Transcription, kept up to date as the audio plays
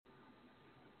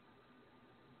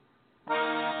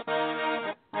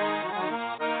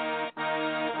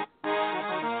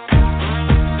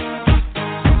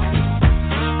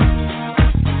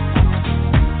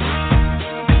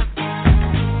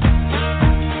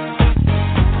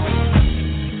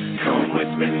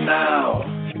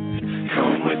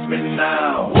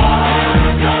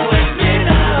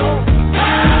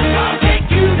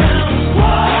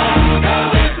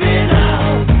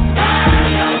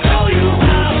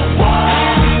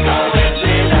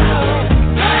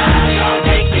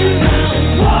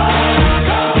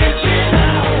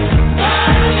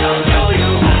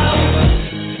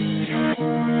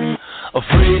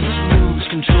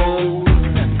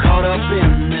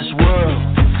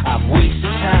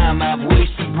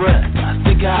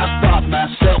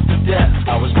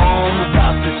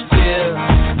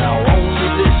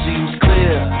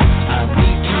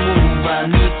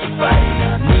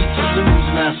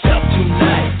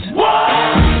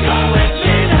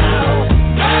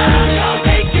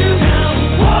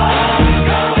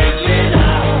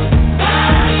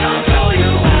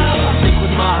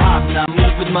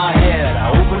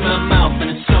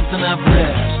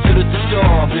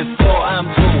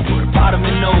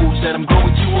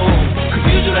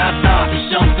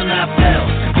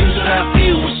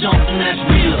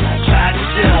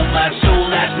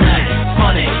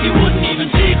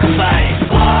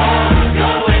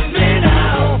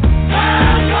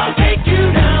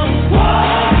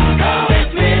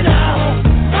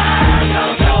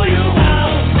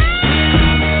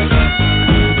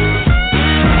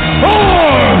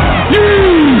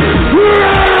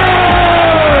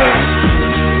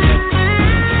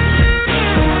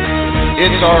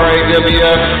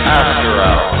RAWF After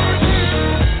Hours.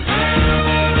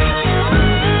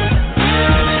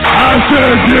 I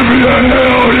said give me a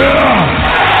hell yeah!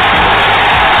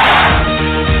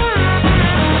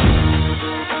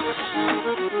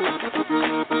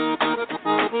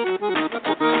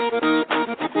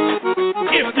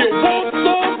 If you want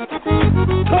some,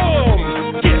 come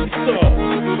get some.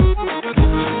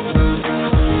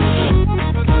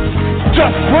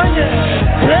 Just bring it,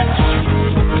 bitch.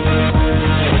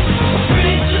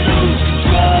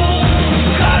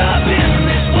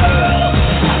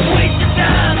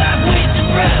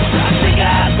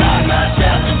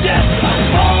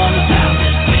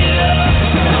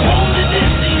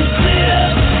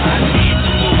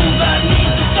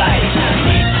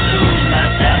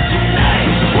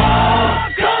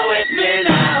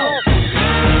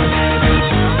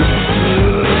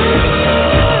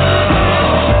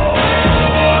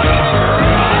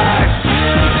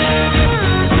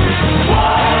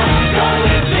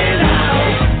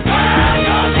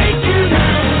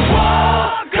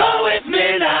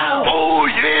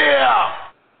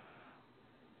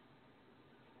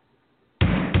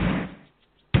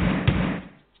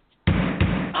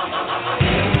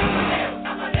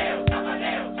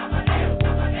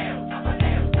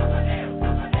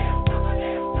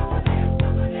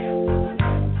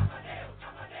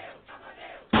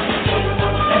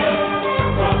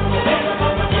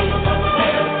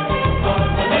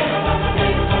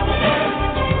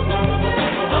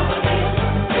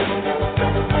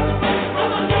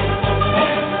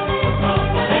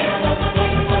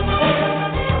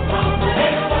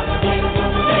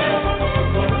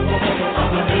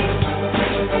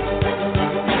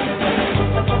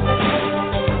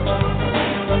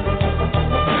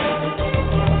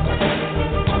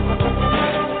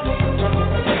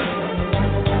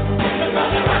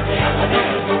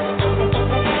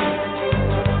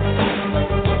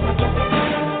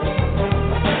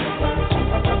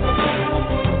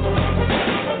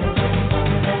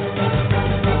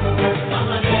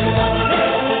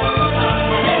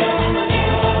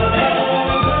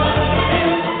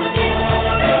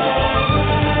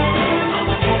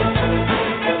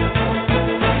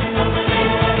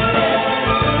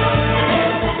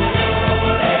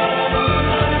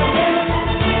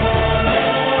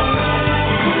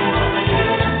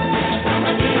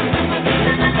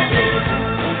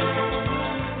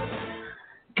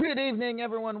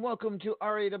 Welcome to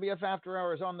RAWF After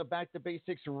Hours on the Back to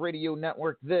Basics Radio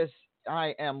Network.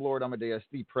 I am Lord Amadeus,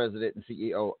 the President and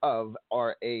CEO of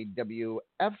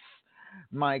RAWF.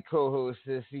 My co-host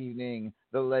this evening,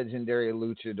 the legendary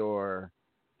Luchador.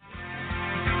 I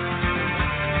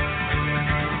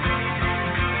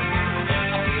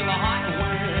feel a hot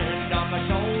wind on my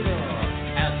shoulder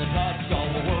as the touch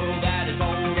of a world that is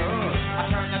older. I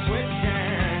turn the switch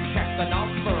and check the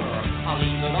number. I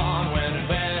leave it on when in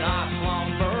bed I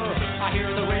slumber. I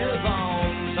hear the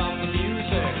rhythms of the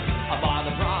music. I buy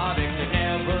the product and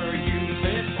never use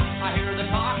it. I hear the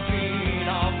talking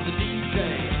of the DJ.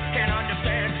 Can't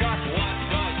understand just what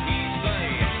does he say.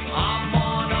 I'm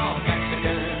on a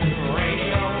Mexican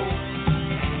radio.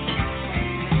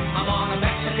 I'm on a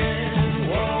Mexican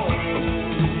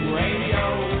radio.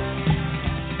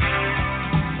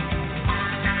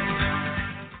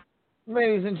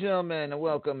 Ladies and gentlemen,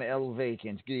 welcome El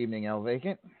Vacant. Good evening, El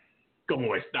Vacant.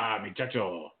 ¿Cómo está,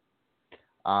 muchacho?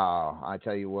 I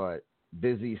tell you what,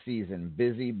 busy season,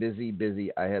 busy.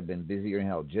 I have been busier than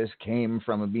hell. Just came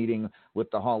from a meeting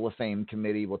with the Hall of Fame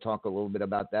committee. We'll talk a little bit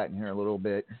about that in here a little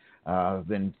bit. I've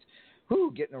been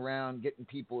getting around, getting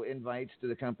people invites to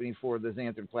the company for the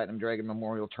Xanthid Platinum Dragon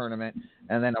Memorial Tournament.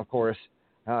 And then, of course,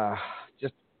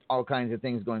 just all kinds of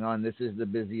things going on. This is the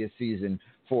busiest season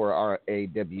for our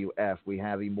RAWF. We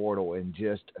have Immortal in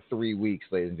just 3 weeks,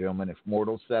 ladies and gentlemen.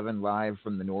 Immortal VII live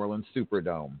from the New Orleans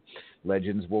Superdome.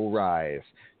 Legends will rise.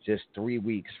 Just 3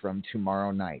 weeks from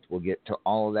tomorrow night. We'll get to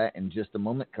all of that in just a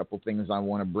moment. Couple things I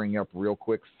want to bring up real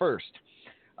quick first.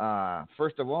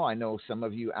 First of all, I know some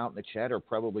of you out in the chat are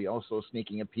probably also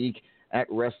sneaking a peek at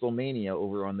WrestleMania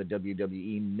over on the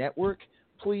WWE Network.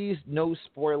 Please, no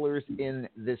spoilers in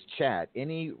this chat.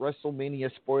 Any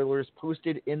WrestleMania spoilers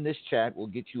posted in this chat will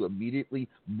get you immediately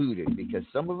booted because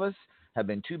some of us have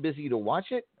been too busy to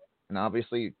watch it, and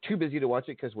obviously too busy to watch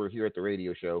it because we're here at the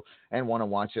radio show and want to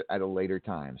watch it at a later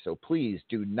time. So please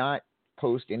do not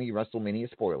post any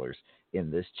WrestleMania spoilers in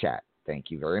this chat.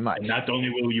 Thank you very much. And not only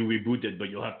will you be booted,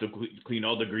 but you'll have to clean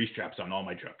all the grease traps on all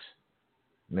my trucks.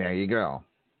 There you go.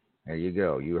 There you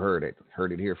go. You heard it.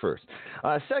 Heard it here first.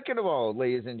 Second of all,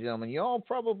 ladies and gentlemen, you all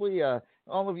probably, all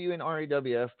of you in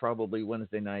RAWF probably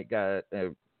Wednesday night got a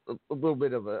little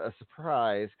bit of a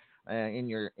surprise. in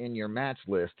your match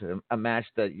list, a match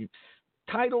that you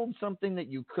titled something that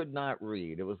you could not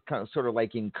read. It was kind of sort of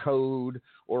like in code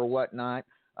or whatnot.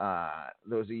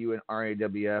 Those of you in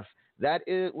RAWF, that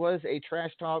it was a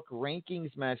Trash Talk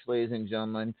rankings match, ladies and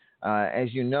gentlemen.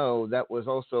 As you know, that was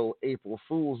also April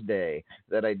Fool's Day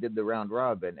that I did the round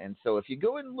robin. And so if you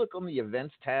go and look on the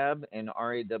events tab in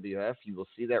RAWF, you will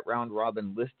see that round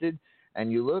robin listed.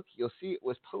 And you look, you'll see it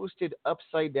was posted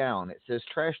upside down. It says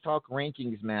Trash Talk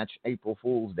rankings match April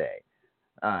Fool's Day.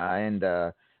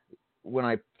 When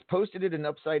I posted it in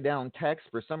upside down text,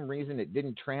 for some reason it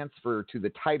didn't transfer to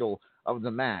the title of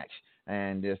the match.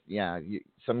 And if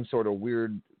some sort of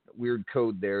weird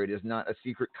code there. It is not a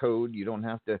secret code. You don't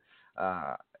have to,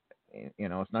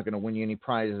 it's not going to win you any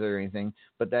prizes or anything.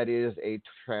 But that is a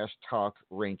Trash Talk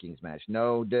rankings match.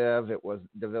 No,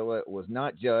 Davila, it was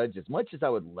not Judge. As much as I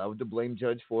would love to blame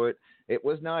Judge for it, it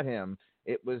was not him.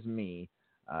 It was me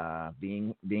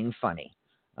being funny.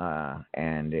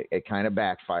 And it kind of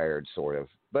backfired, sort of.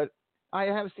 But I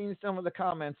have seen some of the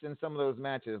comments in some of those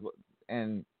matches,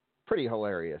 and pretty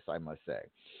hilarious, I must say.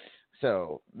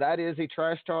 So that is a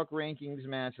Trash Talk rankings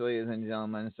match, ladies and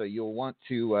gentlemen. So you'll want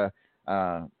to,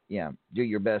 do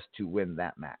your best to win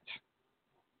that match.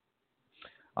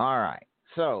 All right.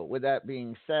 So with that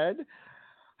being said,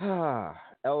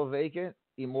 El Vacant,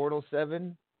 Immortal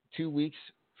VII, 3 weeks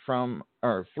from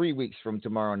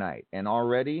tomorrow night, and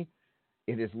already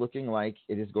it is looking like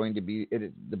it is going to be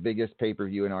the biggest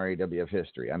pay-per-view in RAWF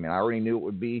history. I mean, I already knew it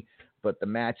would be, but the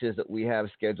matches that we have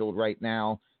scheduled right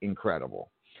now, incredible.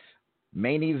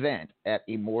 Main event at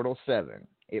Immortal VII.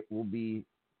 It will be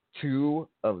two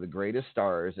of the greatest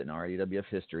stars in RAWF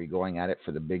history going at it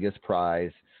for the biggest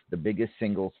prize, the biggest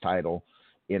singles title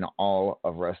in all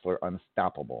of Wrestler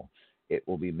Unstoppable. It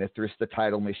will be Mithras the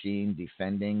Title Machine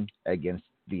defending against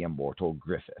the Immortal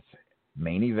Griffith.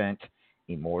 Main event,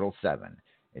 Immortal VII.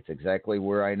 It's exactly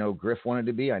where I know Griff wanted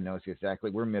to be. I know it's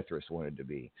exactly where Mithras wanted to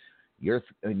be. Your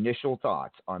initial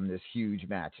thoughts on this huge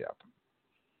matchup?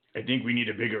 I think we need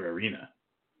a bigger arena.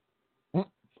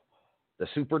 The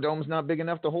Superdome's not big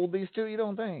enough to hold these two, you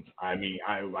don't think? I mean,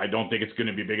 I don't think it's going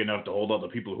to be big enough to hold all the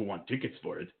people who want tickets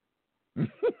for it.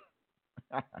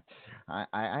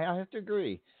 I have to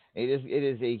agree. It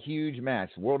is a huge match.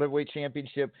 World Heavyweight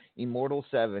Championship, Immortal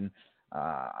VII.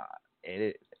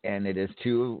 It is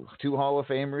two Hall of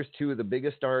Famers, two of the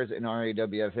biggest stars in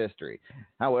RAWF history.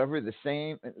 However, the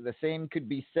same could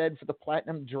be said for the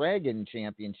Platinum Dragon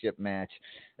Championship match,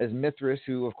 as Mithras,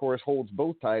 who of course holds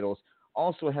both titles,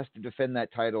 also has to defend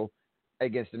that title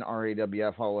against an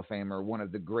RAWF Hall of Famer, one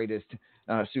of the greatest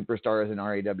superstars in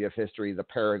RAWF history, the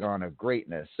Paragon of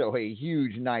Greatness. So a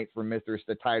huge night for Mithras,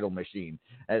 the Title Machine,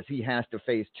 as he has to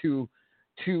face two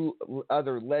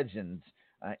other legends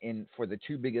for the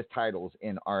two biggest titles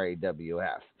in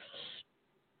RAWF.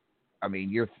 I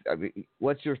mean,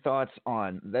 what's your thoughts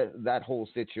on that whole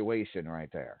situation right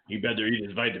there? He better eat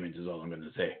his vitamins, is all I'm going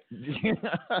to say.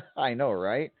 I know,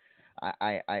 right?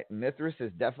 Mithras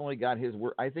has definitely got his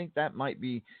work. I think that might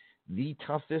be the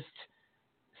toughest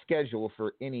schedule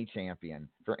for any champion,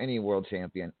 for any world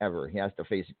champion ever. He has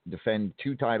to defend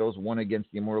two titles, one against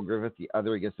the Immortal Griffith, the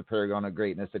other against the Paragon of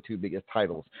Greatness, the two biggest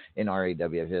titles in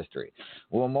RAWF history.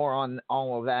 Well, more on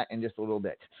all of that in just a little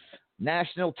bit.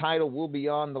 National title will be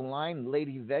on the line.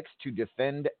 Lady Vex to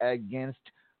defend against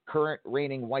current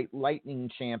reigning White Lightning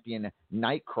champion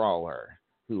Nightcrawler,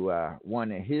 who won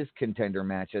his contender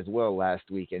match as well last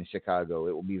week in Chicago.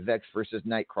 It will be Vex versus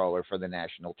Nightcrawler for the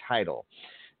national title.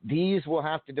 These will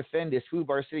have to defend his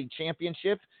Fubar City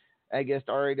Championship against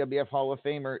RAWF Hall of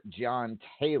Famer John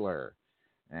Taylor.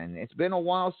 And it's been a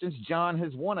while since John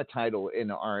has won a title in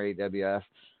RAWF.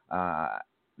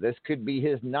 This could be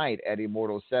his night at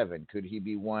Immortal VII. Could he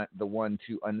be the one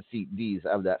to unseat D's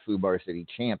of that Fubar City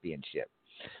Championship?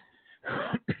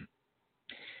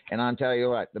 And I'll tell you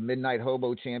what, the Midnight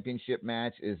Hobo Championship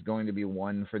match is going to be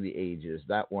one for the ages.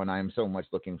 That one I'm so much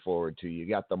looking forward to. You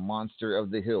got the Monster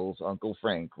of the Hills, Uncle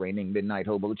Frank, reigning Midnight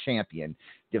Hobo champion,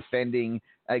 defending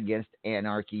against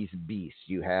Anarchy's Beast.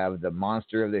 You have the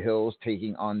Monster of the Hills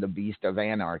taking on the Beast of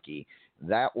Anarchy.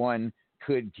 That one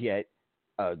could get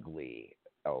ugly,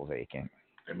 El Vacant.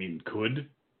 I mean, could?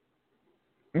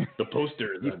 The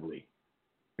poster is ugly.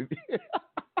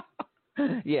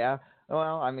 Yeah,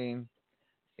 well, I mean,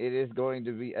 it is going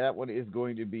to be that one is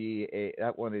going to be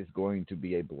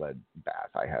a bloodbath.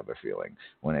 I have a feeling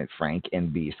when Frank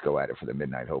and Beast go at it for the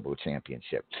Midnight Hobo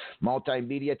Championship.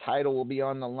 Multimedia title will be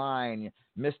on the line.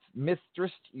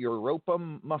 Mistress Europa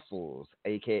Muscles,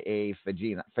 aka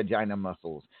Vagina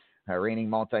Muscles, reigning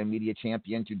multimedia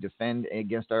champion, to defend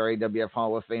against RAWF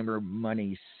Hall of Famer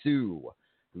Money Sue.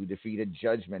 who defeated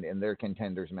Judgment in their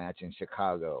contenders match in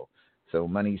Chicago. So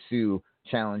Money Sue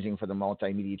challenging for the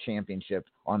Multimedia Championship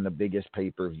on the biggest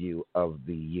pay-per-view of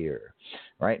the year.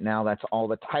 Right now, that's all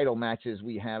the title matches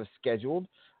we have scheduled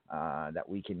that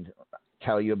we can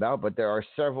tell you about, but there are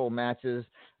several matches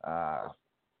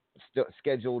still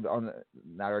scheduled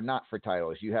that are not for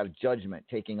titles. You have Judgment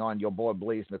taking on your boy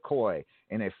Blaze McCoy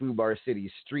in a Fubar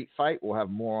City street fight. We'll have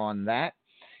more on that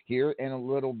here in a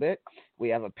little bit. We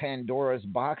have a Pandora's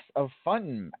Box of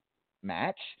Fun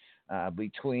match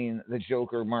between the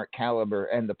Joker, Mark Caliber,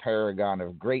 and the Paragon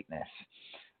of Greatness.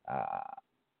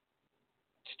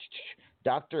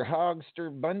 Dr.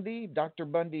 Bundy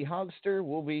Hogster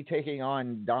will be taking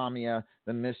on Damia,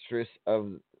 the Mistress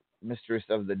of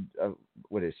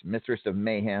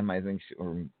Mayhem, I think,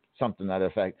 or something to that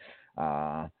effect,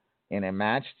 in a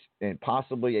match, and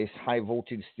possibly a high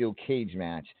voltage steel cage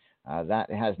match.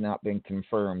 That has not been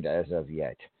confirmed as of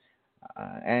yet.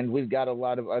 And we've got a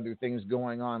lot of other things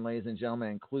going on, ladies and gentlemen,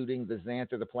 including the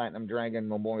Xanther the Platinum Dragon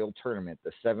Memorial Tournament,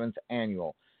 the 7th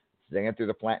annual Xanther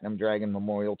the Platinum Dragon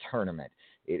Memorial Tournament.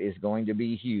 It is going to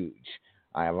be huge.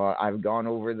 I've gone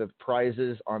over the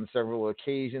prizes on several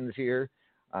occasions here,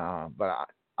 but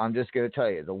I'm just going to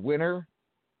tell you, the winner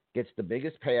gets the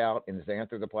biggest payout in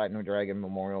Xanther the Platinum Dragon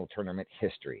Memorial Tournament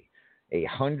history.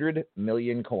 100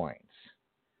 million coins,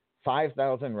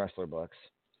 5,000 wrestler bucks.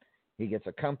 He gets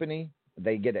a company.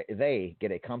 They get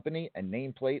a company, a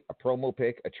nameplate, a promo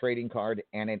pick, a trading card,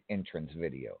 and an entrance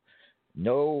video.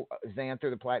 No Xanther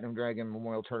the Platinum Dragon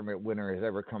Memorial Tournament winner has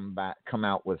ever come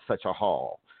out with such a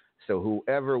haul. So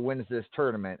whoever wins this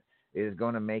tournament is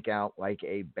going to make out like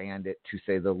a bandit, to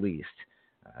say the least.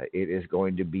 It is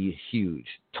going to be huge.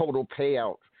 Total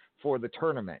payout for the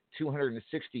tournament: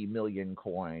 260 million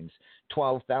coins,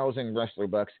 12,000 wrestler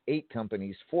bucks, 8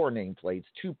 companies, 4 nameplates,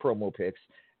 2 promo picks,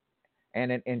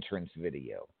 and an entrance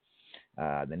video.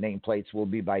 The nameplates will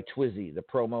be by Twizzy. The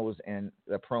promos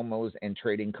and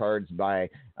trading cards by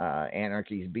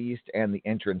Anarchy's Beast, and the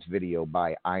entrance video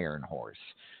by Iron Horse.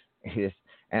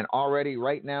 And already,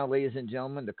 right now, ladies and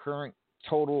gentlemen, the current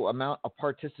total amount of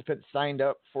participants signed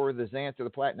up for the Xanther the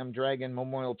Platinum Dragon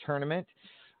Memorial Tournament.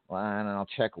 And I'll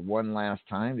check one last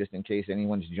time, just in case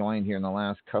anyone's joined here in the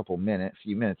last few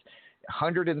minutes.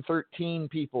 113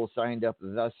 people signed up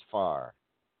thus far.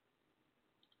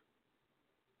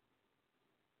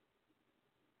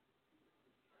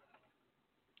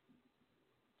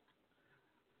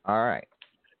 All right.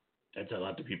 That's a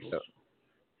lot of people.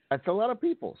 That's a lot of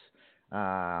people's.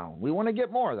 We want to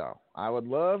get more, though. I would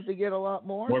love to get a lot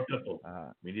more. More people.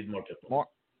 We need more people.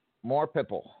 More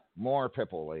people. More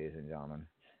people, ladies and gentlemen.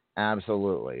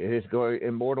 Absolutely. It is going.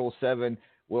 Immortal VII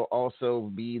will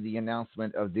also be the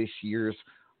announcement of this year's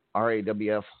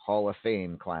RAWF Hall of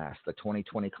Fame class. The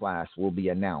 2020 class will be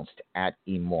announced at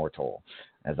Immortal.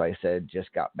 As I said,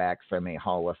 just got back from a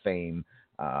Hall of Fame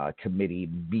committee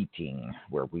meeting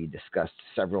where we discussed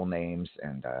several names.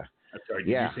 And sorry, did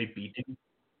you say beating?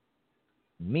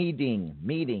 Meeting.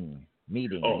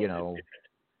 Oh,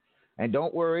 And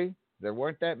don't worry, there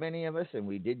weren't that many of us, and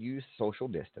we did use social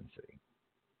distancing.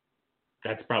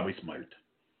 That's probably smart.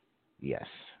 Yes,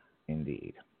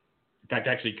 indeed. In fact,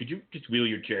 actually, could you just wheel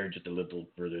your chair just a little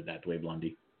further that way,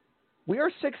 Blondie? We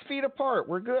are 6 feet apart.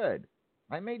 We're good.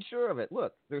 I made sure of it.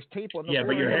 Look, there's tape on the floor. Yeah,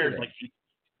 but your hair is like...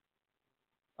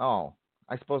 Oh,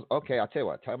 I suppose. Okay, I'll tell you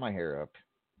what. Tie my hair up.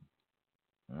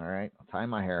 All right, I'll tie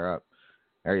my hair up.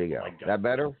 There you go. Oh, that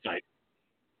better?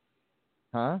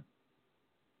 Huh?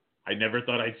 I never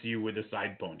thought I'd see you with a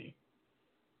side pony.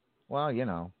 Well,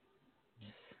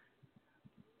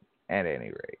 at any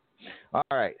rate. All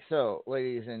right, so,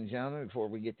 ladies and gentlemen, before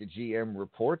we get to GM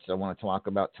reports, I want to talk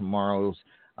about tomorrow's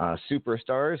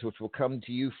Superstars, which will come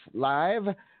to you live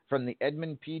from the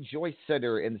Edmund P. Joyce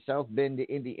Center in South Bend,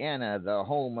 Indiana, the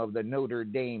home of the Notre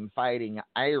Dame Fighting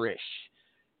Irish.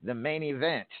 The main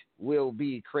event will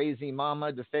be Crazy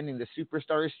Mama defending the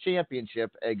Superstars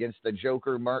Championship against the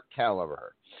Joker, Mark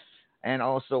Caliber. And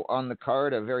also on the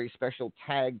card, a very special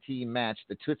tag team match,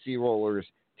 the Tootsie Rollers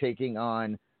taking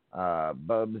on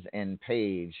Bubs and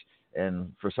Paige.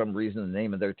 And for some reason, the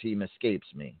name of their team escapes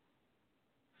me.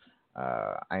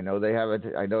 I know they have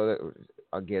I know that.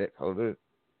 I'll get it. Hold it.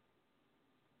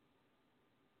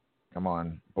 Come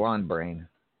on. Blonde brain.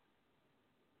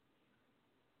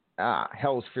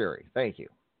 Hell's Fury. Thank you.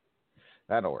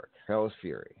 That'll work. Hell's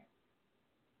Fury.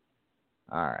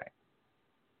 All right.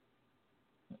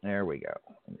 There we go.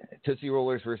 Tootsie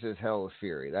Rollers versus Hell's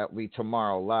Fury. That will be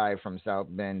tomorrow live from South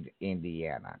Bend,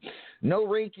 Indiana. No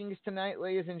rankings tonight,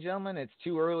 ladies and gentlemen. It's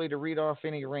too early to read off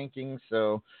any rankings,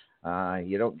 so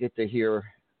you don't get to hear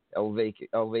El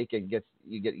Vacant gets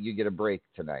you get a break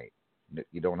tonight.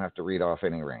 You don't have to read off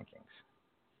any rankings.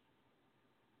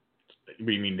 What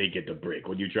do you mean they get the break?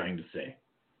 What are you trying to say?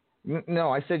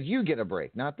 No, I said you get a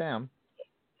break, not them.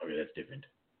 Okay, that's different.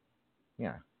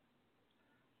 Yeah.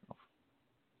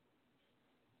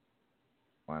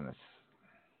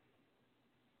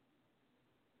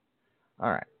 All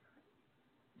right.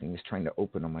 Thing is trying to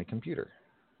open on my computer.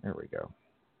 There we go.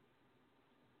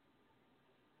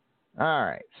 All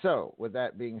right. So, with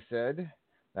that being said,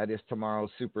 that is tomorrow's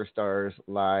Superstars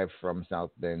live from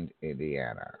South Bend,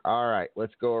 Indiana. All right.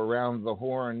 Let's go around the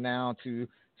horn now to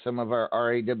some of our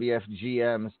RAWF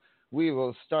GMs. We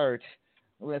will start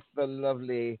with the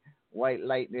lovely White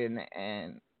Lightning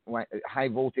and High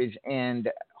Voltage and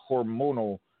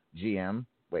Hormonal GM.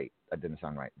 Wait, that didn't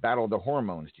sound right. Battle the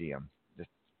Hormones GM.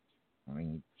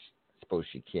 I suppose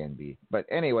she can be. But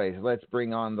anyways, let's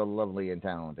bring on the lovely and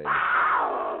talented.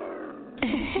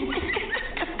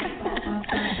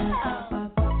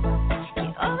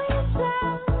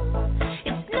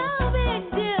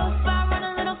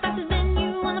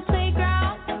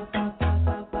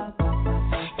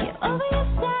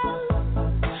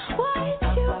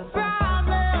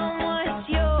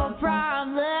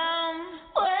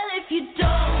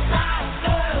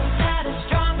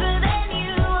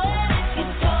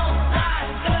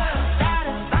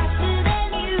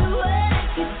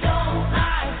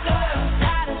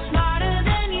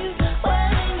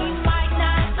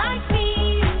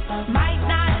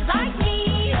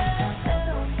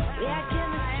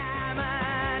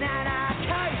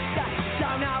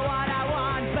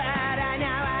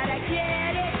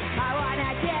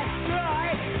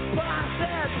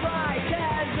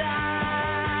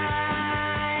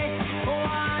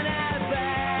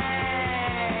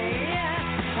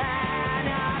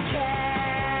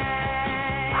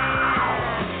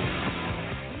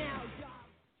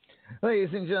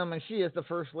 Ladies and gentlemen, she is the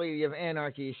First Lady of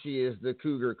Anarchy. She is the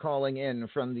Cougar calling in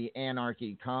from the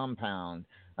Anarchy compound.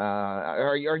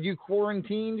 Are you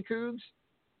quarantined, Cougs?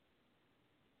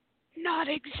 Not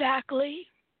exactly.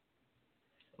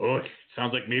 Oh, it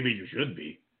sounds like maybe you should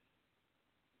be.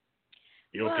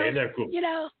 You okay there, Coop? You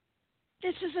know,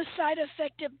 this is a side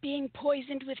effect of being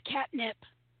poisoned with catnip.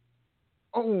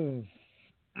 Oh.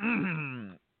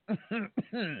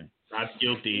 Not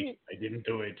guilty. I didn't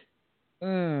do it.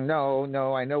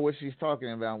 No, I know what she's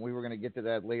talking about. We were going to get to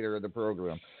that later in the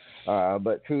program.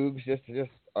 But Cougs, just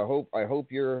I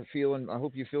hope you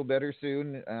feel better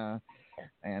soon.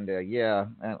 Yeah,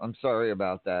 I'm sorry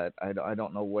about that. I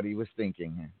don't know what he was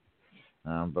thinking.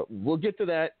 But we'll get to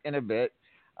that in a bit.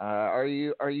 Are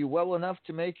you well enough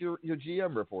to make your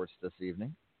GM reports this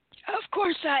evening? Of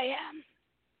course I am.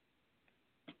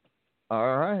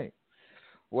 All right.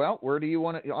 Well, where do you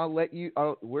want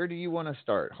to? Where do you want to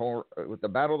start? With the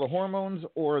Battle of the Hormones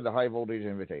or the High Voltage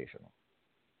Invitational?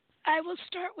 I will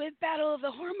start with Battle of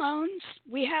the Hormones.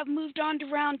 We have moved on to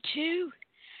round 2,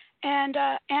 and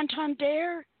Anton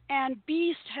Dare and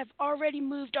Beast have already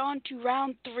moved on to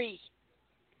round 3.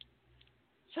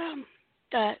 So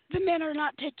the men are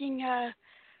not taking their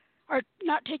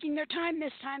time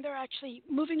this time. They're actually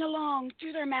moving along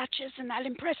through their matches, and that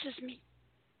impresses me.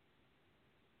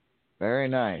 Very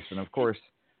nice. And, of course,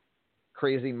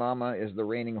 Crazy Mama is the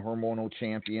reigning hormonal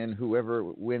champion. Whoever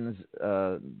wins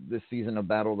this season of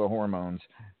Battle of the Hormones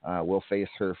will face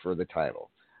her for the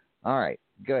title. All right.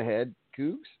 Go ahead,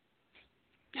 Cougs.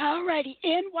 All righty.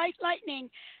 In White Lightning,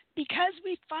 because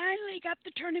we finally got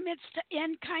the tournaments to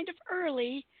end kind of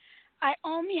early, I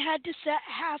only had to set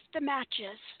half the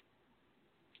matches.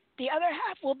 The other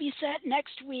half will be set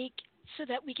next week so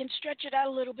that we can stretch it out a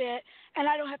little bit, and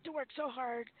I don't have to work so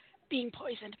hard being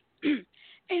poisoned.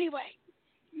 Anyway,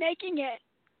 making it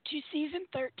to season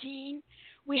 13,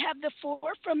 we have the 4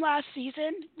 from last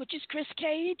season, which is Chris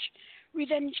Cage,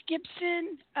 Revenge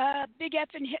Gibson, Big F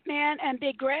and Hitman, and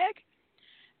Big Greg.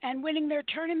 And winning their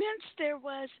tournaments, there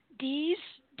was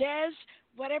Dez,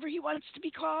 whatever he wants to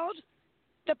be called,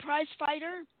 the Prize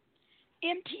Fighter,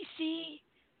 MTC,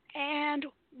 and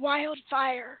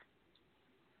Wildfire.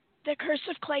 The Curse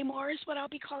of Claymore is what I'll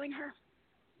be calling her.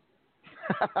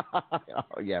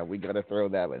 Oh, yeah, we got to throw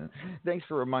that one. Thanks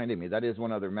for reminding me. That is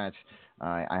one other match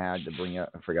I had to bring up.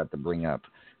 I forgot to bring up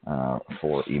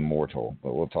for Immortal,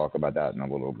 but we'll talk about that in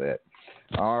a little bit.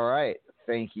 All right.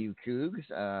 Thank you,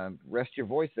 Cougs. Rest your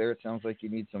voice there. It sounds like you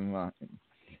need some,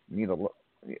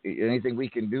 anything we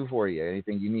can do for you,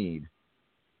 anything you need.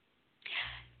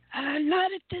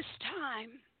 Not at this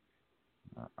time.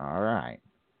 All right.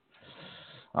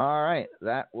 All right,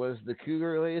 that was the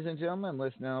Cougar, ladies and gentlemen.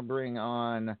 Let's now bring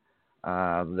on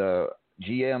the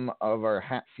GM of our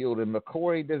Hatfield and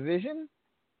McCoy division,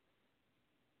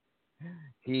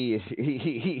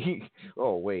 he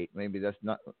oh wait, maybe that's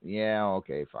not. Yeah,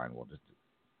 okay, fine. We'll just.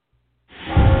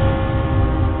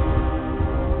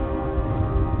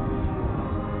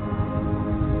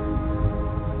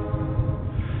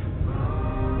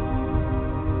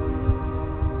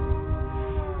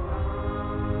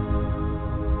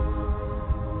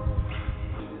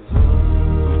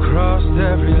 Crossed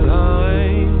every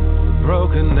line,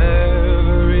 broken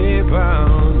every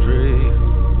boundary.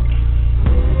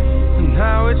 And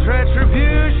now it's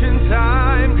retribution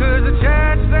time, 'cause the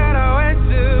church that I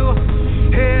went to,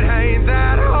 it ain't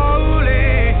that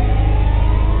holy.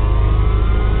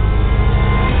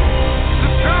 So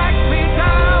strike me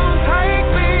down, take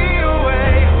me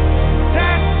away.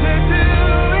 That's to do,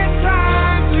 it's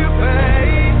time to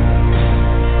pay.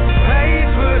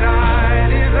 Pays what I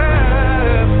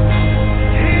deserve.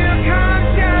 Here comes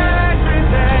judgment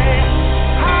day.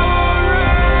 I will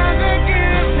run the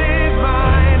gift is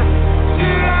mine.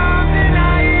 Too long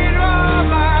denying all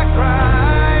my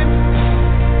crimes.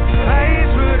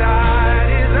 Pays what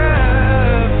I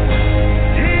deserve.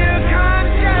 Here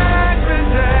comes judgment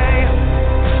day.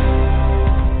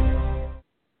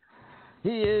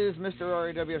 He is Mr.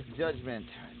 RAWF Judgment.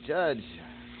 Judge,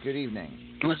 good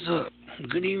evening. What's up?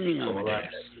 Good evening,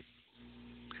 Amadeus.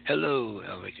 Hello,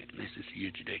 Elric. Nice to see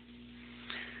you today.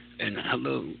 And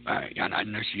hello, I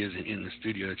know she isn't in the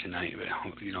studio tonight, but I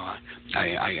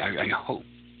hope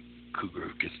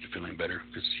Cougar gets to feeling better,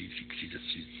 because she's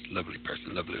a lovely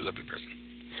person, lovely person.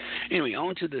 Anyway,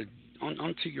 on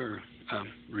to your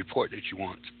report that you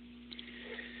want.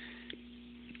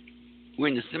 We're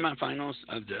in the semifinals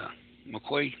of the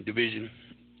McCoy division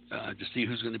to see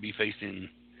who's going to be facing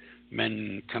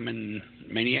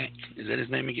Maniac. Is that his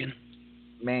name again?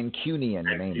 Mancunian,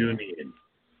 maybe.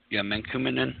 Yeah,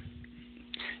 Mancunian.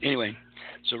 Anyway,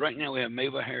 so right now we have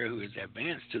Maeve O'Hara, who has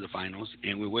advanced to the finals,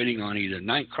 and we're waiting on either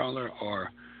Nightcrawler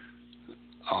or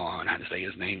how to say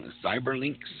his name,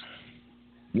 Cyberlinks.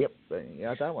 Yep, you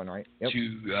got that one right. Yep.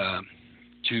 To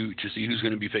see who's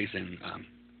going to be facing her.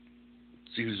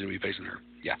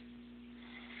 Yeah.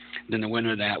 Then the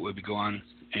winner of that will be go on,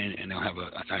 and they'll have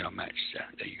a title match.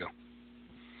 There you go.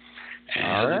 And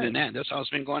other than that, that's all that's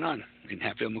been going on in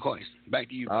Hatfield McCoy's. Back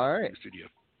to you, all right, in the studio.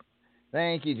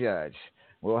 Thank you, Judge.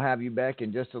 We'll have you back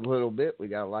in just a little bit. We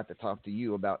got a lot to talk to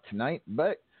you about tonight.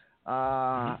 But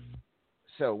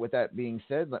so with that being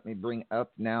said, let me bring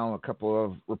up now a couple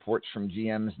of reports from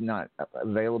GMs not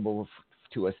available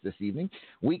to us this evening.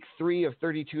 Week 3 of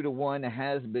 32-1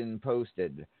 has been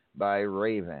posted by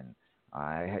Raven.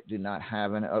 I do not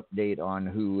have an update on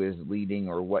who is leading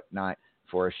or whatnot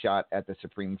for a shot at the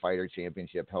Supreme Fighter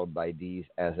Championship held by D's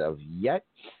as of yet.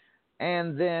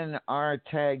 And then our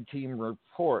tag team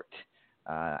report.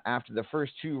 After the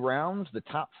first 2 rounds, the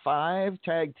top 5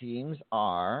 tag teams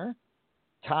are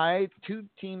tied. 2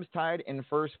 teams tied in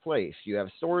first place. You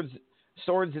have Swords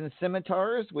and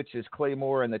Scimitars, which is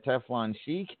Claymore and the Teflon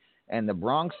Sheik, and the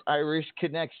Bronx Irish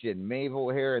Connection, Maeve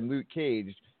O'Hara and Luke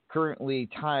Cage, currently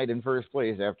tied in first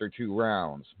place after 2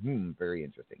 rounds. Very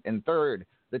interesting. And third,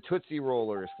 the Tootsie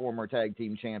Rollers, former tag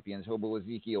team champions, Hobo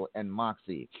Ezekiel and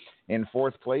Moxie. In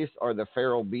fourth place are the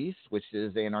Feral Beasts, which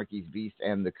is Anarchy's Beast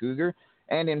and the Cougar.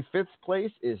 And in fifth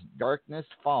place is Darkness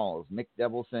Falls, Mick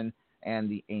Devilson and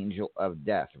the Angel of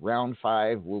Death. Round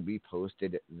 5 will be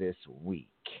posted this week.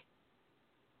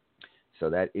 So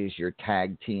that is your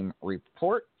tag team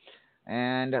report.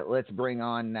 And let's bring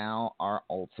on now our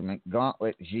Ultimate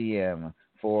Gauntlet GM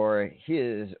for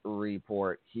his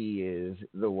report. He is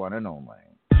the one and only.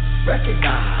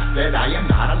 Recognize that I am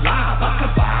not alive. I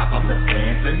survive. I'm the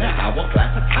sands in the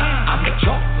hourglass of time. I'm the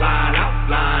chalk line,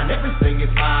 outline. Everything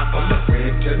is mine. From the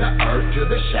wind to the earth to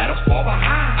the shadows far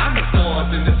behind. I'm the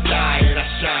stars in the sky and I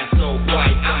shine so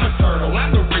bright. I'm eternal.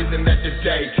 I'm the reason that the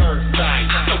day turns night.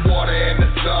 I'm the water and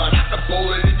the sun. I'm the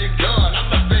bullet in your gun.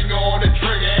 I'm the finger on the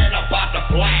trigger and I'm about to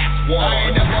blast one. I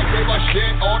ain't never give a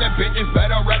shit. All the bitches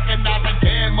better recognize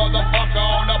again. Motherfucker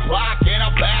on the block and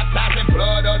I'm baptizing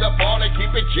blood of the ball and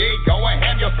keep it G. Go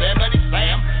ahead, Yosemite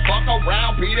Sam. Fuck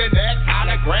around, Peter next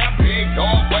hologram. Big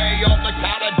dog way off the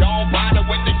collar. Don't bother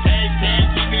with the cake.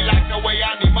 Can't keep me like the way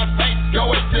I need my space.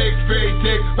 Go at 6 feet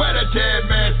deep where the dead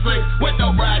man sleep. With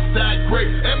the rats that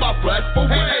creep in my flesh for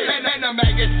hey, and the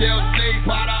maggot still sleep.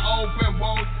 By the open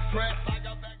wounds, dressed like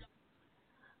a beggar.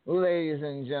 Ladies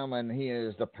and gentlemen, he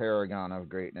is the paragon of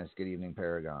greatness. Good evening,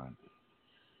 Paragon.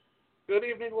 Good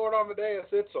evening, Lord Amadeus.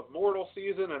 It's Immortal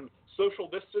season, and social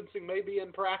distancing may be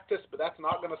in practice, but that's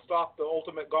not going to stop the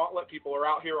Ultimate Gauntlet. People are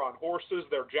out here on horses.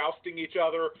 They're jousting each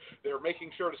other. They're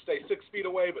making sure to stay 6 feet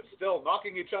away, but still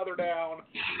knocking each other down.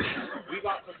 We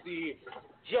got to see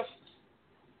just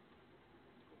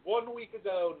 1 week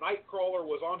ago, Nightcrawler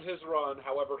was on his run.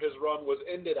 However, his run was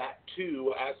ended at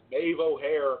 2 as Maeve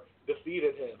O'Hare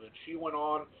defeated him, and she went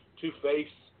on to face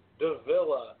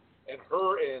Davila, and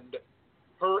her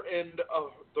end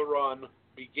of the run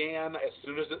began as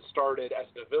soon as it started, as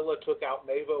Davila took out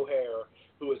Maeve O'Hare,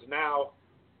 who is now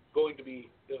going to be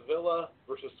Davila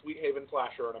versus Sweet Haven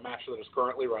Slasher in a match that is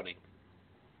currently running.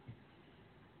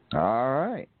 All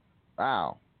right.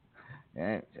 Wow.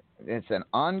 And it's an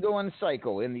ongoing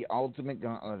cycle in the Ultimate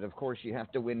Gauntlet. Of course, you have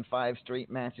to win 5 straight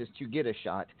matches to get a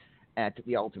shot at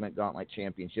the Ultimate Gauntlet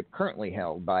Championship, currently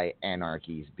held by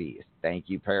Anarchy's Beast. Thank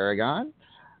you, Paragon.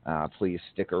 Please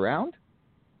stick around.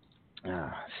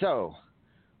 So,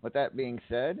 with that being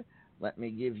said, let me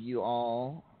give you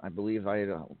all. I believe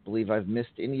I've missed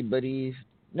anybody.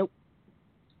 Nope.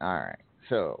 All right.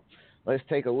 So let's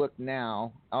take a look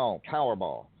now. Oh,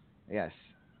 Powerball. Yes,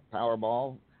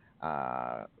 Powerball.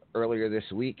 Earlier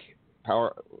this week,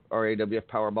 RAWF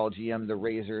Powerball GM The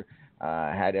Razor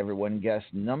had everyone guess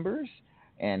numbers,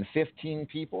 and 15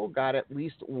 people got at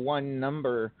least one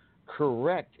number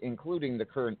correct, including the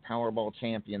current Powerball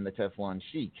champion, the Teflon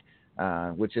Sheik,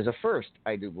 which is a first,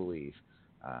 I do believe,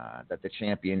 that the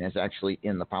champion is actually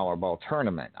in the Powerball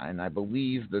tournament. And I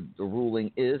believe the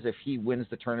ruling is if he wins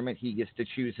the tournament, he gets to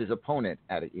choose his opponent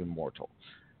at Immortal.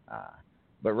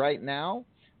 But right now,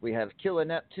 we have Killa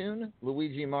Neptune,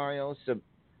 Luigi Mario,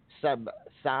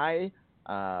 Sai,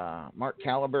 Mark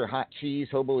Caliber, Hot Cheese,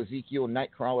 Hobo Ezekiel,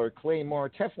 Nightcrawler,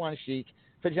 Claymore, Teflon Sheik,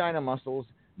 Vagina Muscles,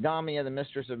 Damia, the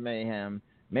Mistress of Mayhem,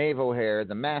 Maeve O'Hare,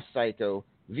 the Masked Psycho,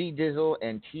 V Dizzle,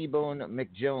 and T-Bone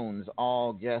McJones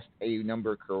all guessed a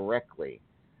number correctly.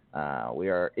 We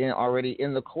are already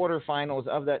in the quarterfinals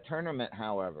of that tournament,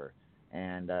 however,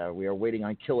 and we are waiting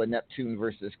on Killa Neptune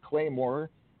versus Claymore.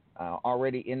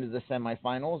 Already into the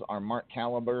semifinals are Mark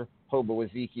Caliber, Hobo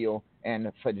Ezekiel,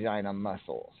 and Vagina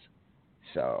Muscles.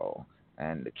 So,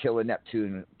 and Killa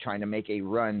Neptune trying to make a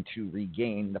run to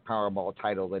regain the Powerball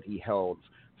title that he held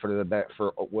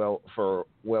for well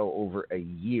over a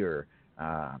year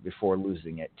before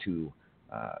losing it to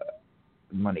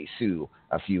Money Sue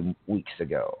a few weeks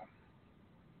ago.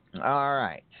 All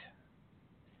right.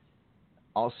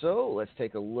 Also, let's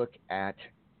take a look at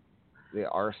the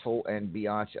Arsehole and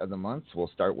Biatch of the month. We'll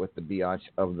start with the Biatch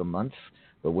of the month.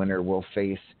 The winner will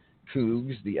face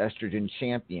Cougs, the estrogen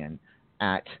champion,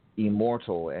 at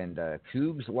Immortal. And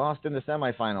Cougs lost in the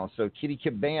semifinals, so Kitty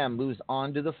Kabam moves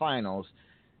on to the finals.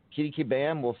 Kitty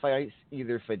Kabam will face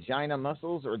either Vagina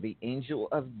Muscles or the Angel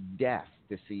of Death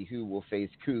to see who will face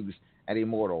Cougs at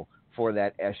Immortal for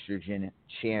that estrogen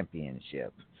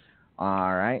championship.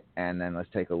 All right, and then let's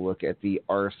take a look at the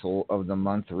Arsehole of the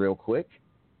month real quick.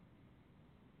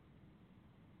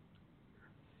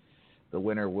 The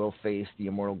winner will face the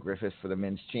Immortal Griffiths for the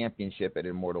men's championship at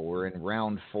Immortal. We're in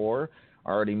round 4,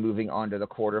 already moving on to the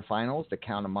quarterfinals. The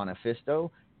Count of Mephisto,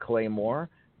 Claymore,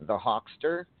 the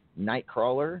Hawkster,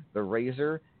 Nightcrawler, the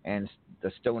Razor, and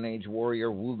the Stone Age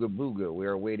Warrior Wooga Booga. We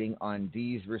are waiting on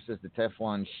Deez versus the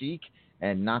Teflon Sheik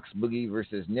and Nox Boogie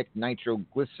versus Nick Nitro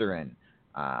Glycerin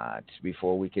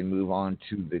before we can move on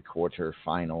to the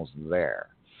quarterfinals there.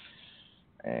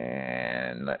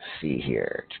 And let's see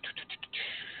here.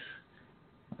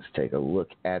 Let's take a look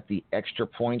at the Extra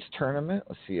Points tournament.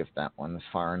 Let's see if that one's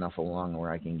far enough along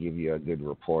where I can give you a good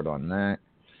report on that.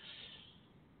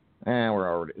 And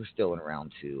we're still in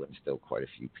round 2 and still quite a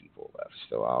few people left.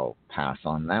 So I'll pass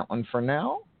on that one for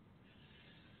now.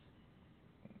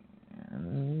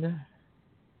 And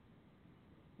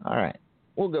all right,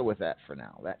 we'll go with that for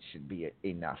now. That should be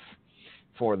enough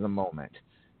for the moment.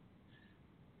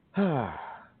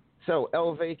 So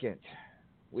El Vacant,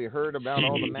 we heard about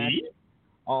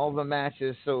all the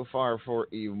matches so far for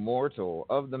Immortal.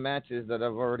 Of the matches that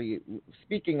I've already,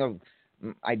 speaking of,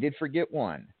 I did forget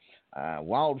one.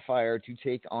 Wildfire to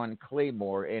take on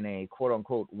Claymore in a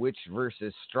quote-unquote Witch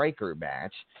versus Striker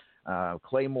match.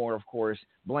 Claymore, of course,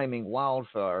 blaming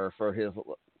Wildfire for his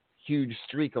huge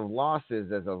streak of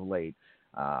losses as of late.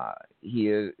 He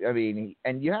is, I mean,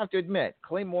 and you have to admit,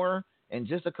 Claymore in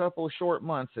just a couple of short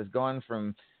months has gone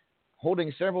from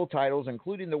holding several titles,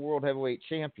 including the World Heavyweight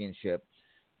Championship,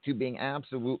 to being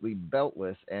absolutely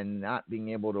beltless and not being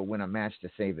able to win a match to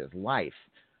save his life.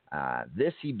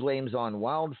 This he blames on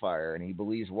Wildfire, and he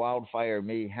believes Wildfire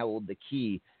may hold the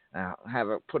key,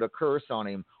 put a curse on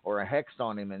him or a hex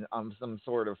on him in some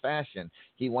sort of fashion.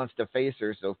 He wants to face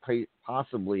her, so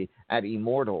possibly at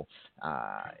Immortal,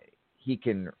 he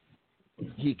can,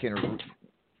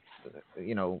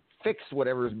 fix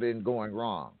whatever's been going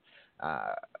wrong.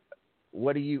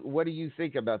 What do you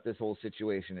think about this whole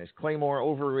situation? Is Claymore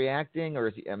overreacting, or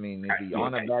is he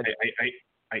on a bad?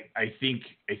 I think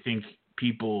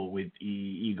people with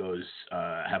egos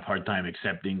have hard time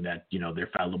accepting that they're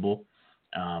fallible,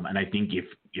 and I think if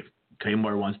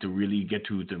Claymore wants to really get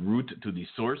to the root, to the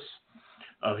source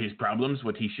of his problems,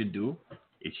 what he should do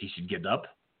is he should get up,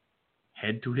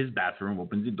 head to his bathroom,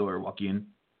 open the door, walk in,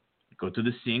 go to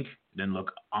the sink, then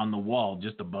look on the wall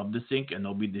just above the sink, and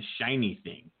there'll be this shiny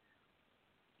thing.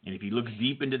 And if he looks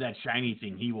deep into that shiny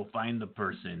thing, he will find the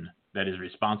person that is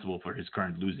responsible for his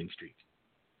current losing streak.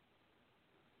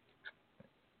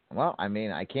 Well, I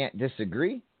mean, I can't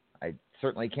disagree. I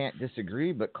certainly can't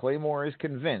disagree, but Claymore is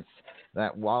convinced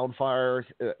that Wildfire,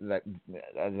 that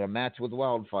the match with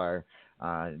Wildfire,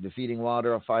 defeating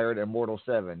Wildfire at Immortal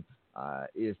 7,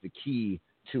 is the key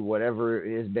to whatever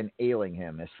has been ailing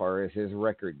him as far as his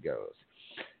record goes.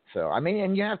 So, I mean,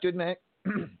 and you have to admit,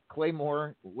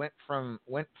 Claymore went from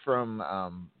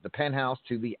the penthouse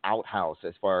to the outhouse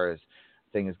as far as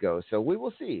things go. So we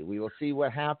will see. We will see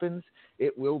what happens.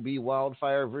 It will be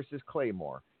Wildfire versus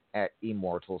Claymore at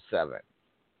Immortal 7.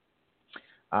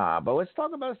 But let's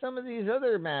talk about some of these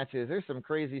other matches. There's some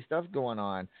crazy stuff going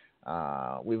on.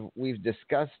 We've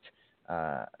discussed,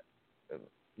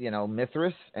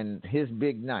 Mithras and his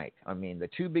big night. I mean, the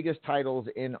two biggest titles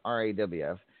in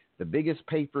RAWF, the biggest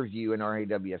pay-per-view in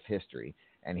RAWF history,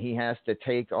 and he has to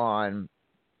take on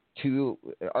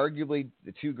arguably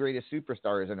the two greatest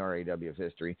superstars in RAWF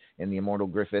history in the Immortal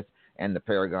Griffith and the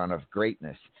Paragon of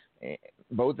Greatness,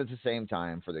 both at the same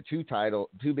time for the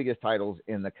two biggest titles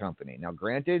in the company. Now,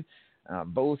 granted,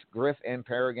 both Griff and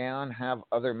Paragon have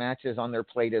other matches on their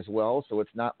plate as well, so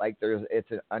it's not like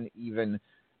it's an uneven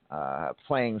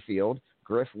playing field.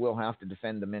 Griff will have to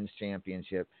defend the men's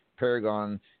championship.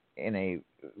 Paragon in a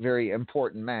very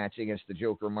important match against the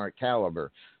Joker Mark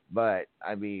Caliber. But,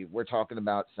 I mean, we're talking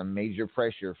about some major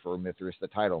pressure for Mithras, the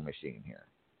title machine here.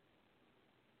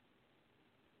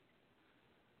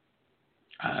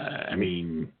 I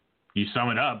mean, you sum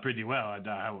it up pretty well. I'm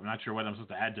not sure what I'm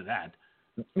supposed to add to that.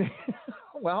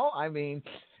 Well, I mean,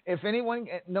 if anyone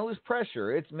knows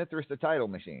pressure, it's Mithras, the title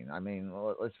machine. I mean,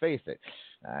 let's face it.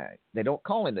 They don't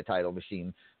call him the title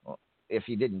machine if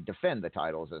he didn't defend the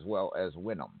titles as well as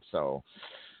win them. So,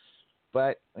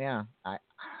 but, yeah,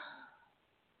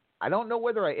 I don't know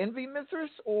whether I envy Mithras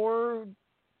or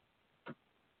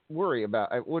worry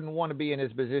about. I wouldn't want to be in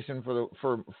his position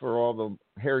for all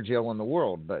the hair gel in the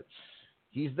world, but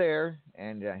he's there,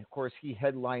 and of course he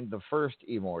headlined the first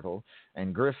Immortal,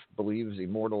 and Griff believes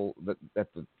Immortal that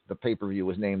the pay-per-view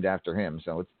was named after him.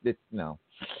 So it's no.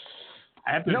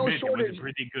 I have to admit, it was a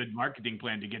pretty good marketing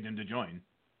plan to get him to join.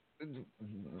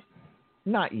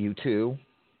 Not you two.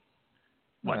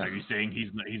 What are you saying? He's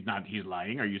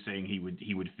lying? Are you saying he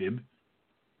would fib?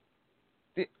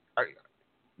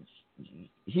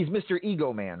 He's Mr.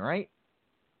 Ego Man, right?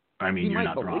 I mean, you're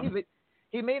not wrong. Believe it.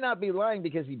 He may not be lying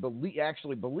because he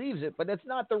actually believes it, but that's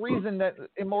not the reason that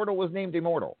Immortal was named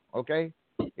Immortal. Okay,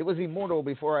 it was Immortal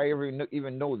before I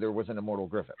even know there was an Immortal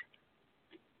Griffith.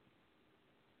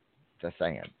 Just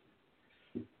saying.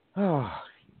 Oh,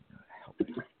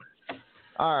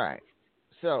 all right.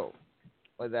 So,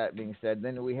 with that being said,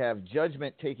 then we have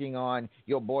Judgment taking on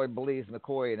your boy Blaze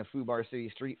McCoy in a Fubar City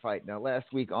street fight. Now,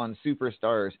 last week on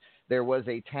Superstars, there was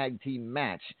a tag team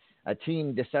match. A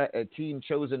team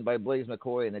chosen by Blaze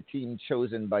McCoy and a team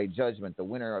chosen by Judgment. The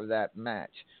winner of that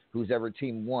match, whosever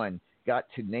team won, got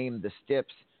to name the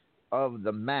steps of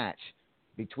the match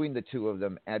between the two of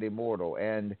them at Immortal.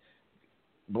 And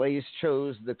Blaze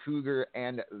chose the Cougar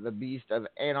and the Beast of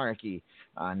Anarchy.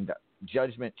 And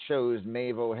Judgment chose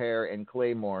Maeve O'Hare and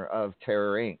Claymore of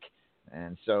Terror Inc.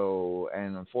 And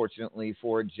unfortunately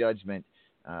for Judgment,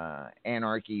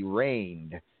 Anarchy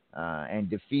reigned and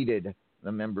defeated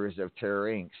the members of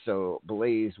Terror Inc. So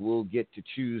Blaze will get to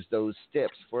choose those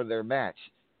steps for their match.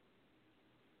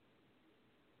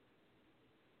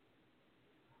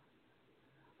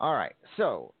 All right.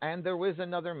 So, and there was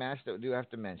another match that we do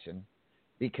have to mention,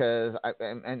 because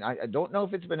I don't know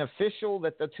if it's been official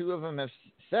that the two of them have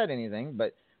said anything,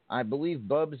 but I believe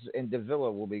Bubs and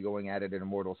Davila will be going at it in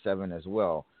Immortal 7 as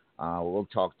well. We'll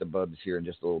talk to Bubs here in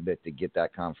just a little bit to get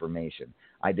that confirmation.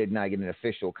 I did not get an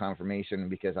official confirmation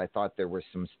because I thought there were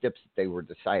some steps that they were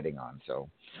deciding on. So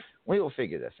we will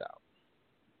figure this out.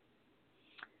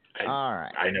 All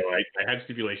right. I know. I had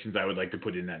stipulations I would like to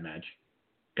put in that match.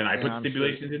 Can I put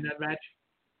stipulations in that match?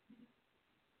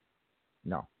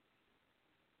 No.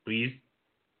 Please?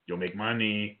 You'll make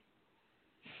money.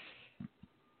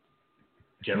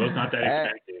 Jello's not that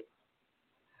expensive.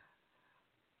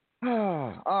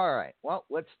 All right. Well,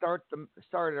 let's start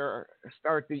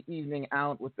the evening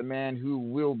out with the man who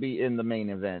will be in the main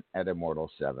event at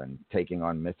Immortal VII, taking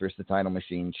on Mithras, the Title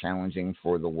Machine, challenging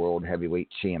for the World Heavyweight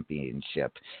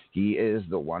Championship. He is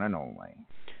the one and only.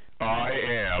 I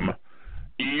am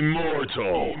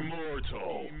Immortal.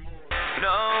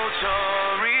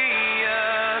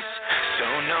 Notorious,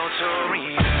 so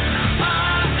notorious.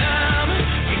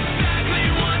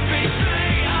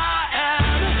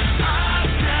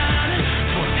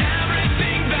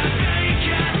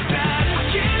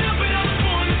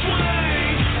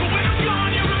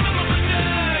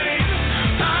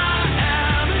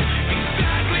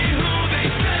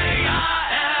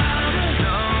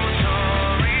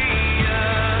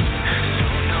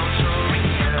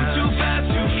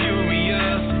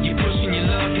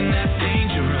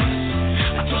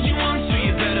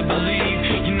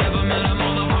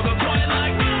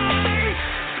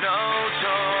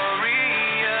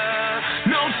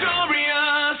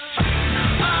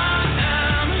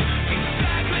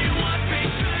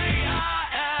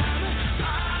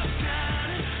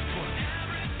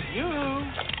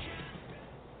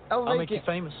 I'll make you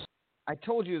famous. I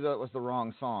told you that was the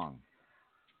wrong song.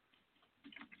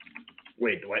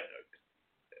 Wait, what?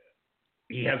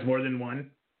 He has more than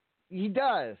one? He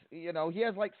does. You know, he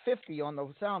has like 50 on the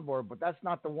soundboard, but that's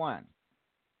not the one.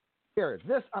 Here,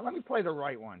 this. Let me play the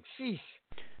right one. Sheesh.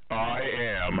 I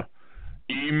am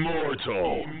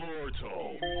Immortal.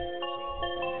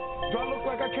 Do I look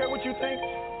like I care what you think?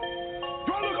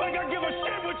 Do I look like I give a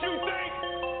shit what you think?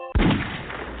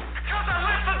 'Cause I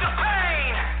listen to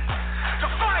pain, to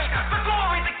fight, the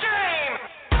glory, the game.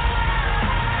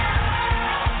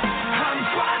 I'm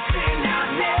crossing our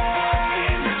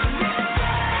name,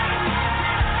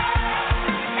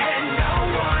 and no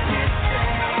one is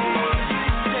safe.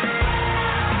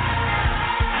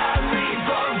 I leave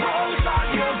the rose on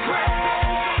your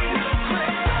grave.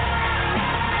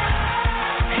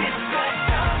 It's the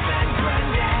dumping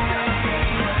grenade.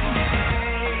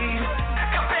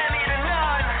 Compare me to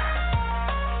none.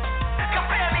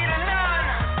 Compare me to none.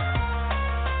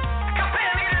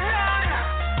 Compare me to none.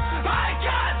 I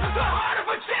got the heart of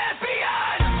a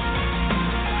champion.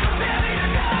 Compare me to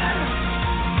none.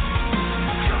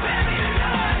 Compare me to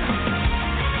none.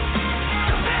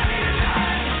 Compare me to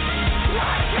none. I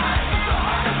got the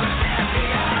heart of a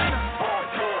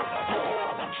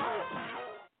champion.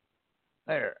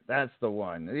 There, that's the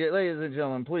one. Ladies and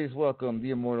gentlemen, please welcome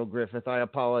the Immortal Griffith. I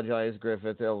apologize,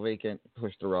 Griffith. El Vacant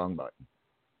pushed the wrong button.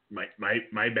 My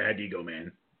bad, ego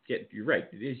man. Yeah, you're right.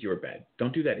 It is your bad.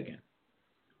 Don't do that again.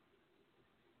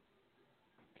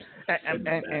 And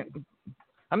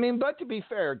I mean, but to be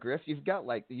fair, Griff, you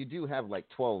do have like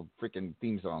 12 freaking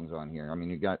theme songs on here. I mean,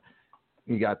 you got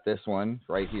this one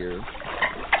right here.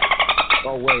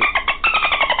 Oh wait,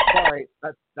 sorry,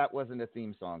 that wasn't a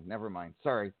theme song. Never mind.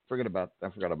 Sorry, I forgot about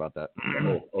that.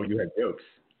 Oh, you had jokes.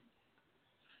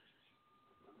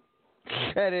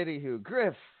 And anywho,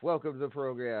 Griff, welcome to the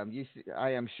program.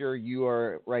 I am sure you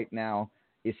are right now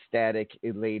ecstatic,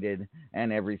 elated,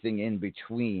 and everything in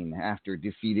between after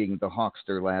defeating the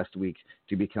Hawkster last week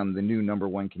to become the new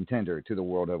 #1 contender to the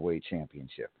World Heavyweight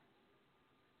Championship.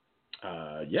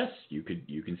 Yes, you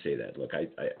can say that. Look,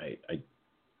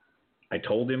 I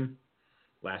told him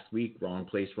last week, wrong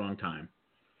place, wrong time,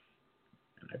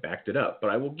 and I backed it up.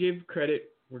 But I will give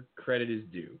credit where credit is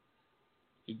due.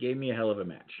 He gave me a hell of a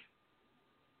match.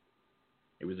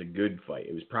 It was a good fight.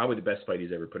 It was probably the best fight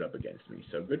he's ever put up against me.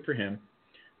 So good for him.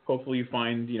 Hopefully you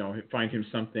find him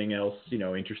something else,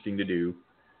 interesting to do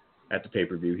at the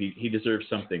pay-per-view. He deserves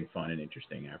something fun and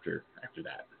interesting after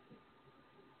that.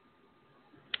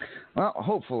 Well,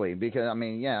 hopefully, because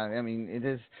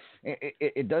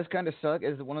it does kind of suck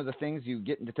as one of the things you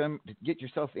get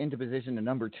yourself into position to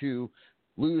 #2,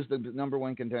 lose the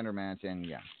 #1 contender match, and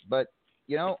yeah. But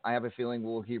I have a feeling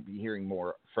we'll be hearing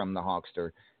more from the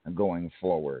Hawkster going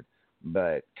forward.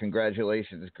 But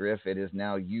congratulations, Griff. It is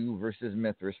now you versus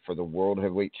Mithras for the World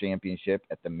Heavyweight Championship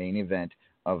at the main event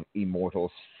of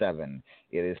Immortal VII.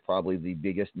 It is probably the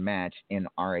biggest match in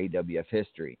RAWF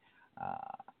history.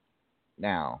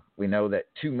 Now, we know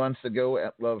that 2 months ago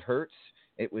at Love Hurts,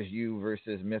 it was you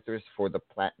versus Mithras for the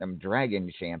Platinum Dragon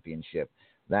Championship.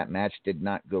 That match did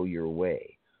not go your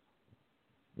way.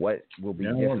 What will be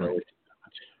different? No.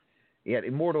 At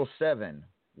Immortal VII,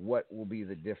 what will be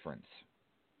the difference?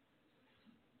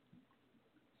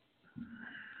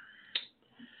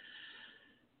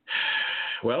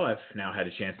 Well, I've now had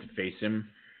a chance to face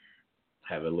him,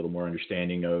 have a little more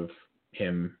understanding of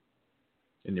him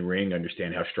in the ring,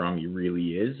 understand how strong he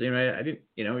really is. I didn't,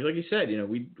 like you said,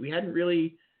 we hadn't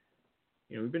really,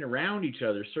 we've been around each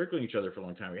other, circling each other for a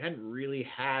long time. We hadn't really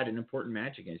had an important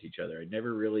match against each other. I'd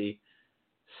never really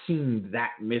seen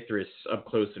that Mithras up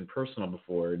close and personal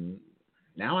before, and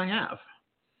now I have.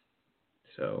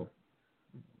 So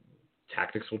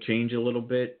tactics will change a little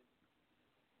bit.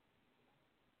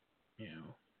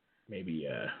 Maybe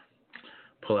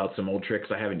pull out some old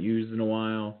tricks I haven't used in a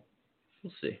while.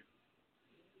 We'll see.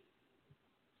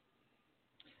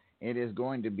 It is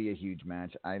going to be a huge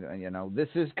match. This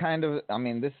is kind of a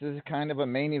main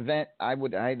event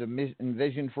I'd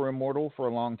envisioned for Immortal for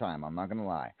a long time. I'm not going to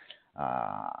lie.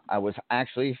 I was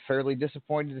actually fairly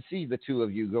disappointed to see the two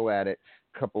of you go at it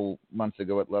a couple months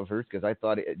ago at Lovehurst, because I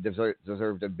thought it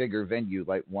deserved a bigger venue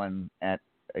like one at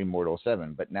Immortal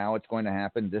 7. But now it's going to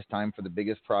happen, this time for the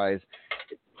biggest prize,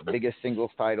 the biggest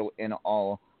singles title in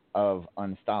all of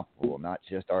Unstoppable, not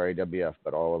just RAWF,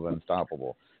 but all of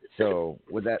Unstoppable. So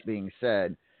with that being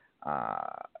said,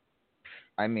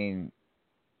 it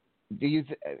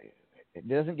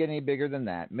doesn't get any bigger than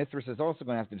that. Mithras is also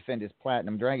going to have to defend his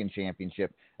Platinum Dragon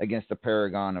Championship against the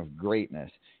Paragon of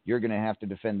Greatness. You're going to have to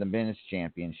defend the Men's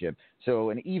Championship. So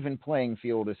an even playing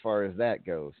field as far as that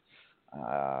goes.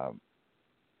 I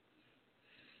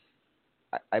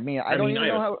don't even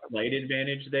know how. Slight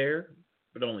advantage there,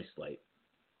 but only slight.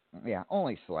 Yeah,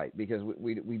 only slight, because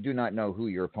we do not know who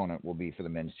your opponent will be for the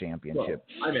Men's Championship.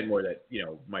 Well, I meant more that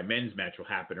my men's match will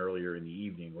happen earlier in the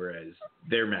evening, whereas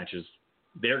their matches,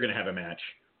 they're going to have a match,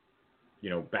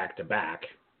 back to back.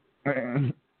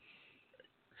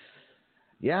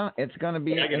 Yeah, it's going to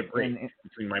be. I get a break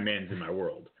between my men's and my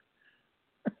world.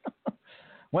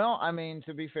 Well,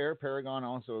 to be fair, Paragon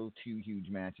also 2 huge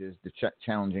matches,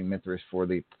 challenging Mithras for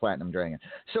the Platinum Dragon.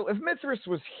 So if Mithras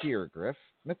was here, Griff,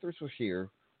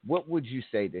 what would you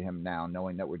say to him now,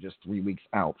 knowing that we're just 3 weeks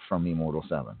out from Immortal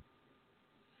 7?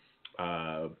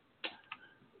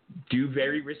 Do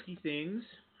very risky things.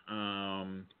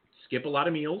 Skip a lot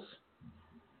of meals.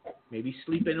 Maybe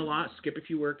sleep in a lot. Skip a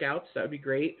few workouts. That would be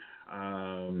great.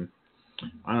 I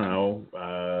don't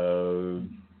know.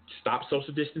 Stop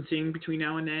social distancing between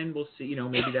now and then. We'll see.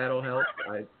 Maybe that'll help.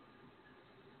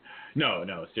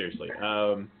 No, seriously.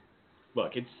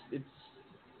 Look, it's.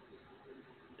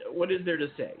 What is there to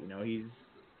say?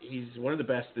 He's one of the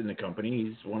best in the company.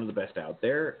 He's one of the best out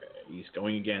there. He's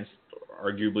going against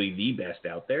arguably the best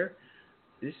out there.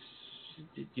 This,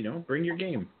 bring your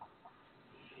game.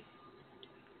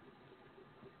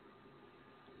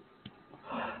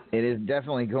 It is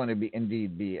definitely going to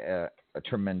be a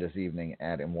tremendous evening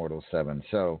at Immortal 7.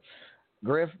 So,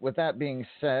 Griff, with that being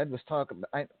said, let's talk.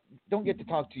 I don't get to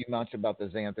talk to you much about the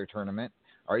Xanther tournament.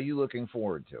 Are you looking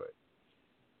forward to it?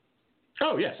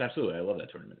 Oh, yes, absolutely. I love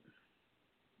that tournament.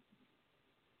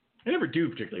 I never do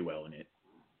particularly well in it.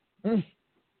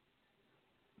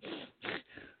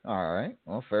 All right.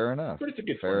 Well, fair enough. But it's a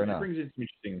good fair tournament. enough. It brings in some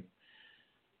interesting.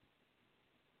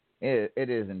 It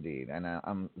is indeed, and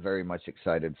I'm very much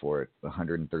excited for it.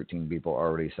 113 people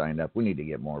already signed up. We need to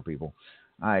get more people.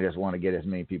 I just want to get as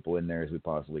many people in there as we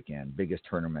possibly can. Biggest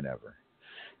tournament ever.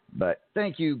 But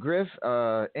thank you, Griff.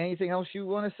 Anything else you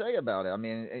want to say about it?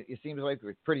 It seems like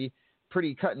it's pretty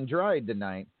cut and dried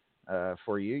tonight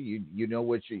for you. You know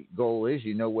what your goal is.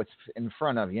 You know what's in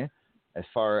front of you as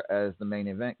far as the main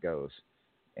event goes.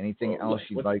 Anything else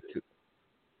you'd like to?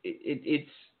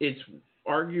 It's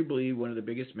arguably one of the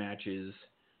biggest matches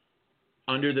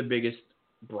under the biggest,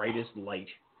 brightest light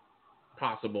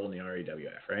possible in the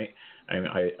RAWF, right?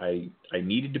 I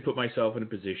needed to put myself in a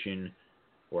position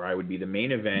where I would be the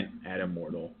main event at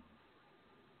Immortal,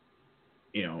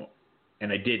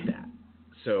 and I did that.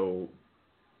 So,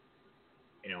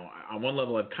 on one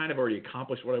level, I've kind of already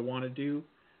accomplished what I want to do.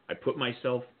 I put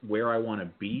myself where I want to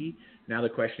be. Now the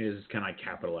question is, can I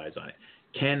capitalize on it?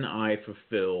 Can I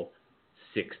fulfill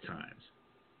 6 times?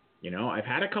 I've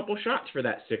had a couple shots for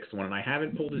that 6th one, and I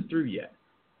haven't pulled it through yet.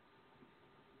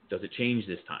 Does it change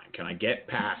this time? Can I get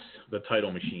past the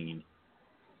title machine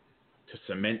to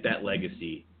cement that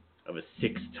legacy of a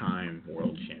 6-time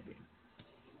world champion?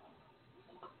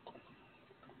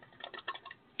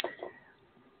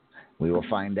 We will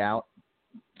find out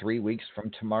 3 weeks from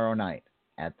tomorrow night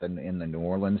in the New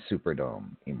Orleans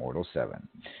Superdome, Immortal 7.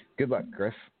 Good luck,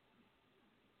 Griff.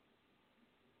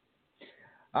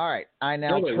 All right, I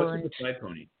now turn. What's with the side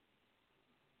pony?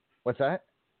 What's that?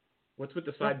 What's with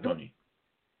the side pony?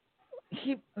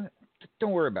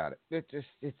 Don't worry about it.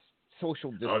 It's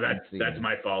social distancing. Oh, that's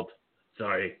my fault.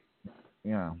 Sorry.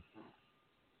 Yeah.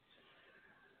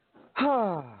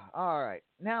 All right.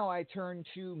 Now I turn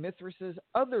to Mithras's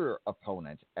other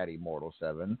opponent at Immortal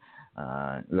 7,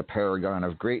 the Paragon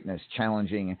of Greatness,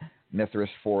 challenging Mithras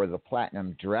for the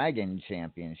Platinum Dragon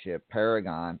Championship.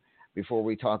 Paragon, before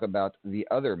we talk about the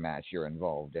other match you're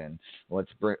involved in,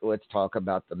 let's talk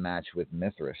about the match with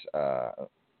Mithras.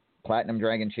 Platinum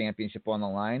Dragon Championship on the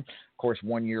line. Of course,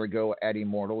 1 year ago at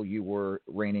Immortal, you were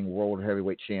reigning World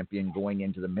Heavyweight Champion going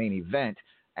into the main event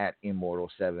at Immortal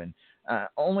VII.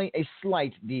 Only a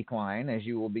slight decline, as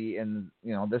you will be in,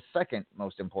 the second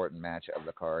most important match of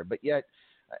the card. But yet,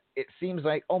 it seems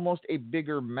like almost a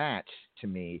bigger match to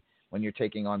me when you're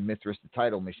taking on Mithras, the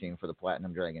title machine, for the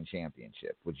Platinum Dragon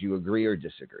Championship. Would you agree or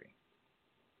disagree?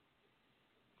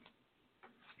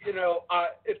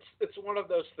 It's one of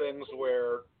those things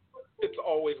where it's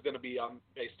always going to be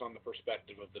based on the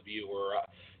perspective of the viewer.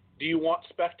 Do you want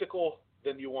spectacle?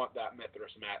 Then you want that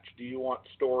Mithras match. Do you want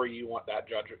story? You want that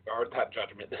judgment.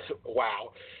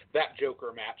 Wow, that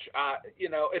Joker match.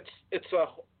 It's a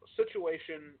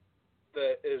situation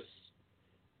that is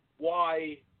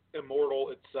why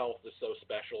Immortal itself is so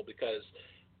special, because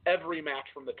every match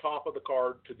from the top of the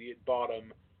card to the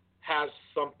bottom has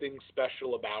something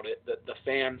special about it that the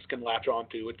fans can latch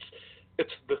onto.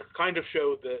 It's the kind of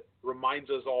show that reminds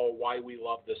us all why we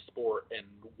love this sport and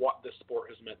what this sport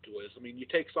has meant to us. I mean, you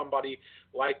take somebody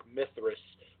like Mithras,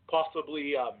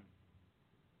 possibly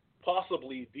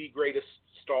the greatest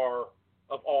star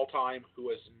of all time, who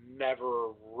has never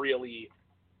really,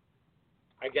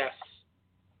 I guess,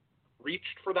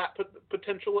 reached for that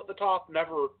potential at the top,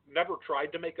 never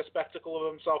tried to make a spectacle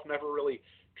of himself, never really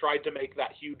tried to make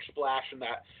that huge splash and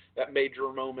that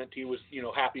major moment. He was,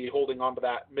 happy holding on to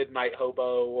that midnight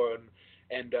hobo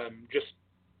and just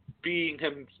being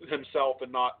himself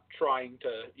and not trying to,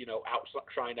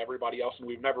 outshine everybody else. And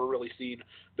we've never really seen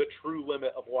the true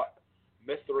limit of what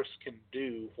Mithras can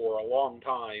do for a long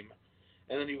time.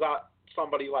 And then you got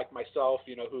somebody like myself,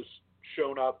 who's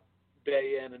shown up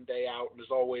day in and day out and is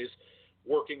always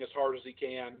working as hard as he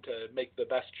can to make the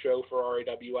best show for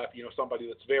RAWF, somebody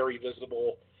that's very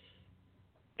visible.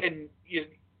 And you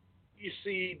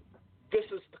see, this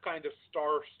is the kind of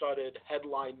star-studded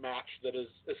headline match that is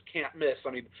can't miss.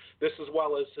 I mean, this, as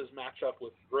well as his matchup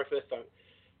with Griffith.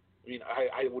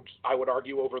 I would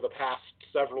argue over the past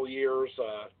several years,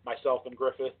 myself and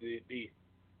Griffith, the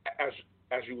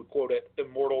as you would quote it,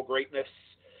 immortal greatness,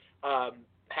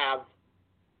 have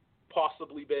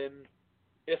possibly been,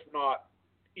 if not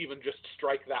even just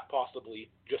strike that possibly,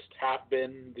 just have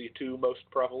been the two most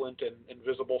prevalent and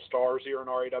visible stars here in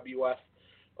RAWF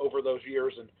over those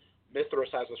years. And Mithras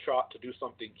has a shot to do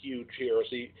something huge here, as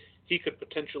he could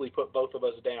potentially put both of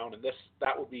us down, and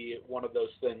that would be one of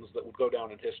those things that would go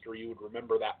down in history. You would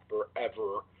remember that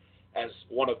forever as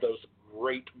one of those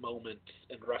great moments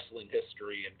in wrestling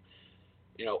history. And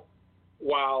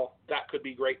while that could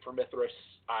be great for Mithras,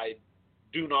 I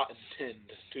do not intend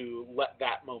to let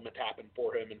that moment happen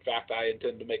for him. In fact, I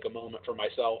intend to make a moment for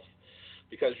myself,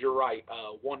 because you're right.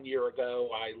 1 year ago,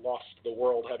 I lost the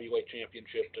World Heavyweight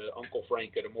Championship to Uncle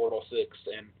Frank at Immortal VI,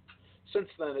 and since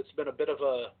then it's been a bit of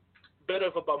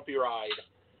a bumpy ride.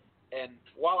 And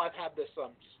while I've had this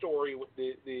story with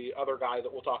the other guy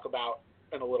that we'll talk about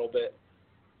in a little bit,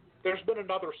 there's been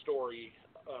another story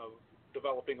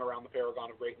developing around the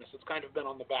Paragon of Greatness. It's kind of been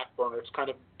on the back burner. It's kind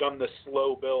of done this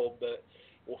slow build that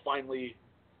will finally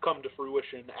come to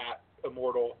fruition at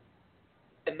Immortal.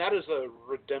 And that is a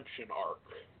redemption arc.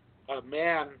 A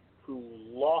man who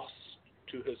lost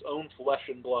to his own flesh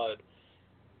and blood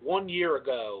 1 year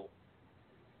ago,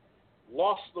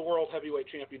 lost the World Heavyweight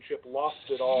Championship, lost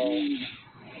it all,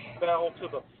 fell to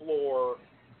the floor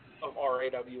of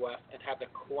RAWF and had to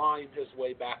climb his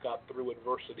way back up through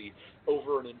adversity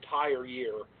over an entire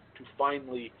year to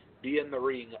finally be in the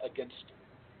ring against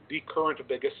the current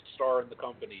biggest star in the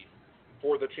company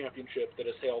for the championship that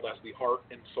is hailed as the heart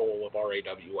and soul of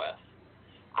RAWF.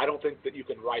 I don't think that you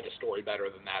can write a story better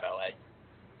than that, LA.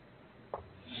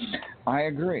 I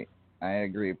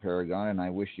agree, Paragon, and I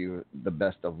wish you the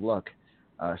best of luck.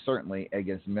 Certainly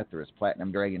against Mithras,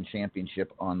 Platinum Dragon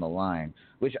Championship on the line,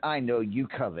 which I know you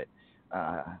covet.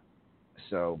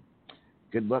 So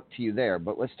good luck to you there.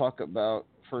 But let's talk about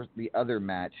first the other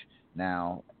match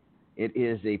now. It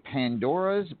is a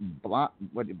Pandora's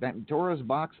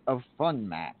Box of Fun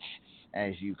match,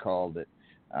 as you called it,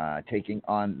 taking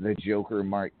on the Joker,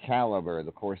 Mark Caliber.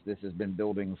 Of course, this has been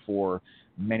building for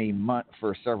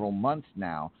several months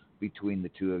now between the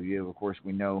two of you. Of course,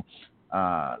 we know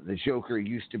the Joker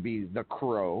used to be the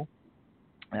Crow.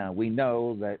 We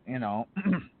know that,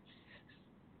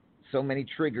 so many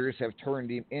triggers have turned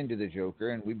him into the Joker,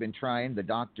 and we've been trying. The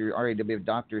RAWF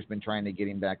doctor's been trying to get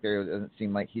him back there. It doesn't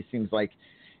seem like he seems like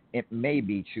it may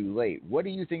be too late. What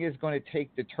do you think is going to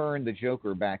take to turn the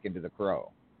Joker back into the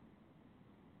Crow?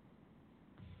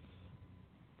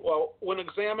 Well, when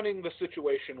examining the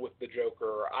situation with the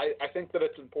Joker, I think that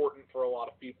it's important for a lot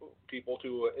of people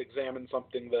to examine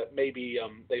something that maybe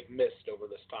they've missed over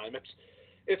this time.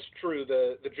 It's true,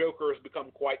 the Joker has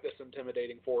become quite this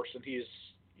intimidating force, and he's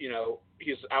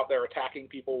out there attacking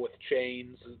people with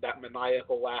chains, that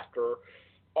maniacal laughter,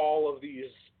 all of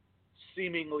these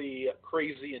seemingly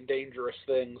crazy and dangerous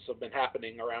things have been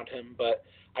happening around him. But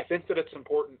I think that it's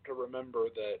important to remember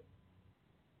that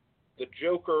the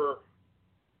Joker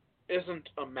isn't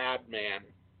a madman.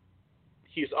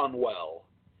 He's unwell.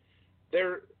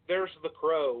 There's the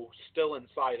Crow still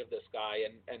inside of this guy,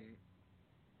 and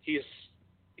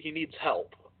he needs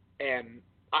help. And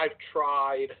I've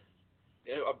tried.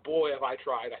 Boy, have I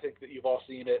tried. I think that you've all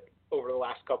seen it over the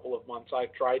last couple of months.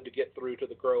 I've tried to get through to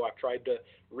the Crow. I've tried to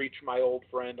reach my old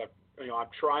friend. I'm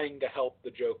trying to help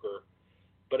the Joker,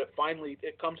 but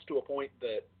it comes to a point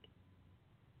that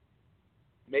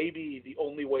maybe the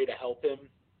only way to help him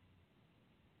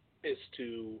is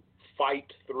to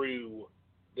fight through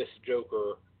this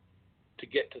Joker to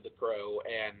get to the Crow,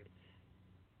 and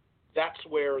that's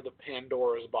where the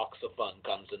Pandora's Box of Fun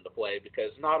comes into play,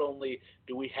 because not only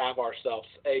do we have ourselves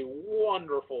a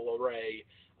wonderful array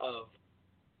of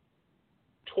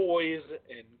toys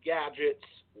and gadgets,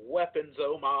 weapons,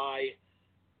 oh my,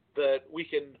 that we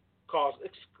can cause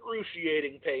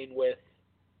excruciating pain with,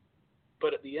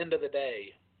 but at the end of the day,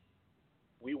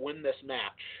 we win this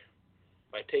match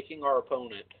by taking our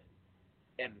opponent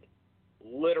and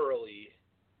literally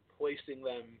placing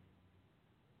them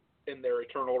in their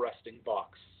eternal resting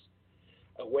box,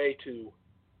 a way to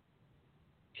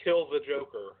kill the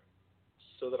Joker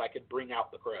so that I could bring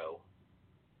out the Crow.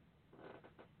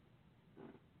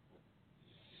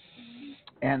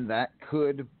 And that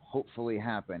could hopefully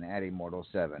happen at Immortal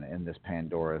 7 in this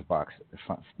Pandora's Box of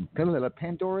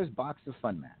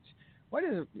Fun match. What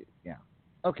is it? Yeah.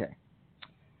 Okay.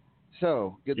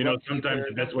 So, good luck. Sometimes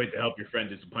the best way to help your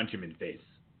friend is to punch him in the face.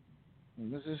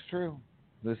 This is true.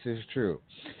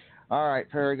 All right,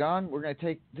 Paragon, we're going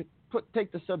to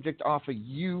take the subject off of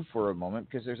you for a moment,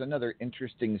 because there's another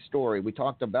interesting story. We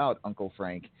talked about Uncle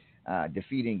Frank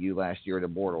defeating you last year at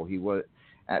Immortal. He was,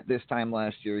 at this time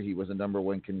last year, he was a number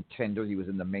one contender. He was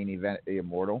in the main event at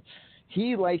Immortal.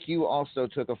 He, like you, also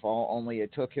took a fall, only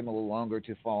it took him a little longer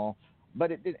to fall,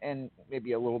 but it did, and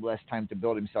maybe a little less time to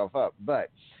build himself up. But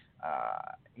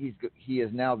he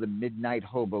is now the Midnight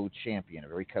Hobo champion, a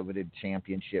very coveted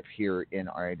championship here in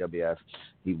RAWF.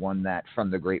 He won that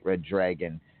from the Great Red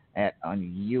Dragon at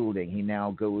Unyielding. He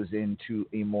now goes into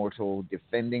Immortal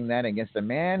defending that against a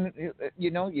man,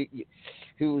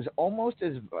 who's almost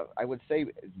as, I would say,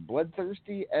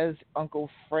 bloodthirsty as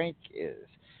Uncle Frank is.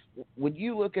 When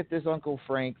you look at this Uncle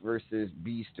Frank versus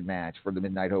Beast match for the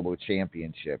Midnight Hobo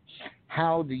Championship,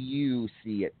 how do you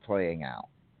see it playing out?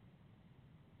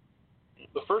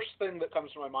 The first thing that comes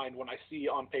to my mind when I see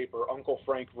on paper Uncle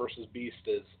Frank versus Beast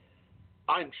is,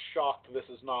 I'm shocked this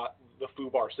is not the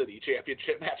Fubar City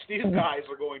Championship match. These guys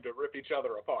are going to rip each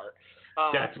other apart.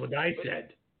 That's what I said.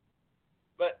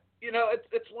 But,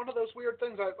 it's one of those weird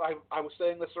things. I was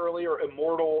saying this earlier.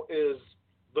 Immortal is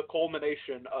the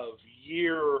culmination of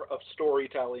year of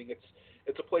storytelling.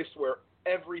 It's a place where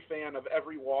every fan of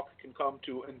every walk can come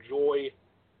to enjoy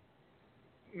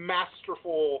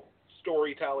masterful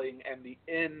storytelling and the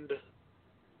end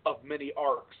of many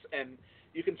arcs. And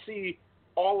you can see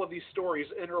all of these stories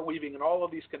interweaving and all of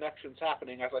these connections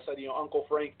happening. As I said, Uncle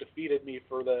Frank defeated me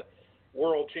for the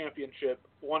World Championship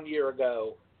 1 year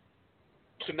ago,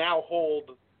 to now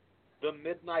hold the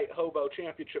Midnight Hobo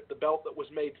Championship, the belt that was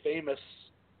made famous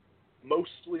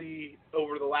mostly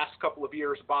over the last couple of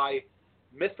years by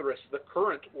Mithras, the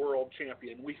current world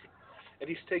champion. And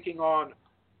he's taking on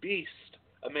Beast,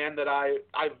 a man that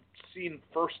I've seen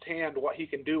firsthand what he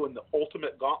can do in the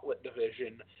Ultimate Gauntlet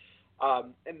division.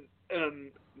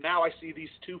 And now I see these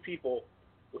two people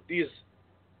with these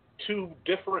two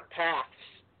different paths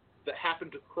that happen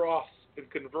to cross and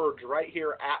converge right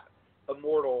here at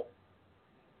Immortal.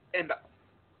 And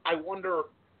I wonder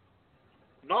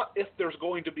not if there's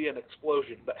going to be an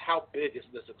explosion, but how big is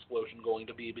this explosion going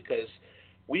to be? Because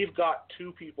we've got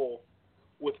two people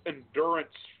with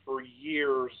endurance for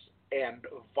years and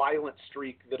a violent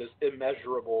streak that is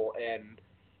immeasurable. And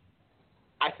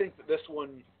I think that this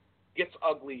one gets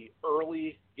ugly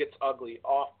early, gets ugly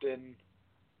often,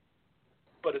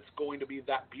 but it's going to be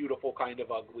that beautiful kind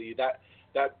of ugly, that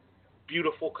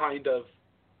beautiful kind of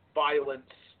violence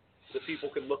that people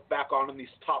can look back on in these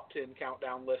top 10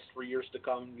 countdown lists for years to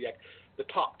come. Like the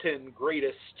top 10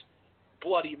 greatest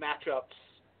bloody matchups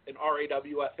in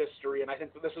RAWF history. And I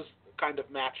think that this is the kind of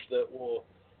match that will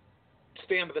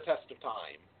stand the test of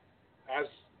time. As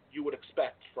you would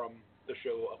expect from the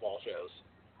show of all shows.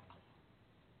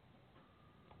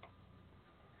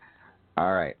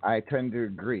 All right, I tend to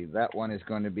agree. That one is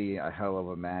going to be a hell of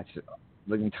a match.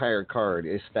 The entire card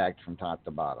is stacked from top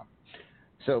to bottom.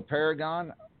 So,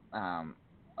 Paragon, I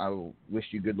wish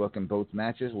you good luck in both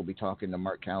matches. We'll be talking to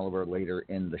Mark Caliber later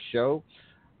in the show.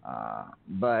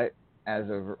 But as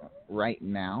of right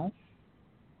now,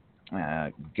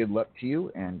 good luck to you.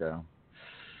 And,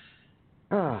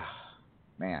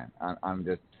 man,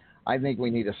 I think we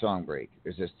need a song break.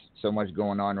 There's just so much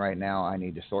going on right now. I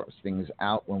need to sort things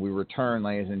out. When we return,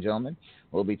 ladies and gentlemen,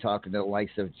 we'll be talking to the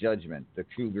likes of Judgment, the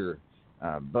Cougar,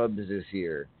 Bubs is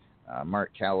here.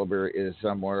 Mark Caliber is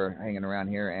somewhere hanging around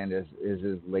here, and is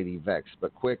his Lady Vex.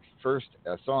 But quick, first,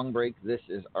 a song break. This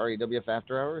is RAWF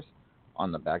After Hours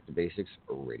on the Back to Basics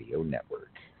Radio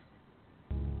Network.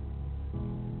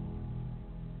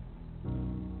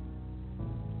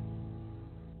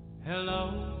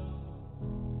 Hello,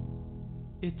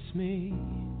 it's me.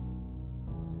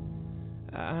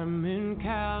 I'm in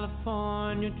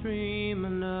California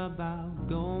dreaming about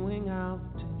going out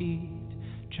to eat.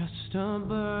 Just a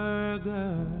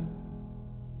burger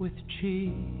with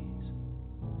cheese,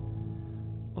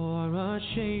 or a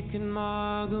shaken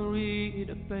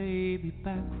margarita, baby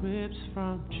back ribs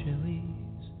from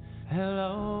Chili's.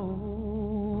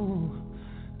 Hello,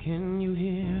 can you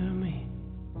hear me?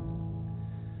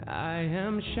 I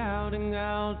am shouting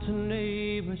out to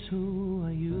neighbors who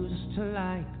I used to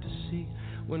like to see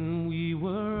when we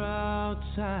were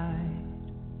outside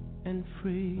and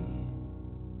free.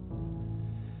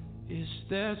 Is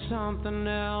there something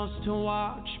else to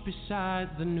watch besides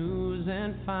the news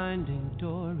and Finding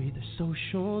Dory? The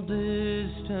social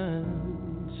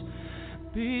distance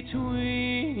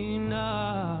between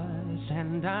us,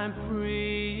 and I'm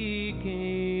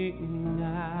freaking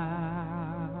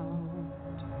out.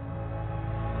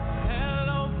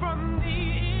 Hello from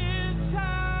the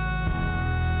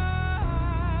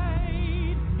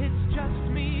inside. It's just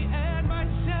me and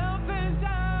myself and I.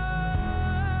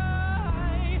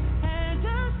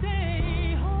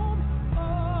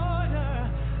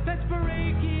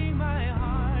 Breaking my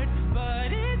heart,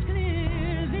 but it's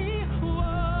clearly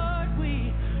what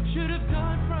we should have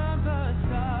done from the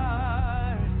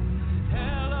start.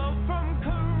 Hello from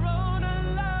Corona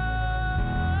Live.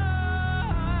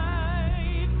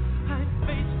 I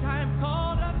FaceTime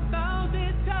called 1,000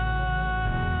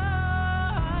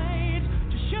 times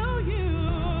to show you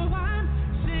I'm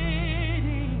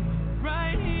sitting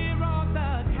right here on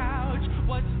the couch.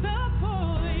 What's the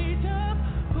point of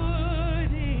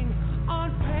putting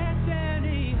on pants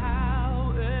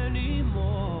anyhow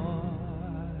anymore?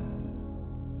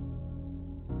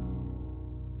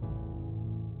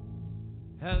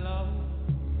 Hello,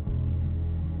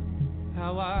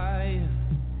 how are you?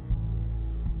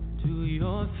 Do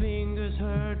your fingers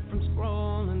hurt from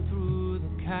scrolling through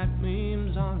the cat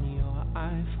memes on your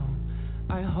iPhone?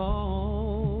 I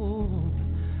hope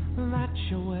that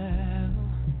you're well.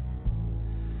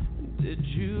 Did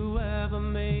you ever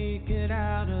make it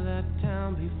out of that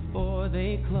town before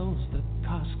they closed the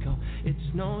Costco?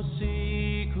 It's no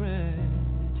secret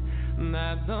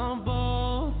that the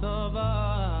both of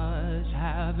us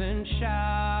haven't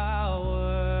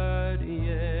showered yet.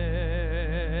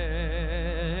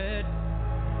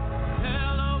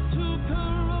 Hello to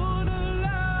Corona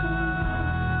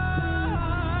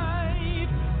Life.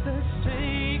 The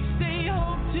stakes they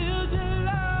hope to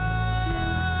July.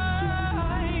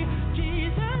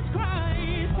 Jesus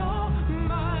Christ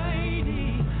Almighty,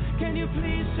 can you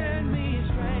please send me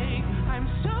strength? I'm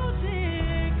so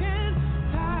sick and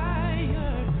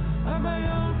tired of my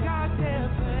own goddamn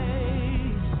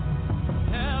face.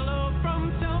 Hello.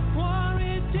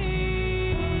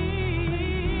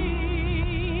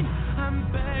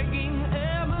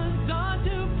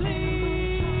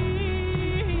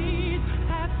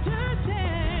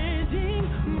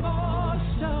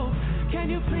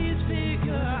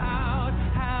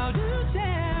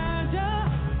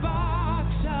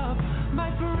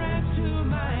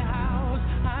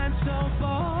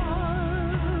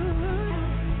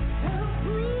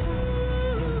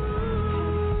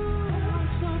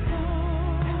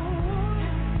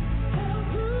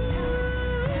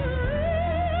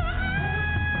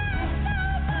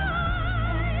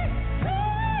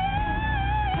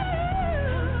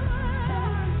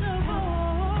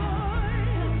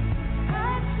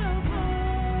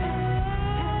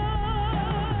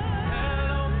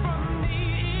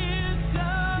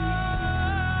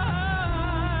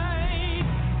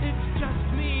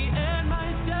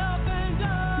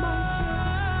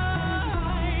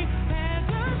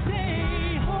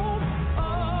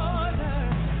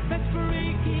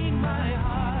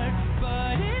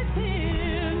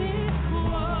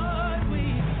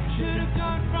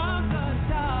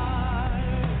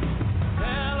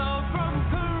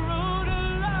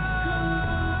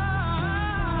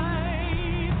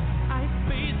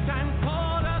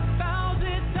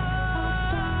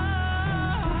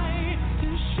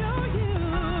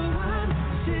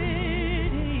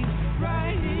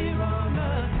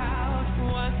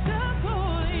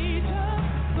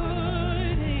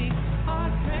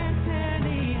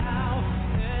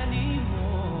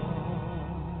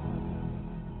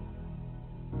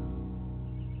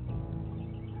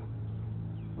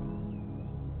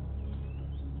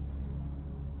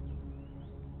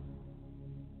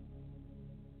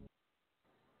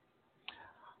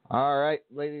 All right,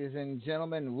 ladies and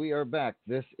gentlemen, we are back.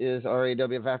 This is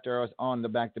RAWF After Hours on the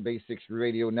Back to Basics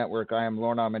Radio Network. I am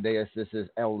Lorna Amadeus. This is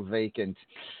L Vacant.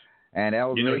 And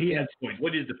L Vacant. He has points.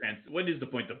 What is the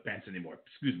point of pants anymore?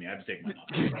 Excuse me, I have to take mine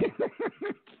off.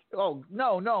 Oh,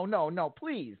 no.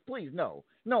 Please, no.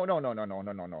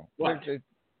 No. What?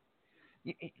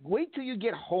 Wait till you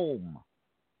get home.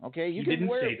 Okay? You didn't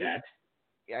say that.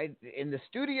 In the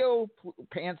studio,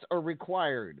 pants are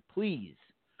required. Please.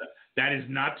 That is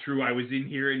not true. I was in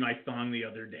here in my thong the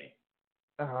other day.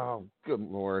 Oh, good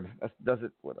Lord. Does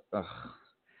it?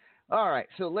 All right.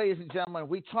 So, ladies and gentlemen,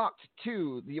 we talked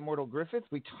to the Immortal Griffith.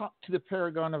 We talked to the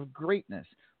Paragon of Greatness,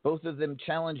 both of them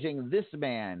challenging this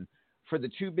man for the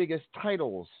two biggest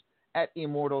titles at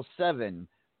Immortal VII.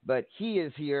 But he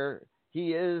is here.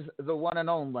 He is the one and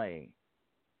only.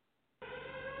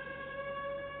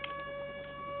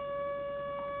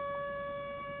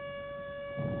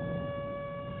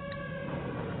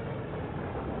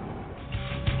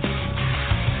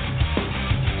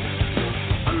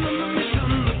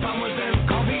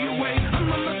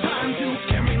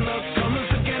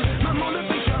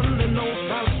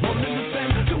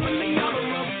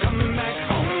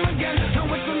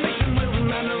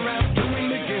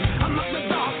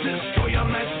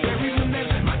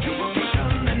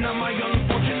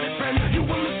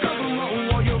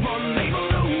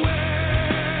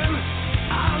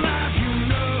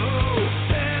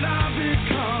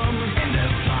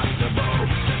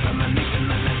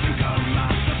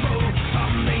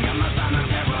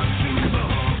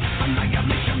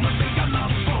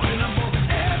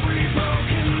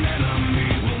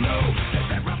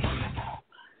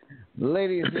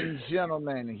 Ladies and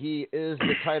gentlemen, he is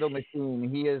the title machine.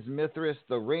 He is Mithras,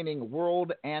 the reigning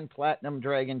world and platinum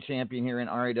dragon champion here in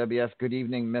RAWF. Good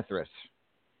evening, Mithras.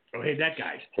 Oh, hey, that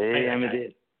guy. Hey,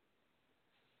 Amadeus.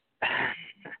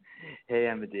 Hey,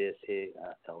 Amadeus. Hey,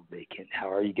 L Vacant. How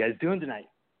are you guys doing tonight?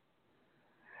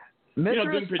 Mithras,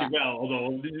 doing pretty well,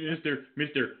 although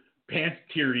Mr. Pants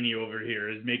Tyranny over here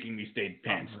is making me stay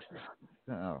pants.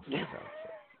 Oh,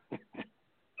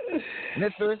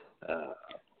 Mithras.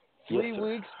 3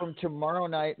 weeks from tomorrow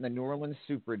night in the New Orleans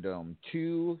Superdome,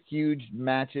 two huge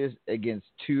matches against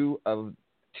two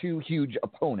huge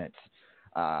opponents.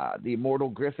 The Immortal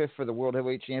Griffith for the World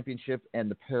Heavyweight Championship and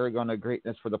the Paragon of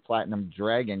Greatness for the Platinum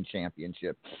Dragon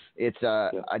Championship. It's a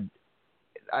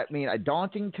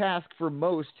daunting task for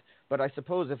most, but I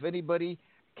suppose if anybody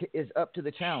is up to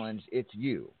the challenge, it's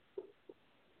you.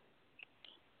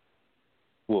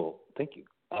 Well, thank you.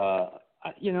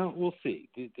 We'll see.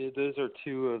 Those are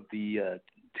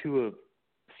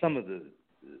some of the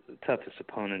toughest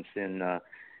opponents in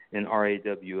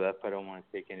RAWF. I don't want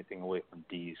to take anything away from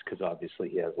D's because obviously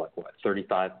he has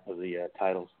 35 of the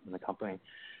titles in the company.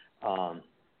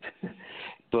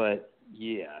 But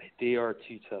yeah, they are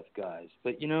two tough guys.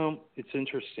 But it's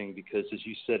interesting because as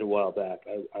you said a while back,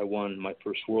 I won my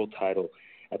first world title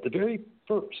at the very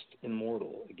first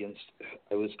Immortal against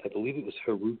I believe it was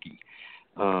Haruki.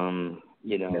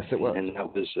 Yes, it was. And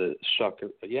that was a shocker.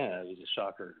 Yeah, it was a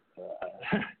shocker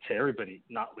to everybody,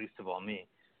 not least of all me.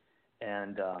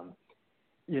 And,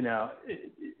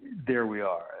 there we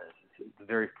are. The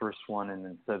very first one, and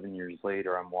then 7 years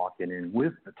later, I'm walking in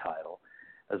with the title,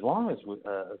 as well as with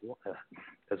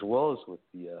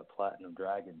the Platinum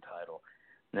Dragon title.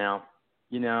 Now,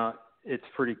 it's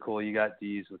pretty cool. You got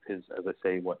D's with his, as I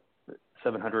say,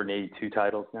 782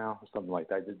 titles now, or something like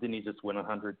that. Didn't he just win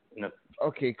 100?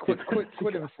 Okay, quit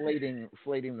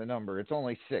inflating the number. It's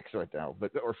only 6 right now,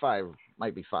 or 5,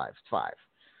 might be 5. It's 5.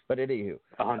 But anywho,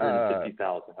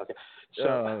 150,000. Okay.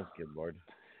 So, good Lord.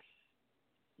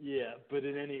 Yeah, but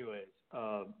in any way,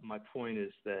 my point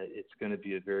is that it's going to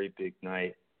be a very big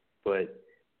night. But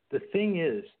the thing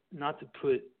is, not to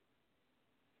put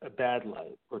a bad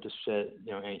light or to shed,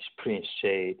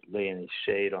 lay any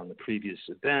shade on the previous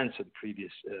events or the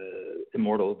previous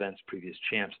Immortal events, previous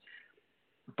champs.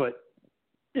 But,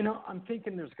 I'm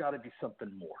thinking there's got to be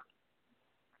something more.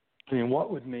 I mean, what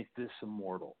would make this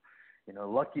Immortal?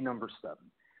 Lucky number 7.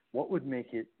 What would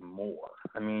make it more?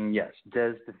 I mean, yes,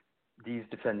 D's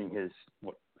defending his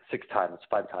 5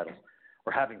 titles,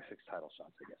 or having 6 title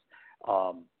shots, I guess.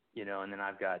 And then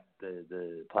I've got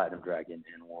the Platinum Dragon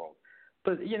and World.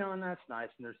 But, and that's nice.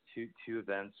 And there's two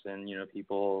events, and,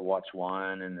 people watch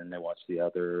one and then they watch the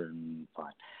other, and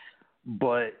fine.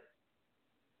 But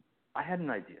I had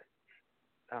an idea.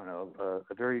 I don't know,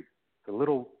 a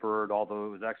little bird, although it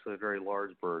was actually a very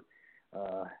large bird,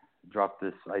 dropped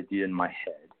this idea in my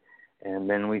head. And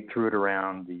then we threw it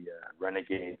around the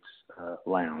Renegades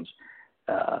Lounge.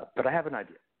 But I have an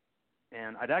idea.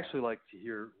 And I'd actually like to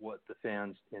hear what the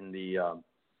fans in the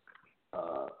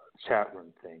chat room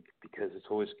think, because it's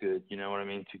always good, you know what I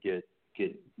mean, to get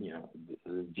the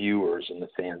viewers and the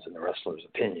fans and the wrestlers'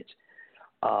 opinions.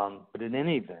 But in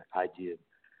any event, I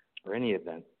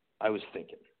was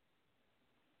thinking,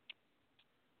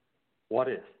 what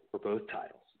if for both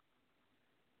titles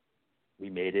we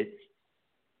made it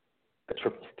a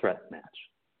triple threat match?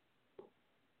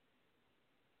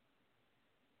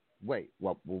 Wait,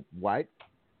 what? What?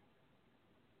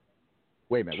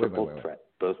 Wait a minute. Triple Wait. threat.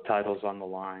 Both titles on the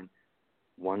line.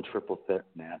 One triple threat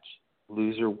match.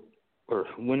 Loser or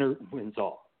winner wins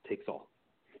all. Takes all.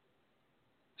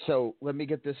 So let me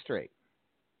get this straight.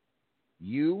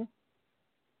 You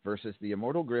versus the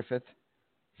Immortal Griffith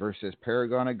versus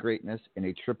Paragon of Greatness in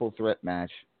a triple threat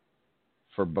match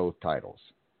for both titles.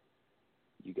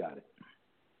 You got it.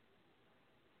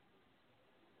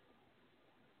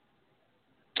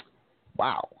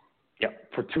 Wow.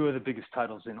 Yep, for two of the biggest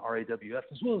titles in RAWF,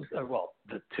 as well as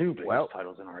the two biggest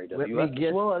titles in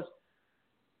RAWF,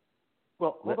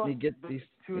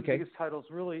 two of the biggest titles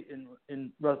really in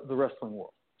the wrestling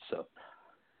world. So,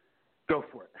 go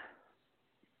for it.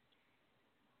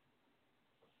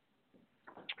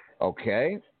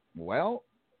 Okay. Well,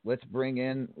 let's bring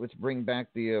back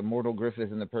the Immortal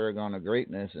Griffith and the Paragon of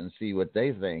Greatness and see what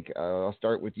they think. I'll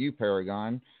start with you,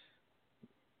 Paragon.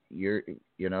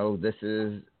 This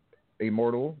is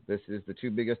Immortal. This is the two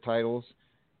biggest titles.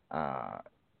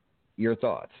 Your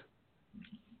thoughts?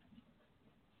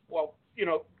 Well,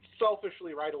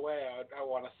 selfishly right away, I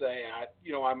want to say,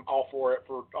 I'm all for it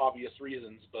for obvious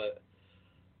reasons, but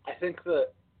I think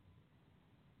that,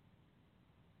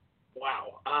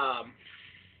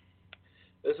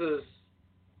 this is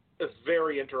a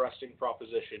very interesting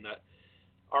proposition.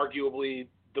 Arguably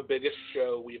the biggest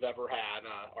show we've ever had.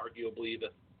 Arguably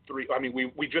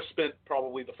we just spent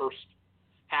probably the first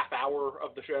half hour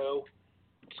of the show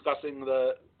discussing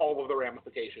all of the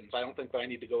ramifications. I don't think that I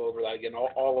need to go over that again.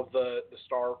 All of the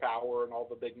star power and all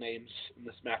the big names in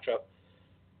this matchup.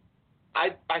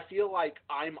 I feel like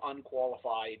I'm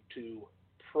unqualified to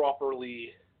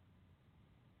properly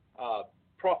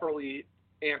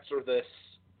answer this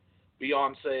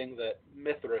beyond saying that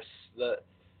Mithras, the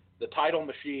title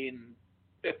machine,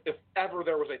 if ever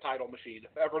there was a title machine,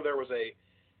 if ever there was a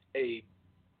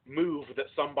move that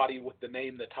somebody with the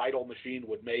name the title machine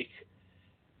would make,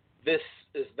 this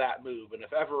is that move. And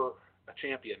if ever a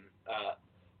champion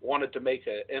wanted to make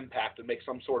an impact and make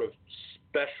some sort of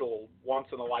special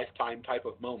once-in-a-lifetime type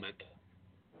of moment,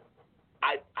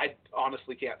 I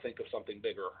honestly can't think of something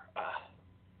bigger.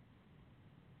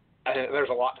 There's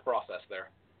a lot to process there.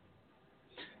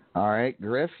 All right,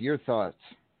 Griff, your thoughts.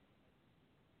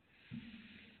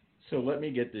 So let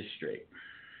me get this straight.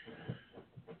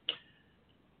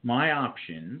 My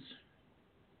options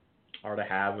are to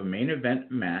have a main event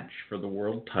match for the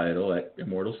world title at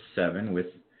Immortal VII with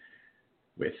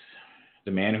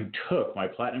the man who took my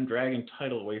Platinum Dragon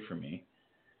title away from me,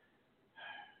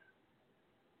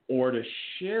 or to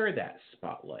share that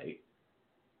spotlight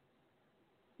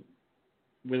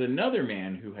with another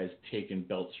man who has taken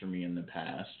belts from me in the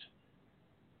past.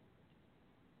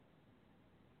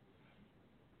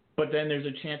 But then there's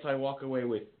a chance I walk away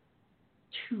with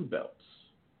 2 belts.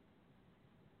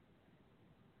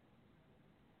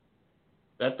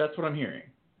 That's what I'm hearing.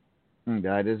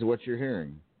 That is what you're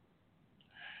hearing.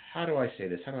 How do I say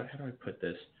this? How do I put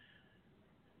this?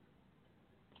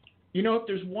 If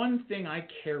there's one thing I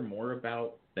care more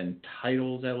about than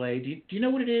titles, LA, do you know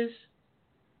what it is?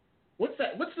 What's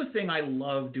that? What's the thing I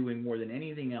love doing more than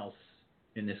anything else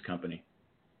in this company?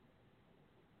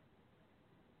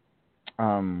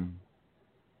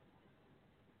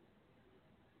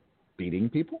 Beating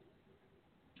people?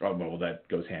 Oh, well, that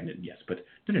goes hand in yes, but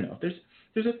no.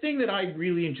 There's a thing that I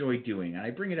really enjoy doing, and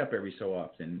I bring it up every so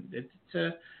often.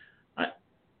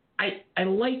 I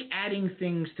like adding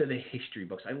things to the history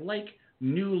books. I like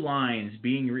new lines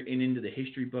being written into the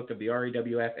history book of the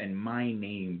RAWF and my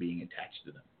name being attached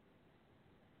to them.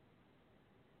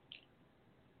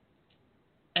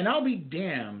 And I'll be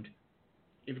damned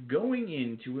if going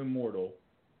into Immortal,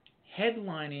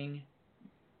 headlining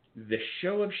the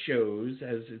show of shows,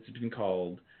 as it's been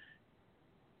called,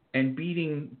 and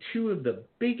beating 2 of the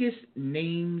biggest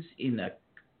names in the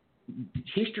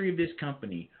history of this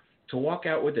company to walk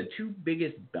out with the 2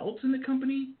 biggest belts in the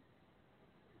company,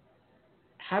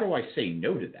 how do I say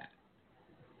no to that?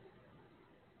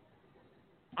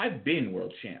 I've been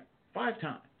world champ 5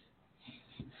 times.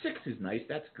 6 is nice,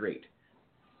 that's great.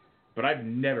 But I've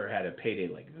never had a payday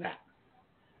like that.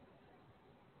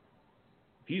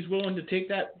 If he's willing to take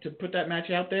that, to put that match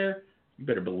out there, you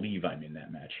better believe I'm in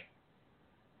that match.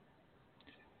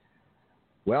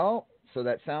 Well, So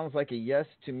that sounds like a yes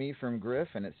to me from Griff,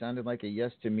 and it sounded like a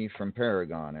yes to me from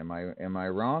Paragon. Am I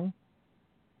wrong?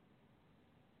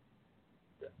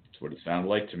 That's what it sounded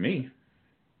like to me.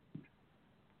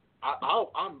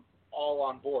 I'm all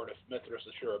on board if Mithras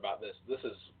is sure about this. This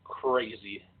is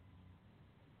crazy.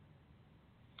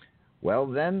 Well,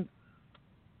 then,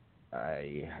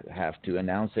 I have to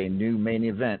announce a new main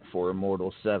event for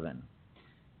Immortal VII.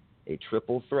 A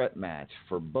triple threat match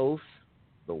for both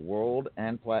the World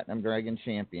and Platinum Dragon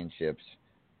Championships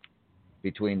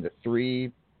between the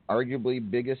three arguably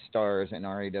biggest stars in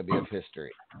RAWF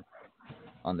history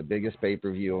on the biggest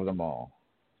pay-per-view of them all.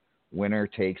 Winner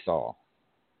takes all.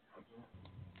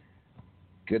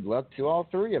 Good luck to all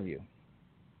three of you.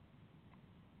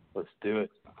 Let's do it.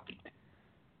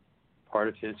 Part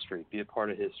of history. Be a part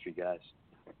of history, guys.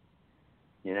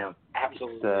 You know,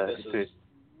 Absolutely. it's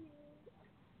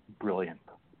brilliant.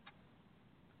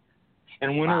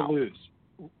 And win or lose,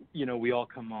 you know, we all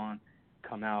come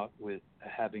out with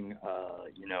having,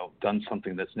 done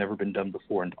something that's never been done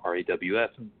before in RAWF,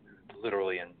 and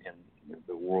literally in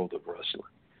the world of wrestling.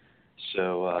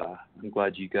 So I'm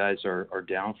glad you guys are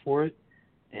down for it.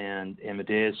 And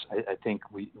Amadeus, I think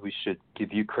we should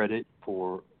give you credit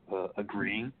for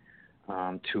agreeing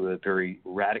to a very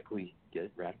radically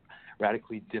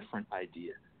different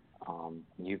idea.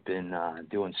 You've been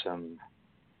doing some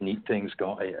neat things,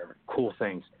 cool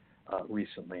things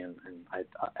recently, and I,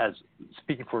 as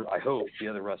speaking for, I hope, the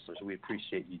other wrestlers, we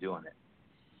appreciate you doing it.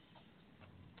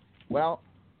 Well,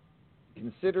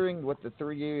 considering what the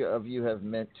three of you have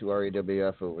meant to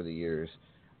RAWF over the years,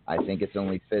 I think it's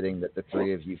only fitting that the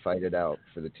three of you fight it out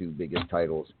for the two biggest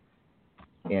titles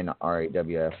in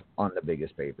RAWF on the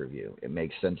biggest pay-per-view. It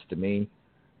makes sense to me.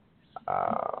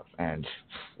 And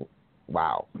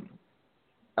wow.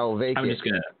 Elvacant. I'm just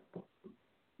gonna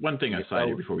one thing aside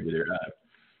here before we do there.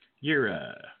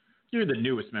 You're the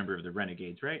newest member of the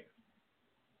Renegades, right?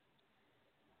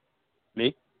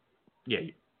 Me? Yeah.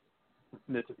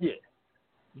 Yeah.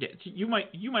 Yeah. You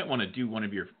might want to do one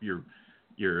of your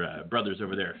brothers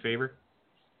over there a favor.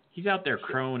 He's out there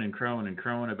crowing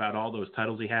about all those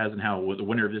titles he has and how the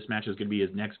winner of this match is going to be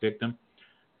his next victim.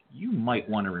 You might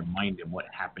want to remind him what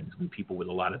happens when people with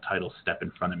a lot of titles step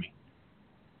in front of me.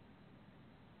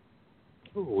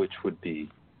 Which would be?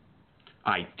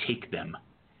 I take them.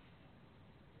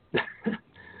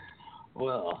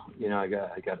 Well, you know, I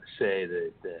got to say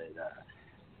that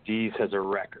Dees has a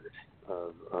record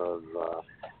of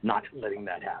not letting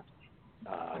that happen.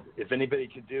 If anybody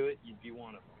could do it, you'd be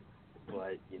one of them.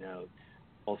 But, you know,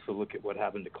 also look at what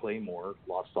happened to Claymore,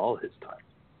 lost all his time.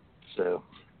 So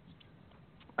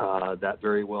that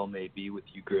very well may be with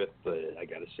you, Griff, but I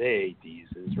got to say,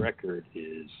 Dees' record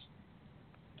is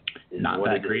not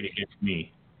that great against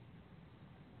me.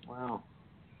 Wow.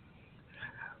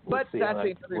 But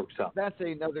that's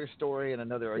another story and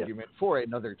another argument for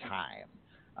another time.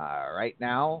 Right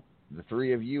now, the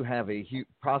three of you have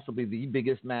possibly the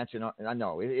biggest match I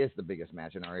know it is the biggest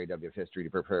match in RAWF history to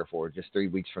prepare for just 3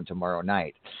 weeks from tomorrow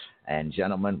night. And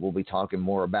gentlemen, we'll be talking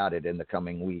more about it in the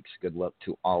coming weeks. Good luck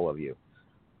to all of you.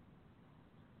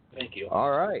 Thank you.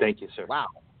 All right. Thank you, sir. Wow.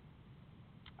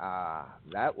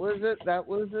 That was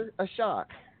a shock.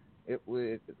 It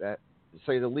was that, to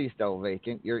say the least,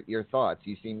 Elvacant. Your thoughts?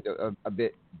 You seemed a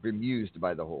bit bemused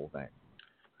by the whole thing.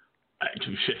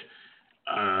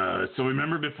 So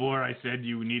remember before I said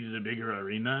you needed a bigger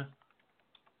arena?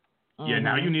 Yeah,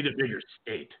 now Mm-hmm. you need a bigger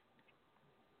state.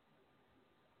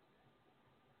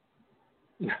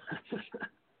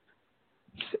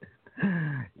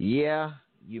 Yeah,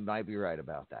 you might be right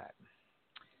about that.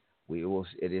 We will.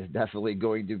 It is definitely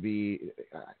going to be.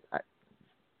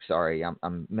 Sorry,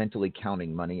 I'm mentally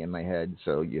counting money in my head,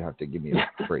 so you have to give me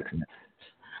a break.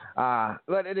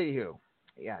 But anywho,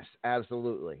 yes,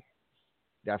 absolutely.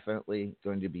 Definitely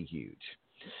going to be huge.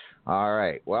 All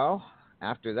right. Well,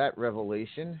 after that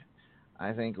revelation,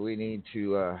 I think we need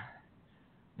to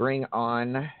bring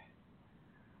on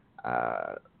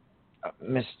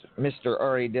Mr.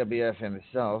 RAWF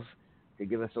himself to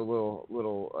give us a little.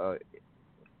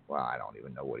 Well, I don't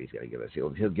even know what he's going to give us.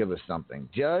 He'll give us something.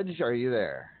 Judge, are you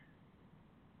there?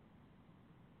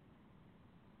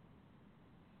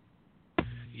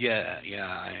 Yeah,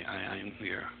 I'm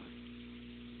here.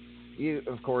 You,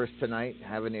 of course, tonight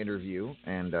have an interview,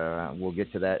 and we'll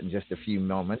get to that in just a few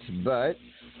moments. But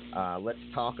let's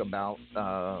talk about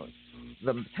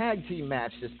the tag team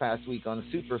match this past week on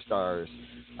Superstars.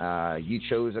 You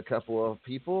chose a couple of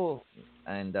people,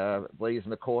 and Blaze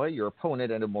McCoy, your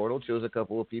opponent and Immortal, chose a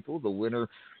couple of people. The winner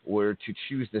were to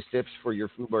choose the Sips for your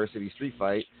Fubar City Street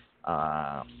Fight,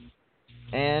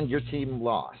 and your team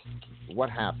lost. What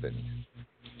happened?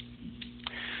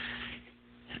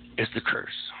 It's the curse.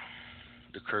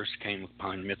 The curse came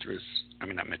upon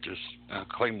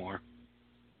Claymore.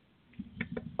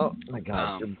 Oh my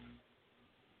God!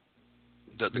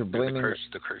 You're blaming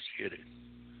the curse hit it.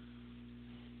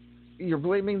 You're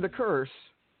blaming the curse.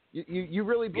 You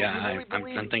really believe? Yeah, I'm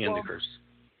thinking the curse.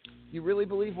 You really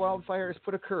believe Wildfire has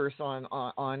put a curse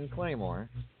on Claymore?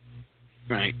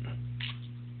 Right.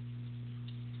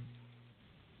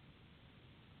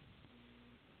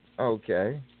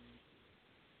 Okay.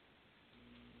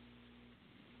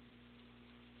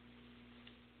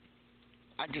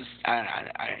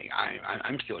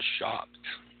 I'm still shocked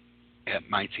at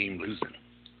my team losing.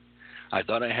 I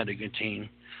thought I had a good team.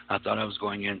 I thought I was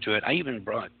going into it. I even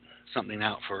brought something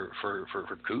out for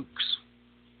Kooks.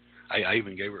 I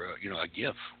even gave her a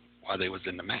gift while they was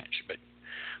in the match, but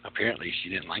apparently she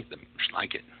didn't like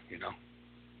it.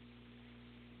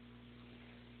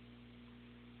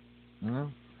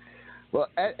 Well,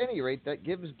 at any rate, that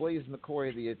gives Blaze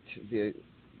McCoy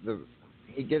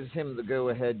he gives him the go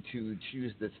ahead to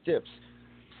choose the steps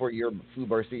for your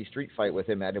Fubar City street fight with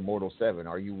him at Immortal VII.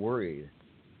 Are you worried?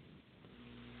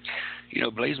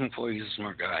 Blaze McCoy is a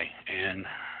smart guy, and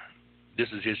this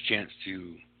is his chance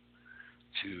to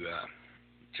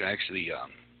actually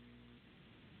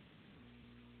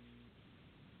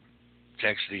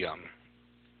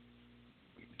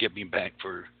get me back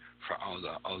for all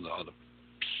the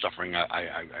suffering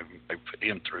I put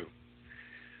him through.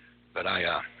 But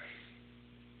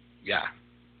yeah.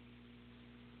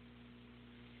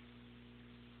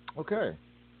 Okay.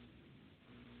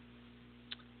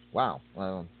 Wow.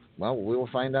 Well, we will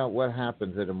find out what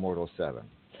happens at Immortal 7.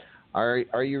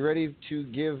 Are you ready to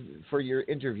give for your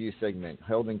interview segment,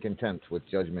 Held in Contempt with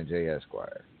Judgment J.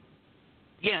 Esquire?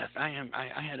 Yes, I am.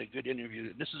 I had a good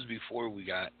interview. This is before we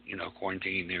got,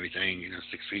 quarantined and everything,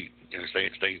 6 feet,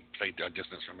 stay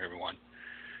distance from everyone.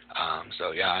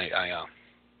 So yeah,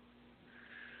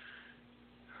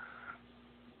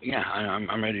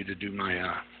 I'm ready to do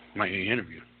my my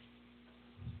interview.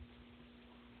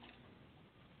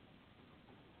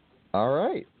 All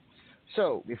right.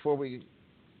 So before we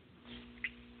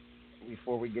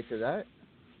get to that,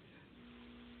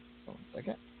 hold on a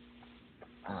second.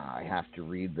 I have to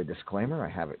read the disclaimer. I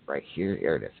have it right here.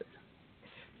 Here it is.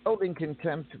 Held in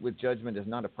Contempt with Judgment is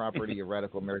not a property of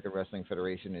Radical American Wrestling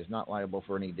Federation. Is not liable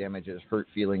for any damages, hurt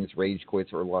feelings, rage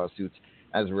quits, or lawsuits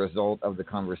as a result of the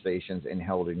conversations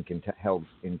held in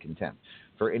contempt.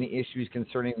 For any issues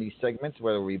concerning these segments,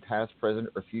 whether we past, present,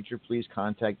 or future, please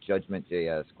contact Judgment J.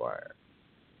 Esquire.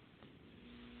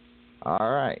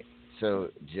 All right. So,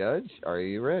 Judge, are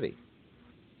you ready?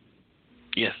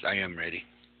 Yes, I am ready.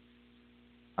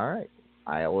 All right.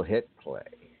 I will hit play.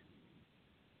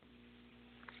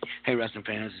 Hey, wrestling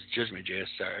fans, it's Judgment J.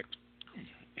 Esquire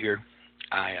here.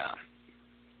 I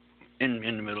in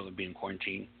the middle of being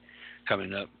quarantined,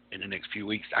 coming up in the next few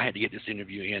weeks. I had to get this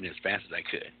interview in as fast as I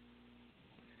could.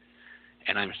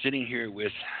 And I'm sitting here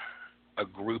with a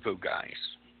group of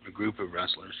guys, a group of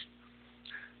wrestlers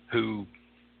who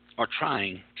are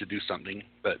trying to do something,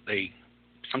 but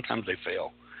sometimes they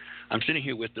fail. I'm sitting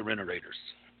here with the Renovators.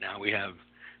 Now we have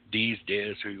D's,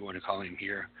 Dez, who you want to call him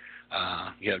here.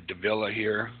 You have Davila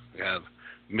here. You have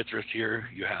Mithras here.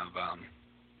 You have,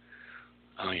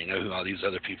 you know who all these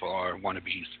other people are,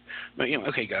 wannabes. But,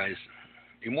 okay, guys,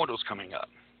 Immortal's coming up.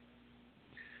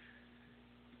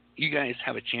 You guys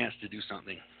have a chance to do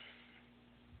something.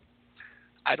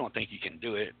 I don't think you can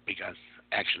do it because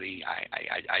actually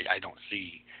I don't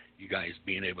see you guys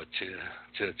being able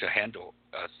to handle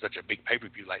such a big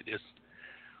pay-per-view like this.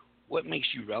 What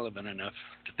makes you relevant enough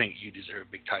to think you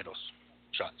deserve big titles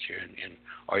shots here in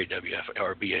RAWF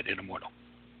or be it in Immortal?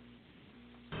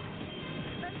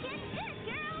 Let's get good,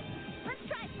 girls. Let's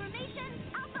try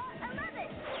formation Alpha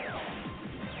 11.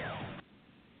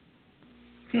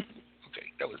 Okay,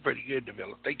 that was pretty good,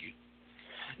 Davila. Thank you.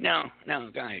 Now,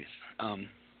 guys,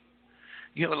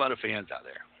 you have a lot of fans out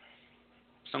there.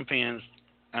 Some fans,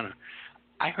 I don't know.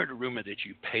 I heard a rumor that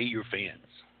you pay your fans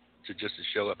to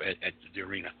show up at the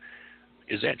arena.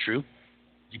 Is that true?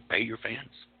 You pay your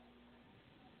fans?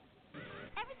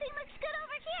 Everything looks good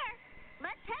over here.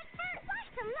 Let's head first. Watch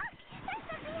some luck. There's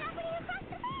something happening across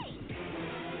the bay.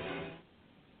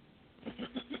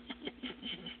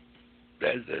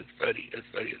 That's funny.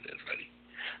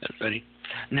 That's funny.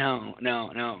 Now,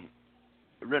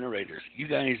 Renovators, you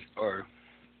guys are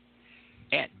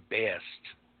at best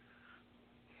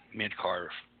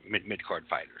mid-card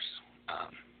fighters,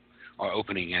 or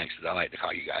opening acts, as I like to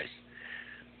call you guys.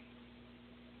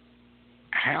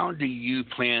 How do you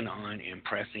plan on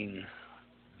impressing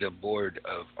the board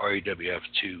of RAWF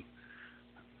to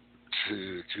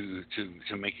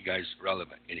to make you guys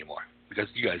relevant anymore. Because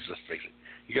you guys, let's face it,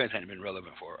 you guys hadn't been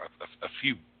relevant for a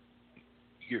few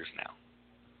years now.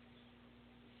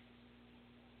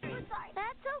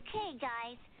 That's okay,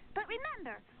 guys. But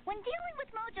remember, when dealing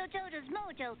with Mojo Jojo's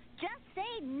mojo, just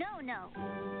say no.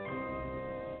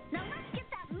 Now let's get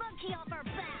that monkey off our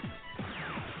back.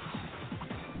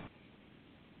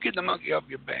 Get the monkey off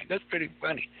your back. That's pretty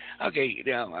funny. Okay,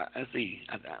 now, I see.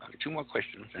 Two more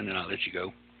questions, and then I'll let you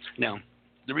go. Now,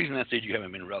 the reason I said you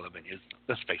haven't been relevant is,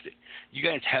 let's face it, you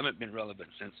guys haven't been relevant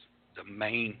since the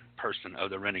main person of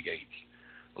the Renegades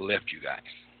left you guys.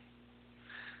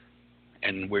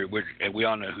 And we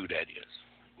all know who that is.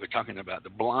 We're talking about the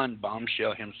blonde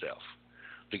bombshell himself,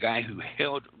 the guy who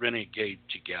held Renegade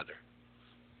together.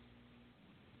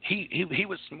 He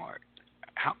was smart.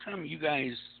 How come you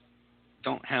guys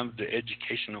don't have the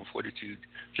educational fortitude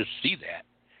to see that,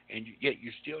 and yet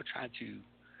you still try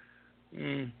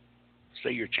to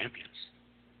say you're champions?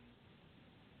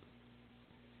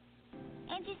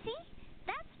 And you see,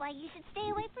 that's why you should stay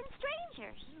away from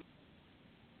strangers.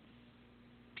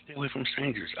 Stay away from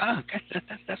strangers.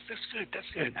 That's good. That's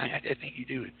good. I think you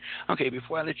do it. Okay,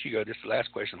 before I let you go, this is the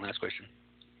last question.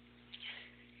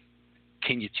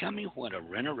 Can you tell me what a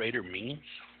Renerator means?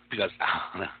 Because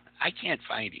I can't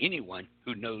find anyone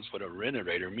who knows what a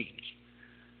Renerator means.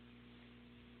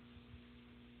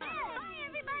 Bye,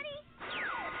 everybody.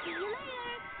 See you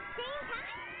later. Same time.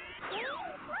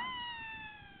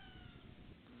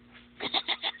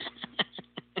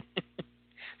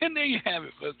 And there you have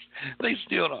it, folks. They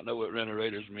still don't know what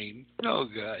Renerators mean. Oh,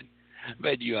 God.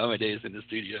 Bet you Amadeus in the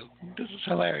studio. This is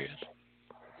hilarious.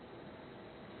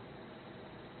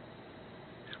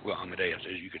 Well, Amadeus,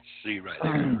 as you could see right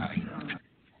there,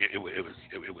 it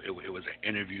was an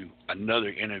interview, another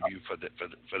interview for the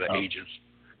agents.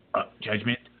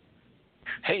 Judgment?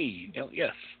 Hey,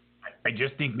 yes. I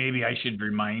just think maybe I should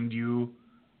remind you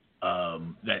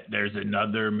that there's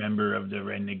another member of the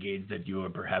Renegades that you are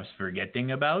perhaps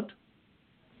forgetting about.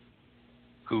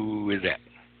 Who is that?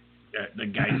 The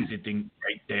guy sitting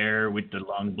right there with the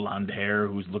long blonde hair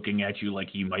who's looking at you like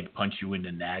he might punch you in the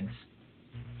nads.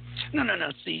 No.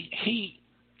 See, he's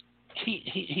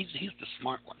the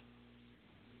smart one.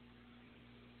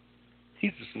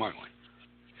 He's the smart one.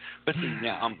 But see,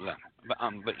 now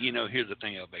but you know, here's the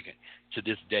thing, El Bacon. To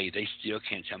this day, they still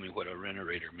can't tell me what a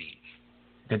Renerator means.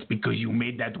 That's because you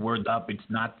made that word up.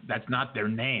 That's not their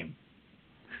name.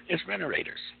 It's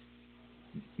Renerators.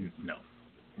 No.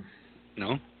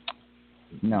 No?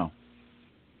 No.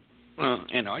 Well,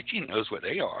 and Archie knows what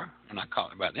they are, and I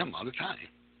talk about them all the time.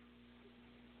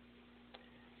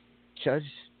 Judge,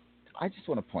 I just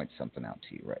want to point something out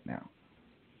to you right now.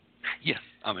 Yes,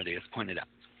 Amadeus, point it out.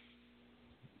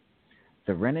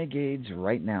 The Renegades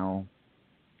right now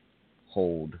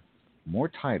hold more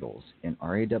titles in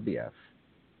RAWF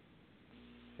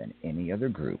than any other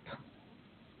group.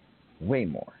 Way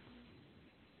more.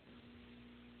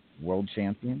 World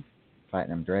Champion,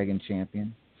 Platinum Dragon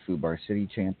Champion, Fubar City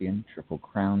Champion, Triple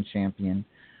Crown Champion,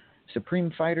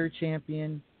 Supreme Fighter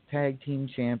Champion, Tag Team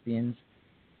Champions,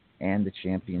 and the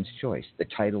Champion's Choice, the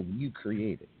title you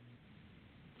created.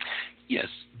 Yes,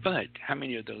 but how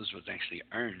many of those was actually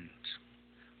earned?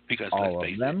 Because all let's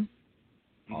face of them?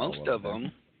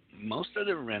 it, most of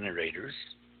the Renerators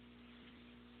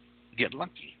get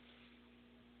lucky.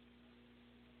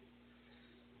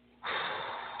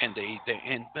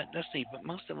 But let's see, but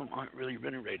most of them aren't really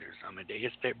Renerators,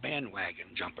 Amadeus. They're bandwagon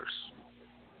jumpers.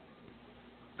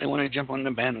 They want to jump on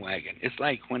the bandwagon. It's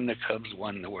like when the Cubs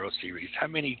won the World Series. How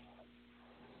many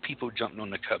people jumped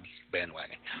on the Cubs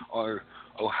bandwagon? Or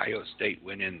Ohio State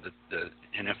went in the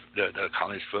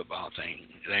college football thing.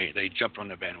 They jumped on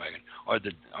the bandwagon. Or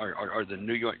the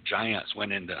New York Giants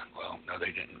went in well, no, they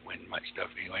didn't win much stuff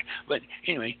anyway. But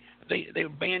anyway, they were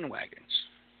bandwagons.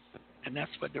 And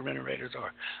that's what the Renerators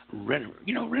are.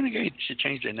 Renegade should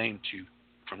change their name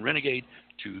from Renegade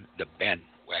to the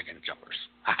bandwagon jumpers.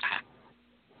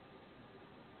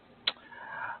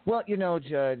 Well,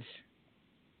 Judge,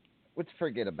 let's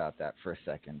forget about that for a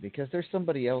second, because there's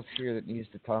somebody else here that needs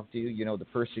to talk to you. The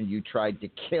person you tried to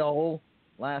kill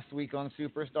last week on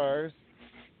Superstars.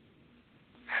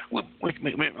 Well, wait,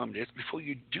 before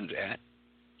you do that,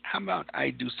 how about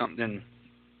I do something,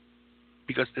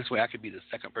 because this way I could be the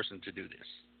second person to do this.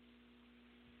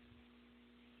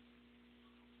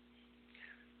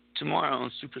 Tomorrow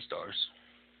on Superstars,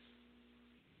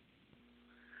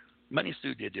 Money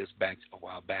Stu did this back a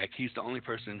while back. He's the only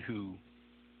person who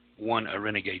won a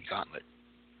Renegade Gauntlet.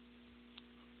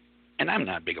 And I'm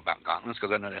not big about gauntlets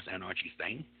because I know that's Anarchy's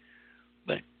thing.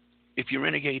 But if your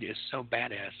Renegade is so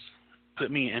badass,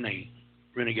 put me in a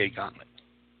Renegade Gauntlet.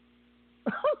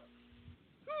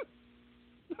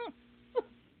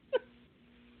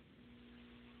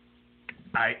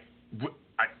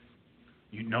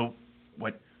 You know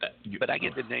what? But I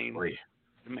get the name.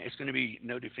 It's going to be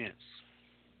No Defense.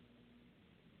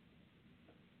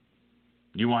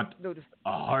 You want a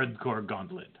hardcore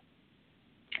gauntlet?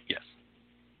 Yes.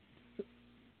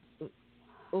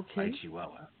 Okay.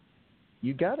 Chihuahua.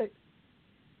 You got it.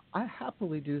 I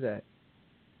happily do that.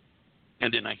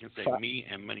 And then I can say me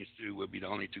and Money Sue will be the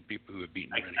only two people who have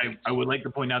beaten Renegade. I would like to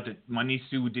point out that Money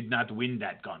Sue did not win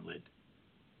that gauntlet.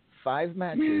 5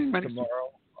 matches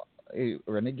tomorrow. A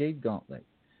Renegade Gauntlet.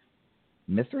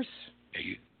 Mithras,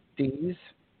 Dees,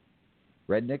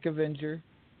 Redneck Avenger,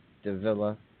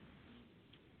 Davila,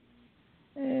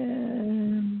 and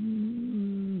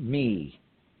me.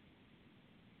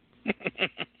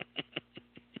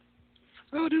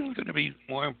 Oh, this is going to be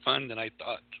more fun than I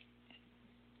thought.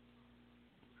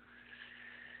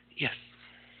 Yes.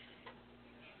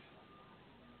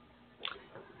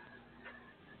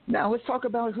 Now let's talk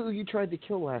about who you tried to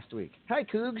kill last week. Hi,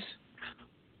 Cougs.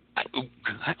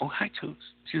 Hi, Cougs.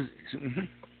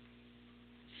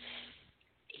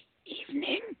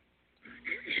 Evening.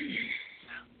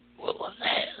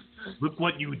 Look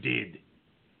what you did.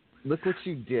 Look what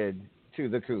you did to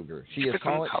the cougar. She is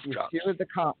calling.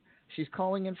 She's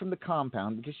calling in from the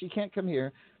compound because she can't come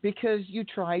here because you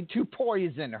tried to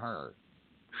poison her.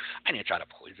 I didn't try to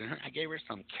poison her. I gave her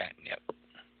some catnip.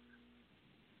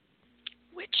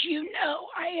 Which you know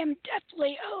I am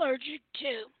deathly allergic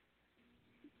to.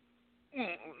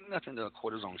 Nothing that a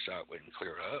cortisone shot wouldn't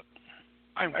clear up.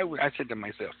 I said to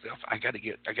myself, I got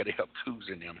to help Cougs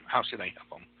in them. How should I help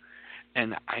them?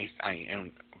 And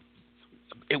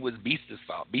it was Beast's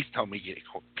fault. Beast told me to get it.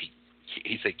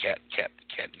 He said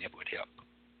catnip would help.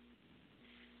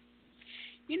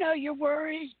 You know, you're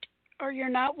worried, or you're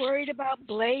not worried about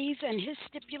Blaze and his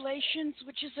stipulations,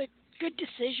 which is a good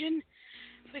decision,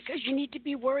 because you need to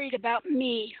be worried about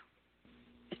me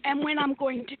and when I'm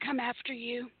going to come after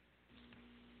you.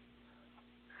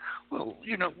 Well,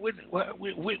 you know, when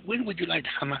would you like to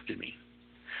come after me?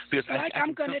 Because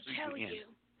I'm going to tell you.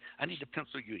 I need to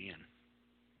pencil you in.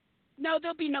 No,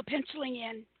 there'll be no penciling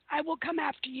in. I will come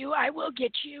after you. I will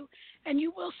get you, and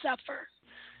you will suffer.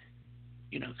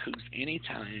 You know, Cougs,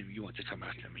 anytime you want to come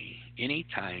after me,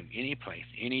 anytime, any place,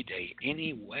 any day,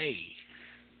 any way,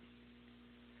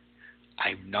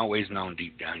 I've always known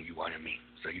deep down you wanted me.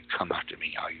 So you come after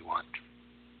me all you want.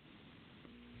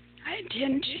 I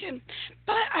intend to.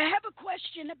 But I have a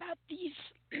question about these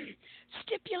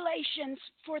stipulations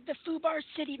for the Fubar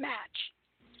City match.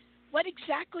 What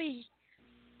exactly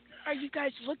are you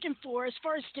guys looking for as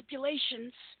far as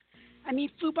stipulations? I mean,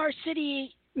 Fubar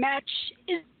City match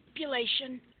is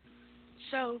stipulation,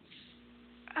 so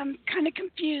I'm kind of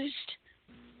confused.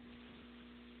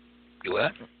 You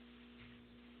what?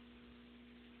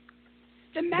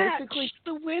 The match,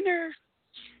 the winner.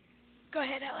 Go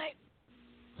ahead, L.A.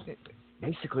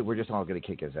 Basically, we're just all going to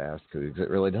kick his ass, Cougs. It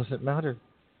really doesn't matter.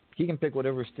 He can pick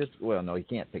whatever steps. Well, no, he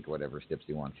can't pick whatever steps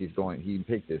he wants. He can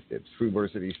pick his steps.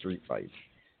 Fubar City street fights.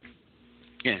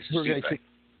 Yes, we're going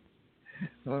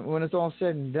to. When it's all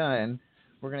said and done,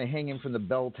 we're going to hang him from the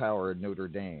bell tower at Notre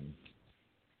Dame.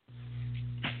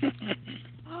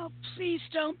 Oh, please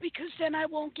don't, because then I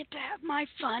won't get to have my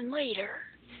fun later.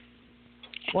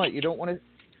 What? You don't want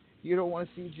to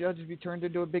see Judge be turned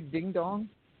into a big ding dong?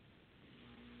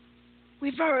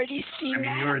 We've already seen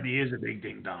that. He already is a big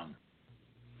ding dong.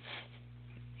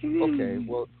 Okay,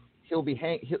 well, he'll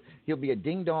be a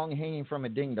ding dong hanging from a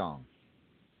ding dong.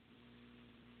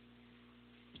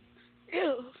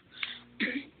 Ew,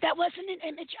 that wasn't an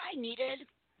image I needed.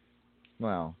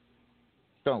 Well,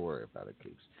 don't worry about it,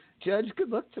 Cougs. Judge,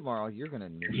 good luck tomorrow. You're gonna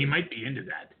need He might be into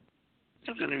that.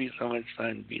 It's going to be so much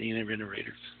fun beating the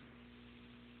Renovators.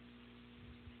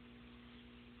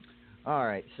 All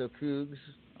right, so Cougs.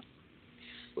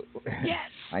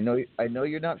 Yes. I know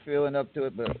you're not feeling up to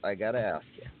it, but I gotta ask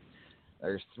you.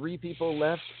 There's 3 people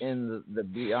left in the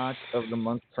Biatch of the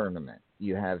Month tournament.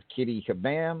 You have Kitty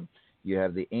Kabam, you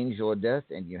have the Angel of Death,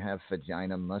 and you have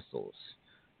Vagina Muscles.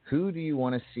 Who do you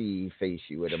want to see face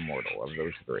you at Immortal of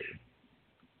those 3?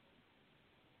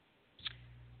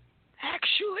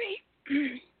 Actually,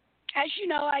 as you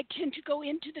know, I tend to go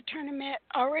into the tournament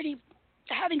already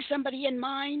having somebody in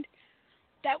mind.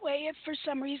 That way, if for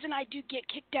some reason I do get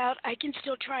kicked out, I can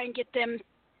still try and get them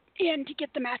in to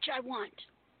get the match I want.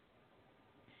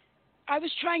 I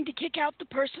was trying to kick out the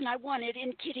person I wanted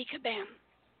in Kitty Kabam.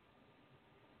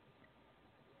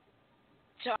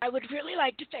 So I would really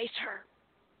like to face her.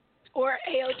 Or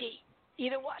AOD.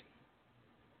 Either one.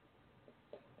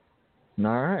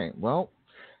 All right. Well,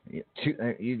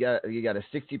 you got a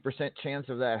 60% chance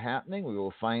of that happening. We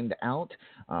will find out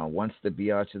once the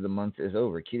biatch of the month is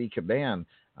over. Kitty Kabam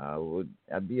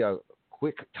that'd be a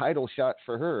quick title shot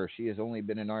for her. She has only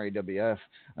been in RAWF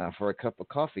for a cup of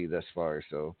coffee thus far,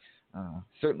 so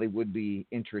certainly would be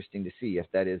interesting to see if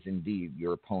that is indeed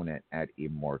your opponent at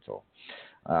Immortal.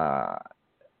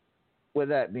 With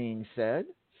that being said,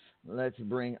 let's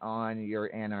bring on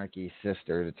your Anarchy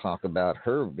sister to talk about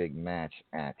her big match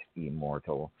at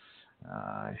Immortal.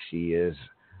 She is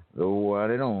the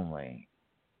one and only.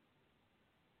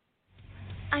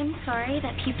 I'm sorry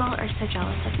that people are so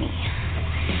jealous of me.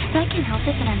 But I can't help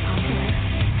it that I'm popular.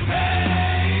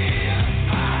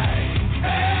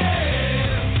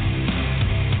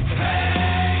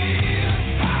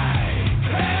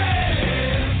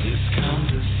 This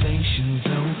conversation's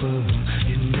over.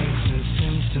 It makes no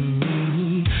sense to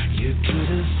me. You could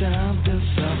have stopped the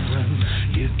suffering.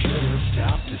 You could have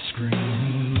stopped the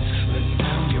scream. But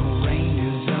now your reign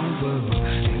is over.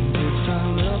 And it's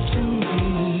all up to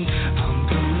me. I'm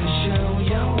gonna show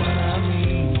you what I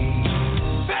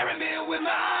mean. Bury me with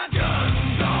my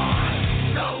guns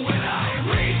on. So when I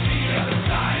reach the other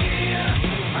side,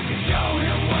 I can show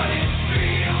him what it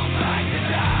feels like to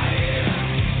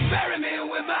die. Bury me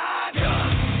with my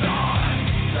guns on.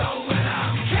 So when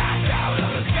I'm cast out of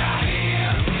the sky,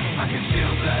 I can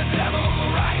feel the devil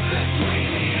right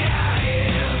between the eyes.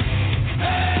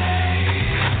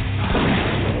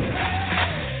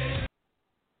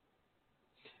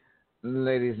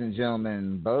 Ladies and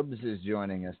gentlemen, Bubs is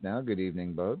joining us now. Good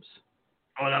evening, Bubs.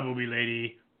 Oh, that will be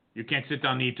lady. You can't sit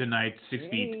down and eat tonight. 6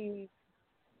 feet.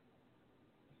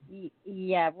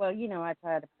 Yeah, well, I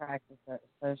try to practice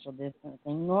social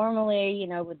distancing. Normally,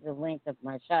 with the length of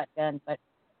my shotgun, but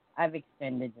I've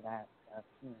extended that stuff,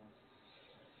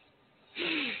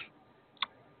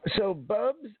 So,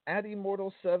 Bubs, at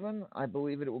Immortal 7, I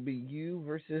believe it will be you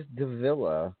versus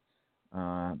Davila.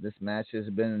 This match has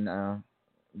been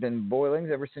boiling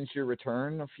ever since your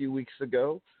return a few weeks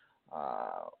ago.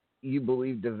 You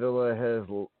believe Davila has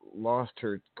lost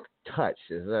her touch.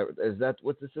 Is that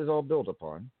what this is all built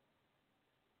upon?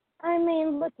 I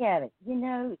mean, look at it.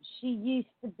 She used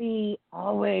to be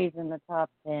always in the top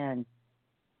 10.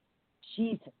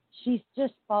 She's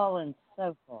just fallen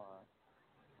so far.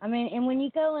 I mean, and when you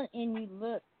go and you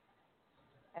look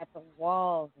at the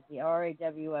walls of the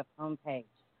RAWF homepage,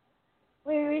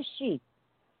 where is she?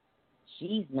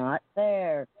 She's not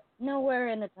there. Nowhere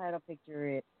in the title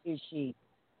picture is she.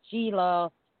 She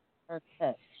lost her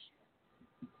touch.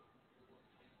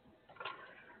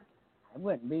 I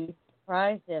wouldn't be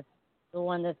surprised if the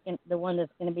one that's going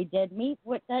to be dead meat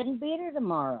doesn't beat her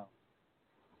tomorrow.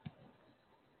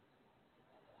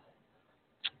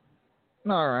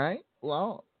 All right.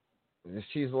 Well,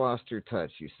 she's lost her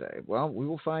touch, you say. Well, we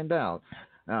will find out.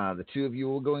 The two of you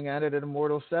will going at it at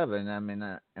Immortal 7. I mean,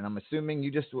 and I'm assuming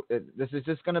this is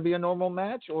just going to be a normal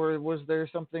match, or was there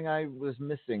something I was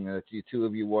missing that you two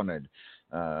of you wanted?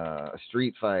 A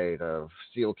street fight, a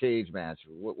steel cage match?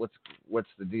 What's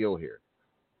the deal here?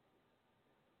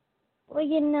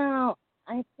 Well,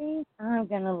 I think I'm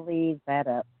going to leave that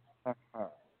up for her.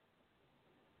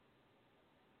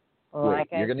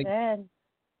 Like I said,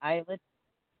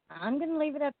 I'm going to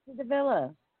leave it up to the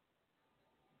Davila.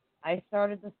 I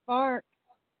started the spark,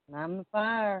 and I'm the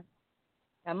fire.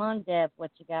 Come on, Deb,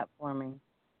 what you got for me?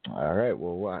 All right.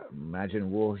 Well, I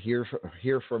imagine we'll hear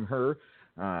from her,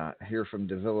 hear from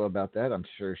Davila about that. I'm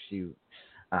sure she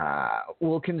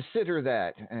will consider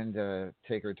that and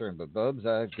take her turn. But, Bubs,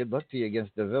 good luck to you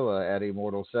against Davila at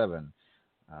Immortal 7,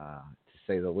 to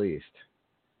say the least.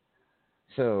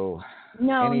 So,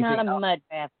 no, not a mud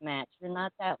bath match. You're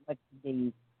not that much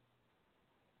deep.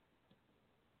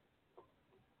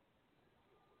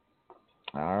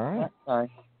 All right. Sorry.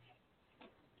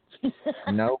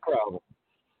 No problem.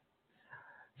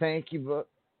 Thank you, but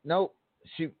no,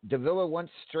 shoot. Davila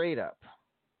wants straight up.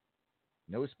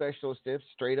 No special steps,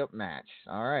 straight up match.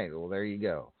 All right. Well, there you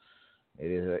go.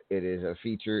 It is a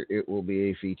feature. It will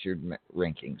be a featured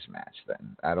rankings match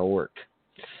then. That'll work.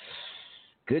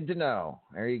 Good to know.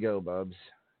 There you go, Bubs.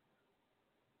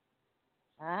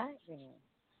 All right.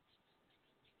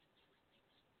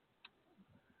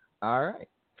 All right.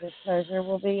 The pleasure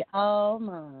will be all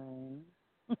mine.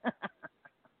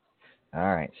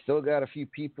 All right. Still got a few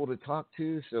people to talk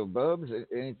to. So, Bubs,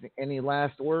 any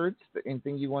last words?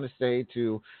 Anything you want to say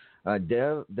to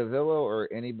Davila or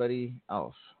anybody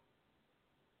else?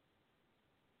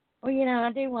 Well,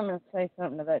 I do want to say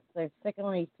something about those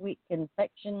sickeningly sweet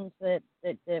confections that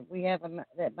we have,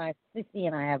 that my sissy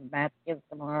and I have a match against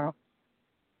tomorrow.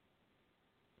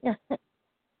 Yeah.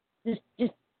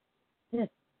 Just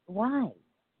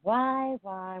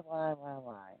why?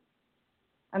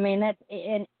 I mean, that's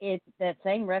and if that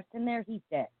same ref's in there, he's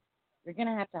dead. You're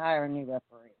gonna have to hire a new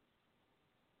referee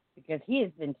because he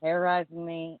has been terrorizing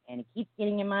me, and he keeps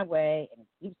getting in my way, and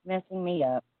he keeps messing me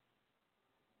up.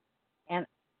 And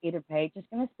either Paige is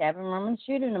gonna stab him, or I'm gonna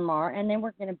shoot him tomorrow, and then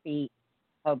we're gonna beat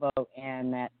Hobo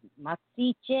and that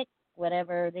Moxie chick,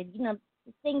 whatever. The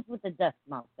things with the dust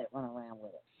moth that run around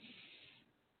with it.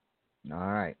 All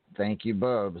right. Thank you,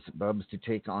 Bubs. Bubs to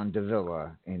take on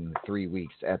Davila in 3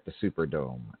 weeks at the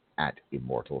Superdome at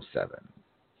Immortal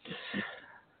VII.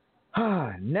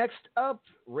 Next up,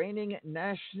 reigning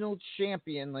national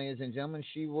champion, ladies and gentlemen.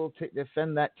 She will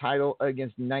defend that title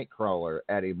against Nightcrawler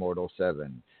at Immortal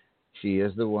VII. She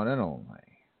is the one and only.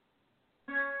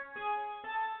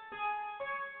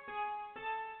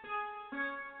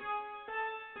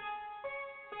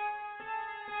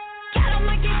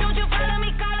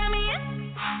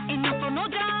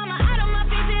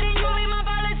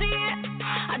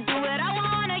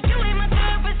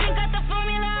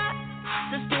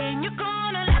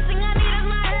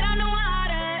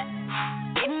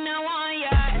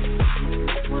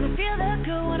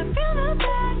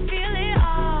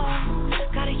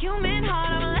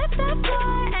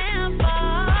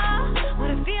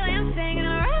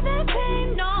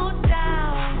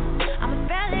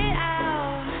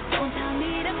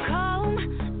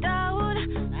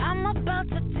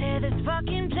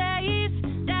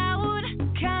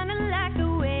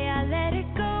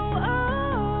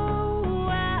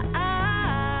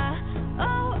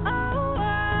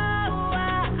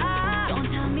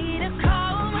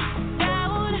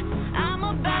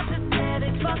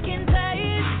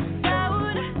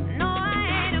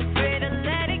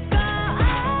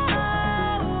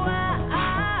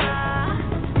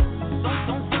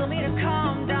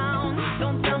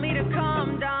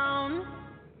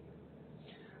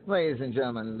 Ladies and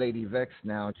gentlemen, Lady Vex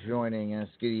now joining us.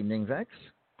 Good evening, Vex.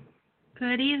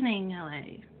 Good evening,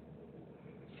 LA.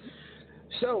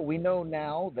 So we know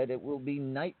now that it will be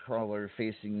Nightcrawler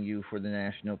facing you for the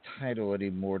national title at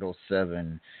Immortal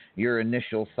VII. Your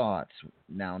initial thoughts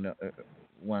now,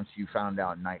 once you found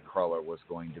out Nightcrawler was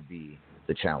going to be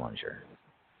the challenger?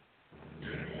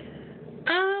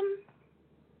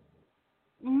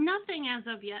 Nothing as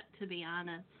of yet, to be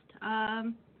honest.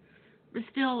 We're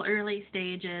still early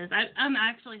stages. I'm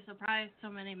actually surprised so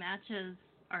many matches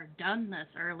are done this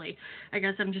early. I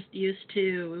guess I'm just used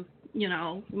to,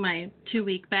 my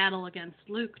 2-week battle against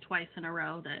Luke twice in a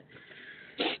row that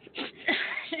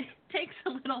it takes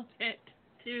a little bit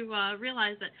to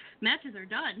realize that matches are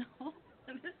done.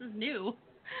 This is new.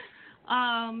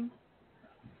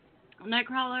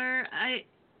 Nightcrawler,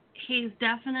 he's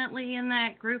definitely in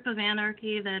that group of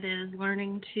anarchy that is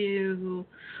learning to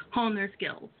hone their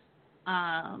skills.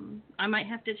 I might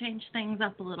have to change things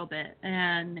up a little bit,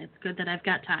 and it's good that I've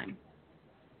got time.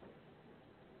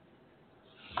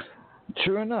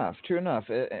 True enough.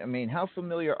 I mean, how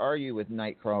familiar are you with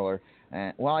Nightcrawler?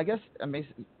 Well, I guess,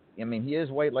 he is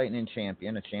White Lightning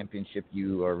champion, a championship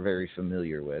you are very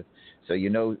familiar with. So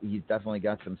he's definitely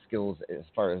got some skills as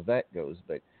far as that goes.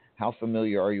 But how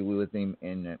familiar are you with him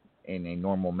in a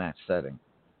normal match setting?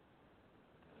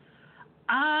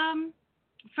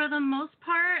 For the most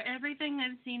part, everything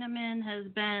I've seen him in has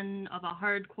been of a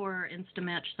hardcore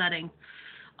Instamatch setting.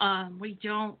 We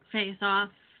don't face off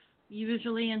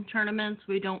usually in tournaments.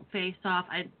 We don't face off.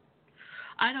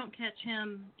 I don't catch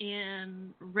him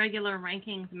in regular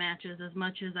rankings matches as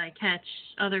much as I catch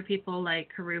other people like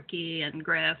Haruki and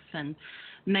Griff and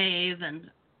Maeve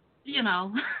and,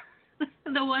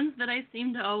 the ones that I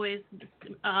seem to always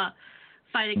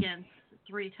fight against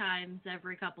 3 times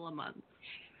every couple of months.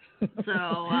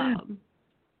 So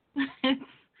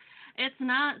it's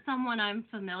not someone I'm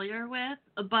familiar with,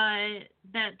 but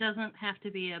that doesn't have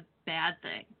to be a bad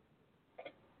thing.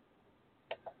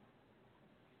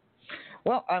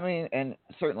 Well, and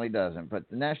certainly doesn't. But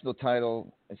the national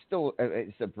title is still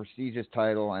it's a prestigious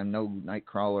title. I know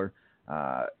Nightcrawler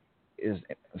is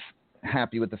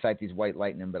happy with the fact he's White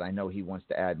Lightning, but I know he wants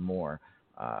to add more.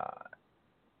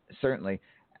 Certainly.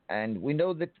 And we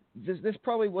know that this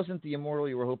probably wasn't the Immortal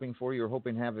you were hoping for. You were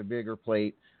hoping to have a bigger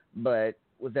plate. But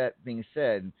with that being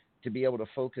said, to be able to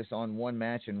focus on one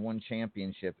match and one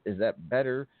championship, is that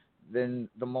better than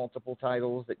the multiple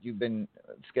titles that you've been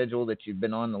scheduled, that you've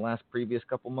been on the last previous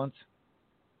couple months?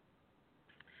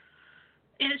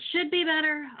 It should be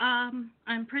better.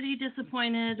 I'm pretty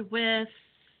disappointed with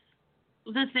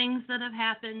the things that have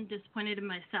happened, disappointed in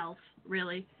myself,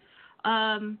 really.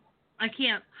 I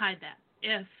can't hide that.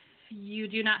 If you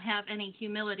do not have any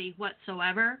humility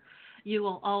whatsoever, you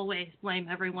will always blame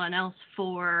everyone else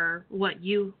for what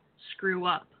you screw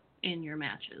up. in your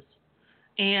matches.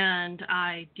 And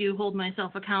I do hold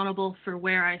myself accountable for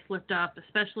where I slipped up,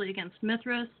 especially against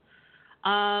Mithras.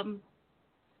 As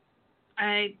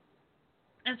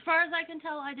far as I can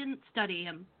tell, I didn't study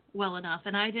him well enough,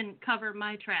 and I didn't cover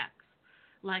my tracks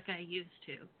like I used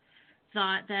to.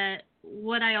 Thought that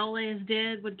what I always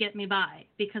did would get me by,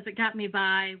 because it got me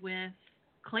by with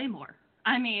Claymore.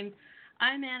 I mean,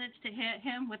 I managed to hit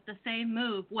him with the same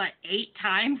move, 8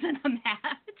 times in a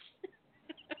match?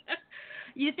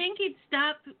 You think he'd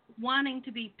stop wanting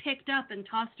to be picked up and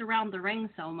tossed around the ring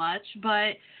so much,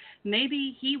 but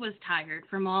maybe he was tired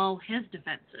from all his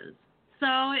defenses.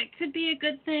 So it could be a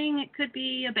good thing, it could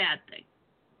be a bad thing.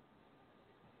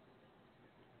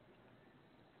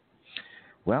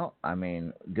 Well, I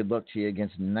mean, good luck to you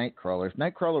against Nightcrawler. If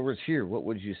Nightcrawler was here, what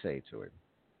would you say to him?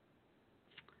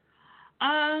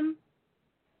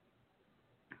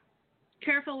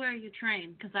 Careful where you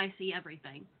train, because I see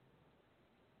everything.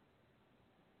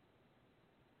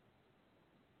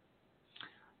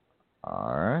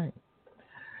 All right.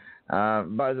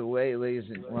 By the way, ladies,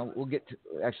 we'll get to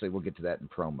that in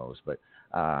promos, but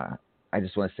I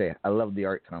just want to say I love the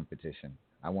art competition.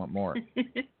 I want more.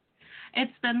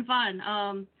 It's been fun.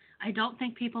 I don't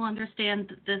think people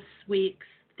understand this week's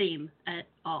theme at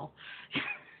all.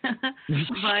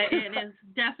 But it is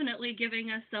definitely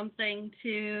giving us something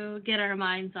to get our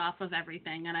minds off of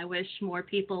everything, and I wish more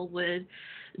people would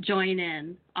join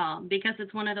in, because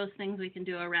it's one of those things we can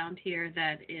do around here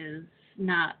that is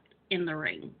not in the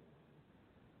ring.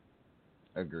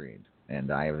 Agreed,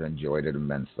 and I have enjoyed it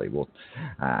immensely. But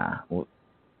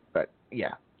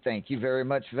yeah, thank you very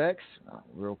much, Vex.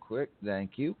 Real quick,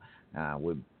 thank you.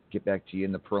 We'll get back to you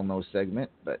in the promo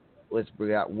segment, but let's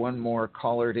bring out one more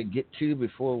caller to get to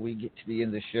before we get to the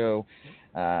end of the show.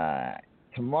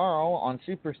 Tomorrow on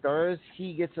Superstars,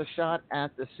 he gets a shot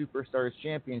at the Superstars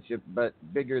Championship, but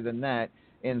bigger than that,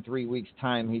 in 3 weeks'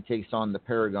 time, he takes on the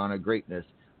Paragon of Greatness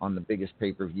on the biggest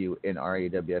pay-per-view in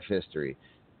RAWF history.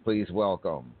 Please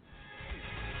welcome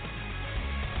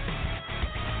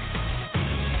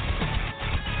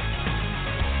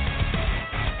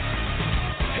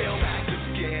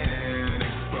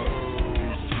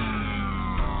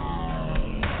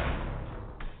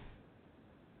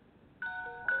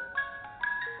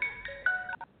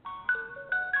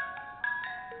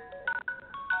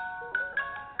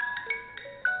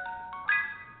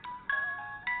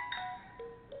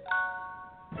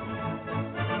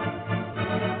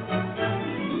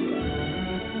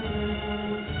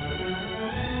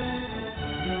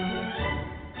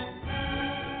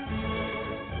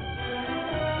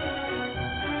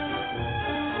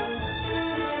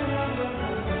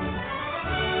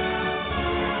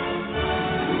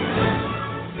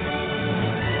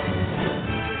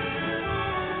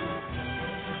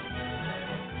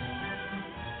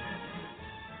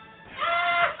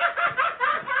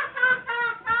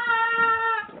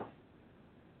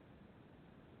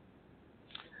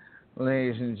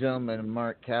ladies and gentlemen,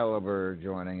 Mark Caliber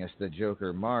joining us, the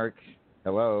Joker. Mark,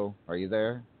 hello, are you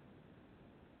there?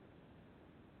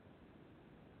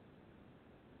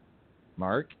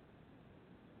 Mark?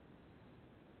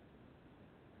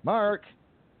 Mark?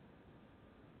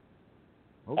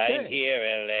 Okay. I'm here,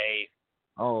 L.A.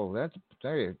 Oh,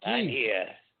 there you go. I'm here.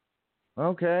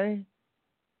 Okay.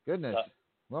 Goodness.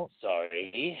 Well,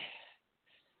 sorry.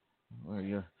 Well,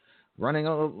 you're running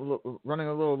a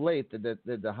little late.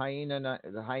 The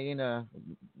hyena.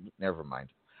 Never mind.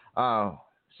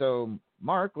 So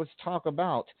Mark, let's talk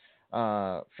about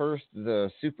first the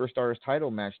Superstars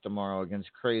title match tomorrow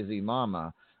against Crazy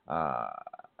Mama.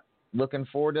 Looking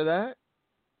forward to that?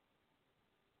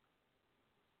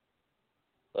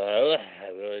 Well,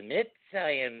 I will admit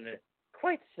I am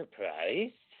quite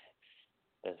surprised.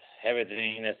 With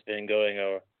everything that's been going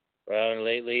around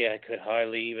lately, I could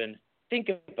hardly even think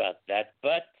about that.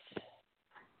 But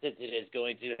since it is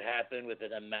going to happen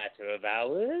within a matter of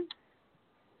hours,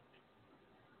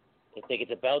 I think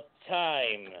it's about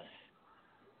time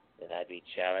that I be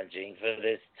challenging for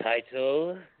this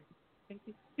title.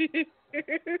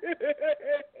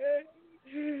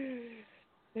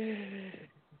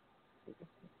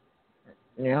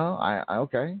 Yeah, I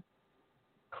okay.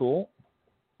 Cool.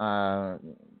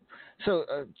 So,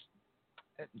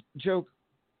 Joe,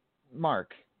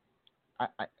 Mark,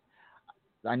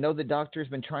 I know the doctor's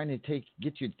been trying to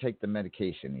get you to take the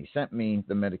medication. He sent me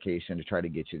the medication to try to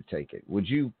get you to take it.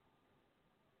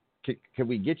 Could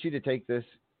we get you to take this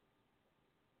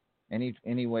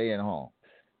any way at all?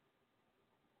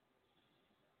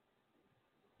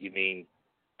 You mean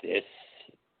this?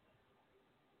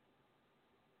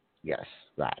 Yes,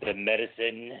 that. The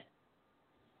medicine.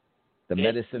 The this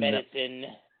medicine. medicine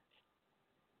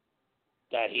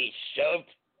that he shoved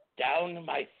down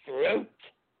my throat?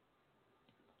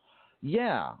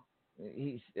 Yeah.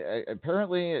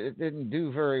 Apparently it didn't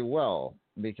do very well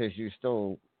because you're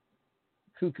still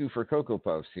cuckoo for Cocoa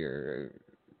Puffs here.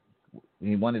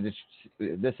 He wanted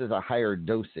to. This is a higher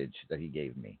dosage that he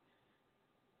gave me.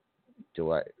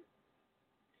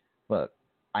 Look?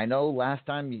 I know last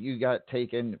time you got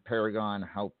taken, Paragon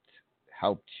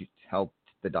helped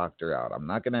the doctor out. I'm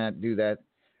not gonna do that.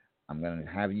 I'm gonna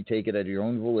have you take it at your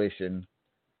own volition.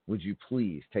 Would you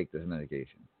please take this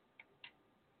medication?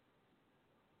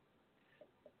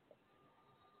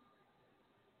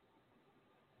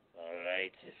 All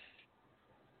right.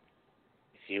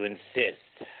 If you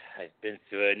insist, I've been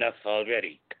through enough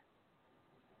already.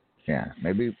 Yeah,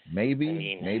 maybe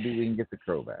we can get the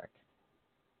crow back.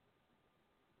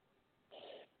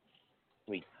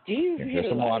 Wait, do you realize Here's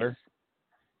some water.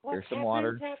 what Here's some happens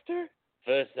water. after?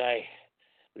 First, I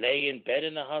lay in bed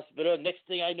in the hospital. Next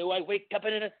thing I know, I wake up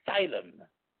in an asylum.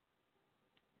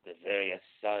 The very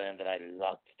asylum that I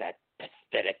locked that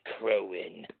pathetic crow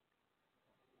in.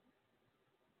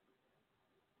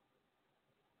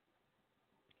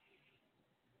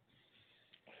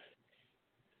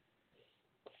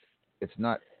 It's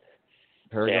not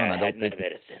Paragon. There, I I don't had my think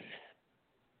medicine.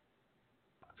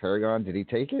 Paragon. Did he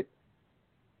take it?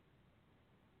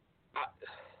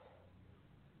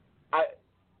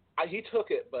 He took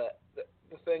it, but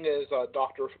the thing is,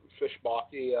 Dr.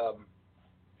 Fishbach,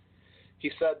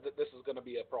 he said that this is going to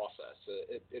be a process.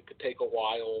 It could take a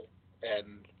while,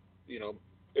 and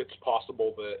it's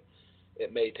possible that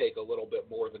it may take a little bit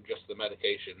more than just the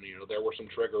medication. There were some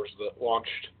triggers that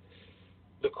launched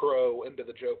the crow into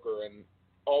the Joker, and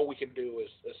all we can do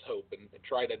is hope and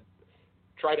try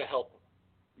to help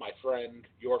my friend,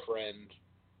 your friend,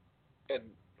 and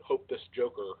hope this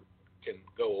Joker can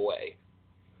go away.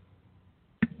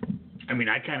 I mean,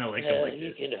 I kind of like it like you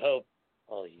this. can hope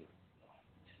all you want.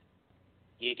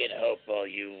 You can hope all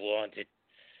you want.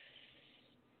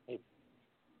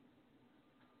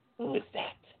 Who is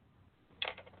that?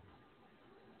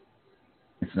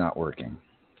 It's not working.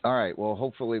 All right. Well,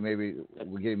 hopefully, maybe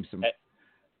we'll give him some.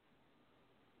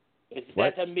 Is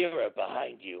What? that a mirror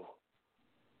behind you?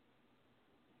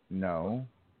 No.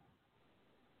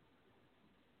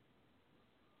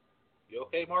 You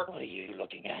okay, Mark? What are you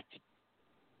looking at?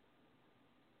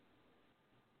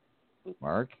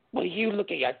 Mark? What are you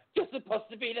looking at? You're supposed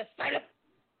to be in asylum.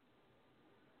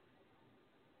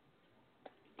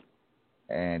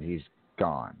 And he's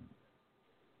gone.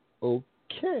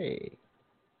 Okay.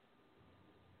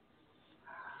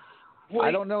 Wait,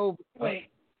 I don't know. Wait.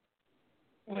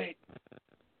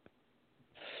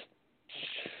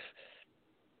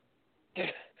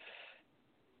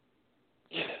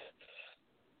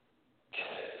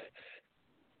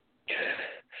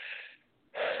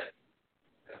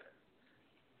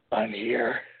 I'm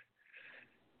here.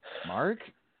 Mark?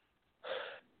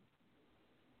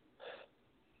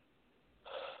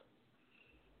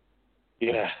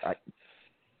 Yeah.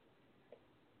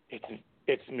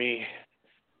 It's me.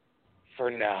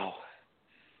 For now.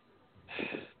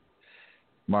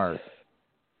 Mark.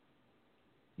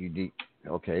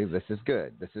 Okay, this is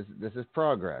good. This is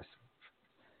progress.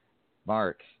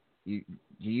 Mark, do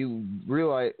you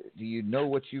realize? Do you know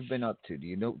what you've been up to? Do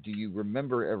you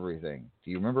remember everything?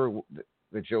 Do you remember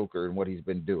the Joker and what he's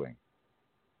been doing?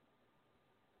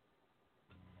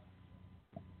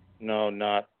 No,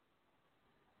 not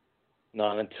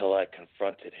until I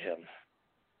confronted him.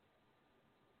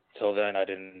 Till then, I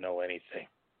didn't know anything.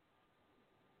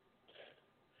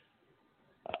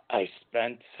 I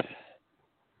spent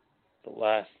the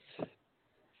last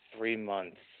 3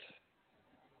 months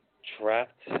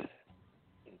trapped,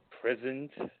 imprisoned,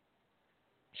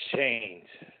 chained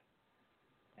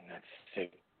in that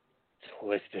sick,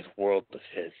 twisted world of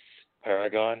his.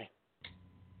 Paragon?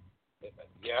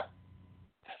 Yeah?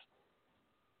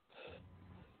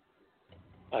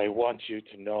 I want you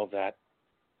to know that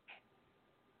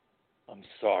I'm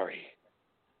sorry.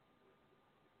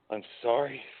 I'm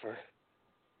sorry for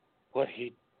what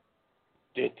he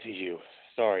did to you.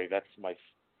 Sorry, that's my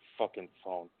fucking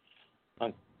phone.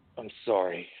 I'm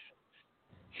sorry.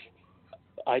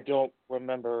 I don't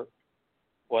remember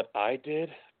what I did,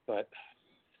 but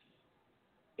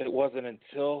it wasn't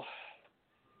until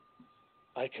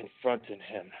I confronted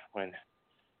him when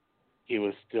he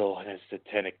was still in his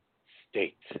satanic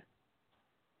state.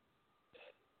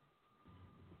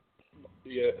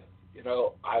 Yeah,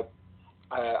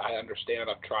 I understand.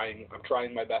 I'm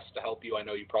trying my best to help you. I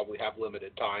know you probably have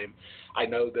limited time. I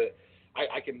know that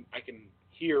I can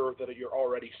hear that you're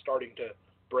already starting to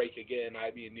break again. I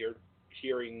mean, you're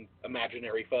hearing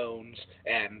imaginary phones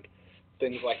and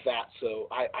things like that. So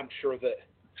I'm sure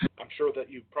that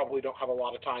you probably don't have a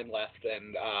lot of time left,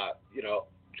 and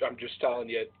I'm just telling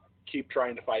you, keep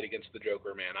trying to fight against the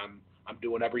Joker, man. I'm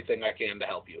doing everything I can to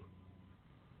help you.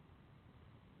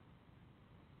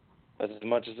 As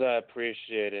much as I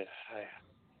appreciate it,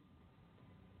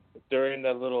 during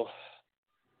that little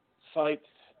fight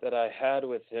that I had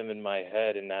with him in my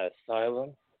head in that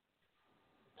asylum,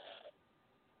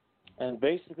 and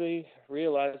basically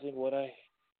realizing what I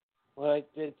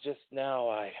did just now,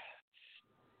 I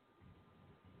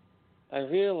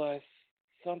realized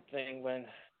something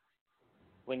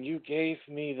when you gave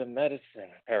me the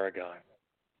medicine, Paragon.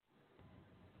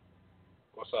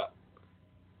 What's that?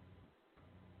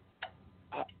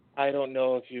 I don't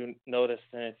know if you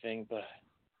noticed anything, but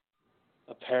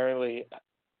apparently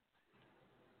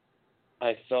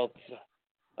I felt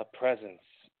a presence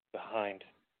behind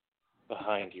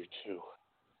you too.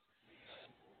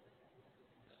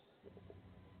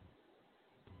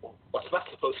 What's that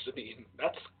supposed to mean?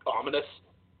 That's ominous.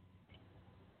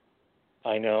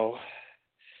 I know.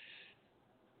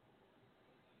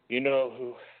 You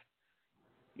know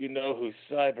who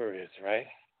Cyber is, right?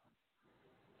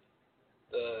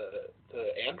 The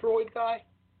android guy?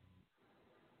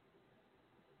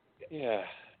 Yeah.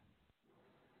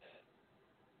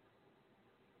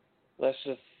 Let's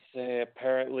just say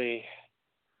apparently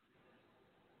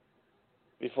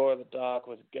before the doc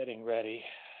was getting ready,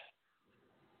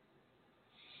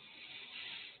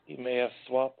 he may have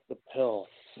swapped the pills.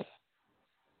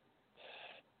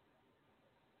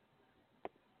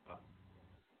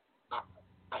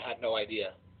 I had no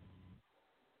idea.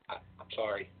 I'm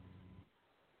sorry.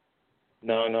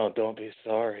 No, don't be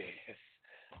sorry.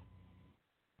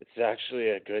 It's actually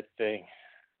a good thing.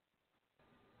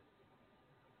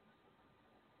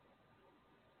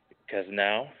 Because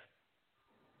now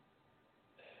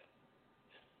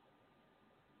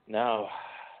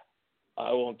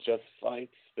I won't just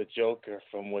fight the Joker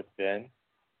from within,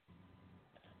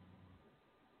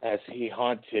 as he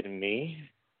haunted me.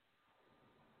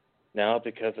 Now,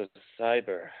 because of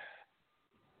Cyber,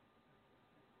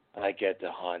 I get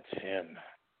to haunt him.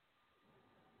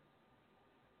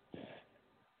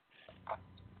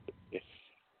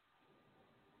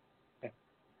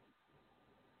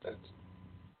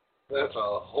 That's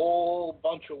a whole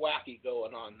bunch of wacky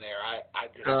going on there. I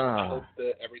just hope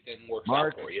that everything works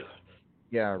Mark, out for you.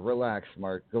 Yeah, relax,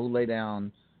 Mark. Go lay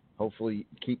down. Hopefully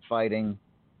keep fighting.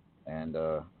 And,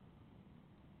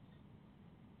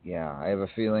 yeah, I have a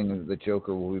feeling the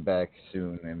Joker will be back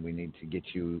soon, and we need to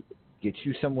get you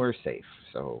somewhere safe.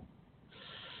 So,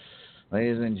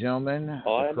 ladies and gentlemen,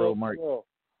 the Crow Mark.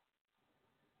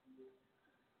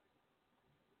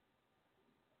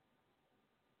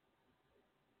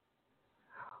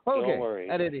 Okay, don't worry.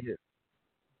 at any rate,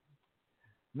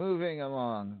 moving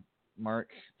along, Mark.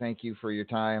 Thank you for your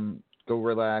time. Go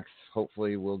relax.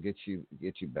 Hopefully, we'll get you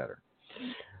better.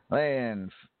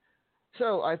 And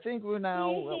so I think we're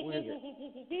now.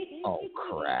 Oh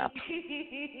crap!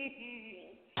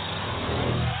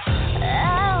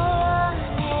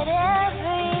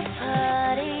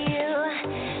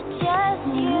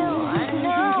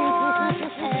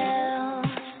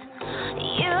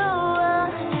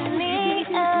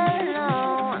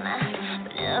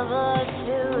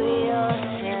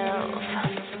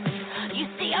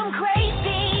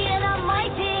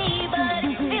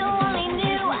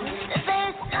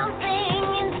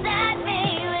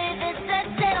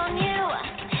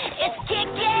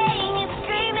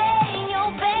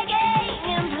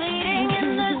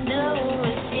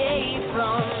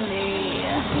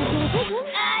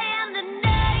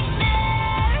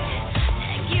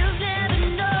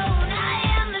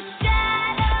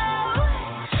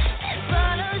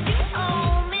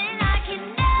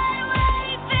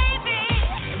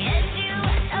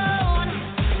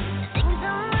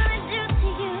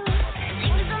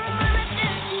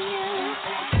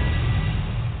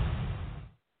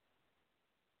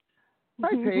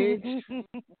 Hi, Paige.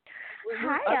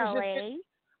 Hi, Ellie.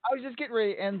 I was just getting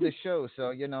ready to end the show,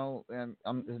 so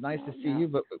it's nice to see you.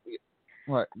 But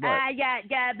what? Yeah.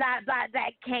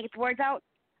 That can't get the words out.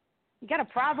 You got a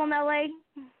problem, Ellie?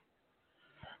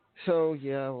 So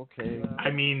yeah, okay. I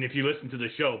mean, if you listen to the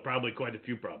show, probably quite a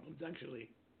few problems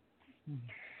actually.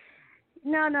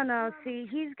 No. See,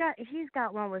 he's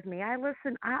got one with me. I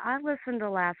listened to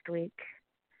last week,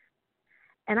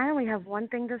 and I only have one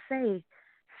thing to say.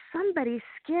 Somebody's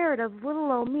scared of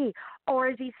little old me, or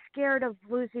is he scared of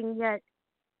losing yet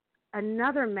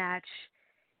another match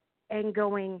and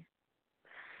going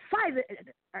 0-5,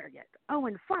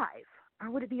 or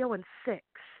would it be 0-6? I'd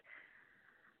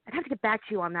have to get back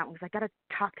to you on that one because I got to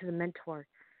talk to the mentor.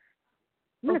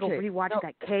 I'm going to Okay, go rewatch no.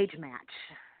 that cage match.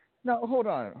 No, hold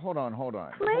on.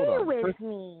 Play with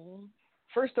me.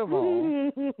 First of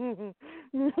all,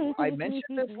 I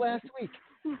mentioned this last week.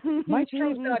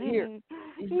 Maestro's not here.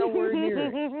 He's nowhere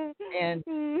here. And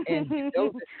you know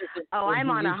this isn't. Oh, what I'm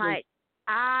he on a usually- hike.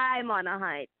 I'm on a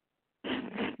hike.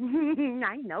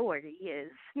 I know where he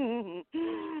is. What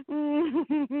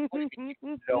do you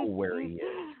know where he is?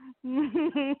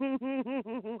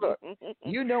 Look,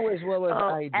 you know as well as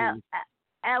I do.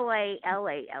 L.A.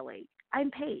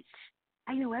 I'm Paige.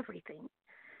 I know everything.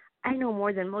 I know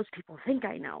more than most people think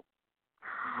I know.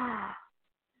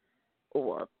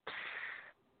 Whoops.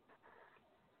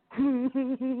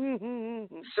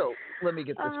 So let me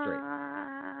get this straight.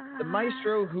 The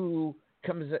maestro who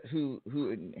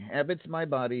inhabits my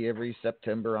body every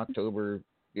September, October,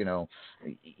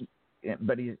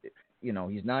 but he's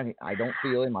not. I don't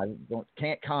feel him.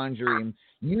 Can't conjure him.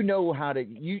 You know how to.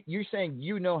 You're saying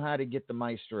you know how to get the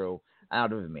maestro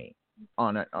out of me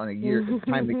on a time of year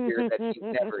that he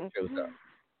never shows up.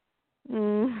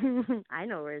 I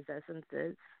know where his essence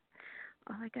is.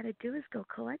 All I gotta do is go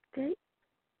collect it.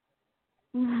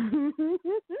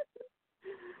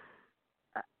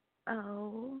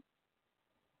 Oh,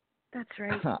 that's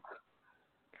right.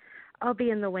 I'll be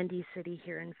in the Windy City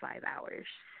here in 5 hours.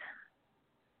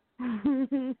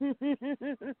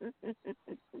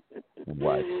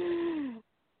 What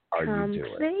are Come you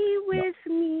doing? play with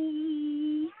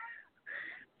me.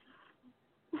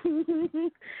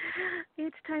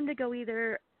 It's time to go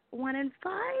either 1-5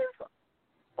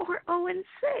 or 0-6.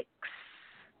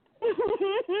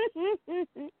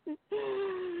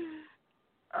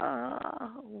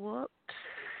 Whoops.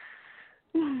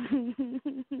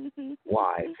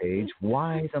 Why, Paige?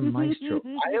 Why the maestro?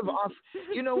 I have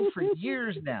for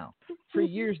years now,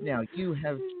 you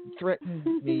have threatened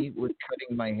me with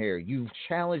cutting my hair. You've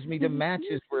challenged me to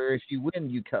matches where if you win,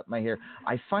 you cut my hair.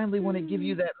 I finally want to give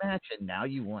you that match, and now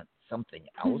you want something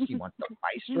else? You want the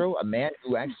maestro, a man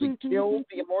who actually killed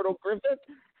the immortal Griffith?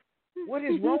 What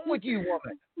is wrong with you,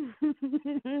 woman?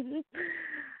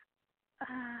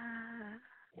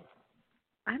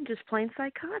 I'm just plain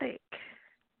psychotic.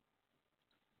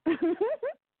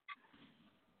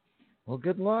 Well,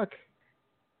 good luck.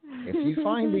 If you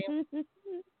find him,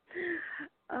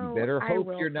 you better hope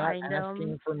you're not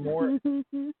asking for more.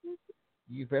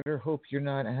 You better hope you're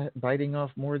not biting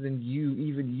off more than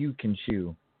even you can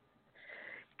chew.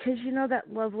 Because you know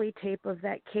that lovely tape of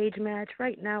that cage match?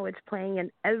 Right now it's playing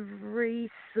in every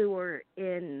sewer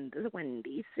in the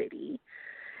Windy City.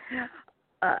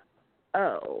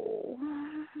 Oh.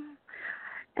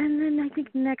 And then I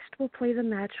think next we'll play the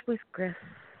match with Griff.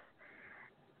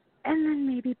 And then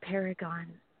maybe Paragon.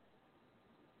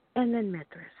 And then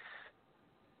Mithras.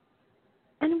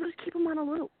 And we'll just keep them on a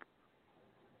loop.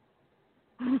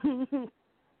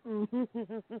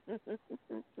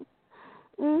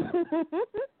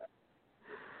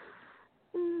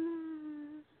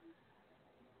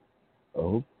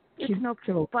 Oh, it's no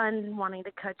fun wanting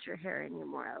to cut your hair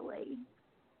anymore, LA.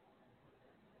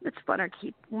 It's funner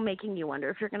keep making you wonder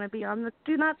if you're going to be on the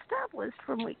Do Not Stop list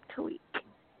from week to week.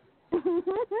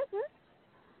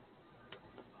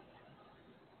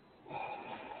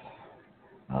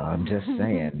 I'm just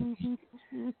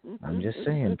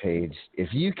saying, Paige,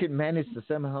 if you can manage to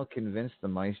somehow convince the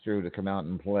maestro to come out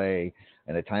and play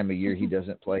at a time of year he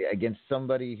doesn't play against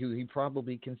somebody who he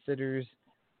probably considers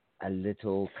a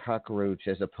little cockroach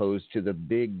as opposed to the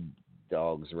big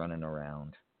dogs running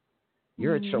around.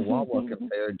 You're a chihuahua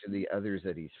compared to the others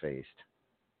that he's faced.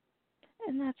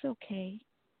 And that's okay.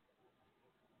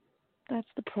 That's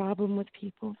the problem with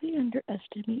people. They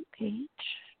underestimate Paige.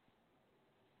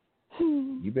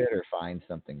 You better find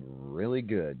something really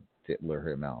good to lure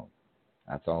him out.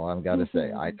 That's all I've got to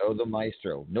say. I know the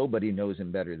maestro. Nobody knows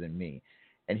him better than me.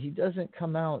 And he doesn't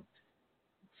come out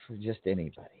for just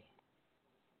anybody.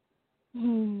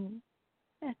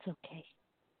 That's okay.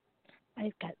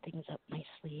 I've got things up my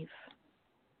sleeve.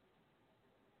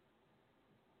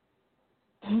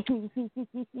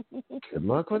 Good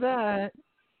luck with that.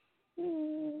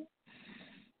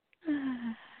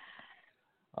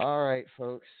 All right,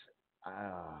 folks.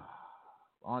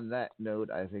 On that note,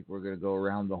 I think we're going to go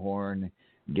around the horn,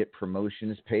 get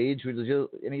promotions. Paige,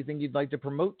 anything you'd like to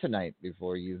promote tonight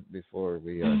before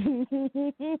we?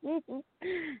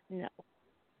 No.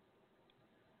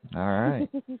 All right.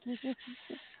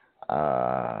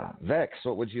 Vex,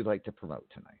 what would you like to promote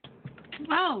tonight?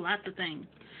 Oh, lots of things.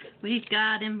 We've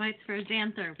got invites for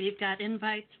Xanther. We've got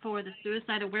invites for the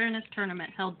Suicide Awareness Tournament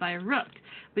held by Rook.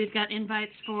 We've got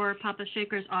invites for Papa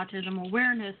Shaker's Autism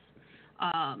Awareness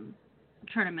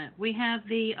tournament. We have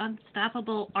the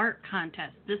Unstoppable Art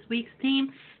Contest. This week's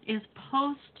theme is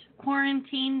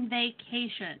post-quarantine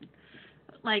vacation.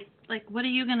 Like what are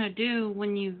you gonna do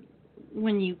when you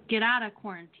get out of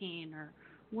quarantine, or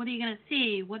what are you gonna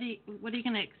see? What are you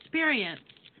gonna experience?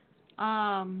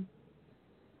 Have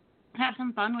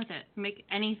some fun with it. Make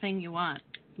anything you want.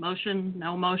 Motion,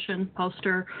 no motion,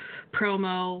 poster,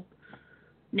 promo,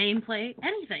 nameplate,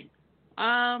 anything.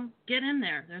 Get in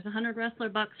there. There's 100 wrestler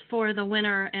bucks for the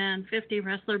winner and 50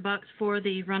 wrestler bucks for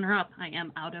the runner-up. I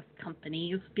am out of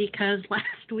companies because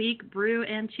last week Brew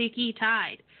and Cheeky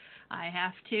tied. I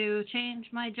have to change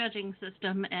my judging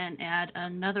system and add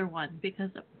another one because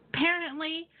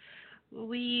apparently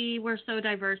we were so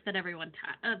diverse that everyone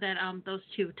those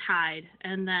two tied,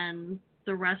 and then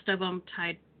the rest of them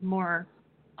tied more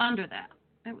under that.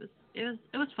 It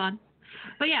was fun.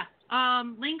 But yeah,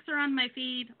 links are on my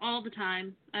feed all the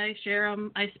time. I share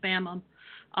them, I spam them.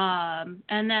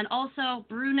 And then also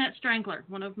Brunette Strangler,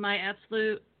 one of my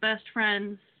absolute best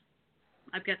friends.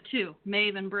 I've got two,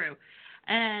 Maeve and Brew.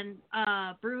 And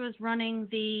Brew is running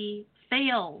the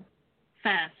Fail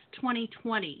Fest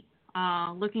 2020.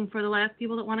 Looking for the last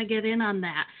people that want to get in on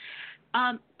that.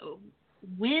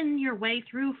 Win your way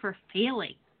through for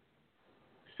failing.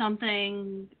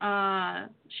 Something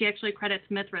she actually credits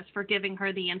Mithras for giving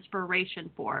her the inspiration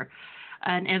for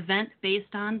an event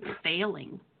based on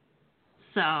failing.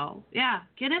 So, yeah,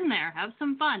 get in there. Have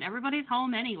some fun. Everybody's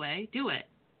home anyway. Do it.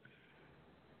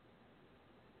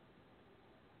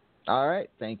 All right.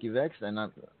 Thank you, Vex. And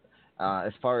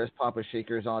as far as Papa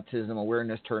Shaker's Autism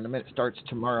Awareness Tournament, it starts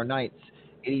tomorrow night.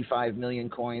 85 million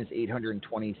coins,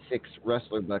 826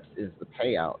 wrestler bucks is the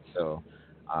payout. So,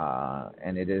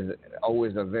 and it is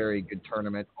always a very good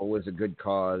tournament, always a good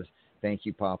cause. Thank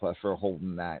you, Papa, for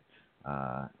holding that.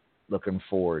 Looking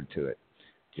forward to it.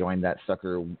 Joined that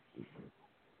sucker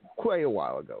quite a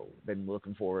while ago. Been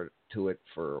looking forward to it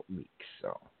for weeks.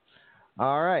 So,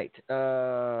 all right.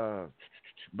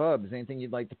 Bubs, anything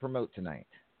you'd like to promote tonight?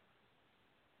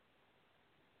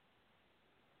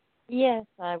 Yes,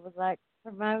 I would like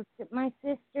to promote that my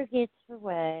sister gets her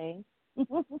way.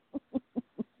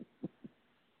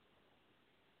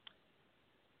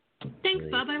 Thanks,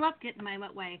 Bub. I love getting my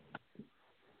way.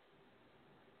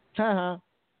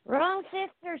 Wrong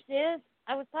sister, sis.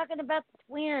 I was talking about the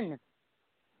twin.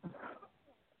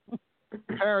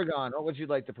 Paragon, what would you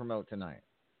like to promote tonight?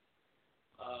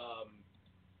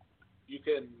 You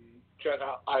can check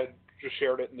out, I just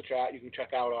shared it in the chat, you can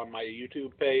check out on my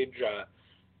YouTube page.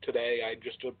 Today I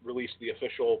just released the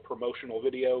official promotional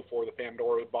video for the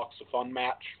Pandora Box of Fun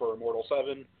match for Immortal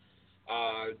VII.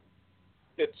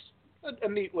 It's a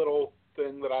neat little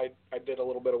thing that I did a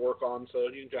little bit of work on, so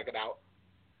you can check it out.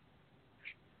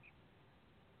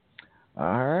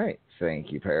 All right.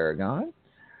 Thank you, Paragon.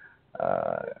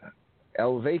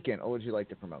 El Vacant, what would you like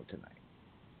to promote tonight?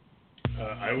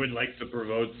 I would like to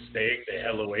promote staying the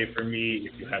hell away from me.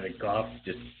 If you have a cough,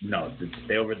 just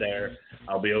stay over there.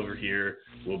 I'll be over here.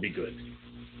 We'll be good.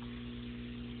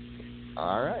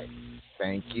 All right.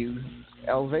 Thank you,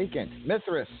 El Vacant.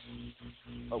 Mithras,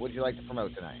 what would you like to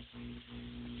promote tonight?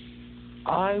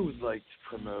 I would like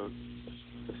to promote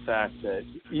the fact that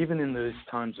even in those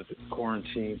times of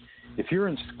quarantine, if you're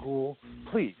in school,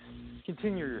 please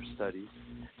continue your studies.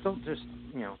 Don't just,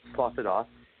 slough it off.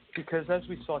 Because as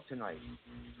we saw tonight,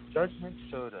 Judgment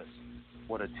showed us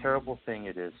what a terrible thing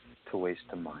it is to waste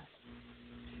a mind.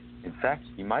 In fact,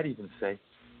 you might even say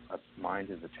a mind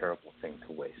is a terrible thing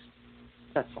to waste.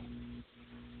 That's all.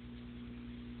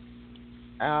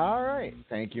 All right.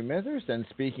 Thank you, Mithras. And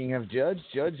speaking of Judge,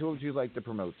 what would you like to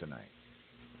promote tonight?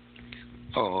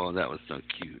 Oh, that was so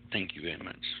cute. Thank you very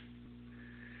much.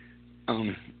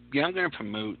 I'm going to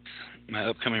promote my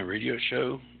upcoming radio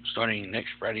show starting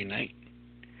next Friday night,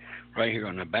 right here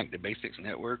on the Back to Basics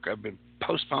Network. I've been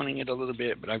postponing it a little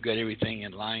bit, but I've got everything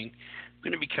in line. I'm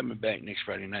going to be coming back next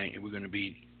Friday night, and it's going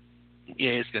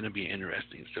to be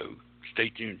interesting. So stay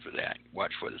tuned for that.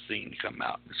 Watch for the scene to come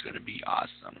out. It's going to be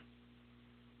awesome.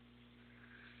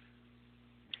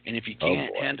 And if you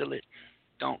can't handle it,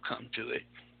 don't come to it,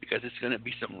 because it's going to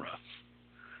be some rough.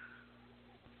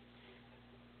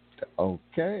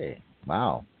 Okay.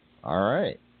 Wow. All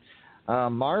right.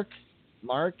 Mark,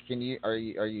 are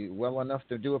you well enough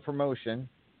to do a promotion?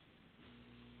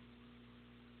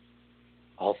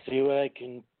 I'll see what I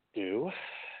can do.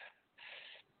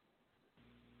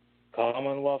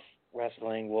 Commonwealth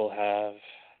Wrestling will have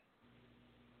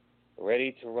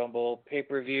Ready to Rumble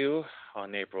pay-per-view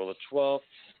on April the 12th.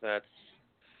 That's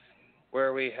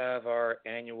where we have our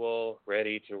annual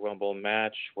Ready to Rumble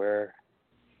match, where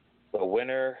the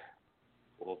winner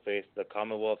will face the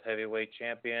Commonwealth Heavyweight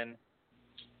Champion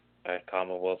at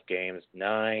Commonwealth Games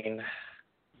 9.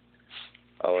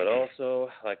 I would also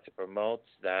like to promote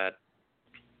that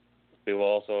we will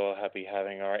also be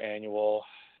having our annual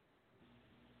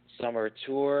summer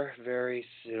tour very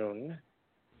soon.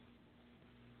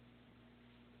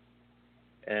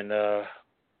 And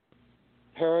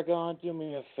Paragon, do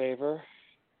me a favor.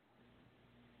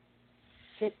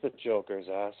 Kick the Joker's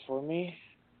ass for me.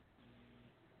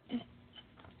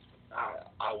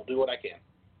 I will do what I can.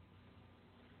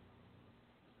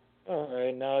 All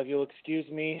right, now if you'll excuse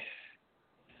me,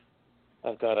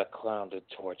 I've got a clown to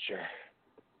torture.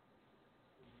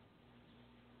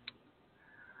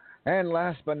 And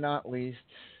last but not least,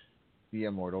 the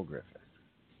Immortal Griffith.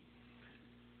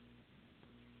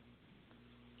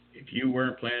 If you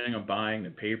weren't planning on buying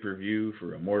the pay-per-view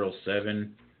for Immortal VII,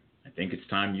 I think it's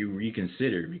time you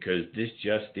reconsider, because this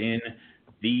just in,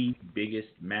 the biggest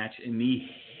match in the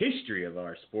history of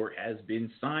our sport has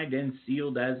been signed and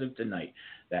sealed as of tonight.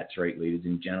 That's right, ladies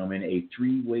and gentlemen, a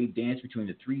three-way dance between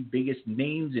the three biggest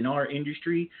names in our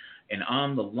industry, and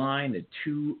on the line, the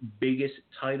two biggest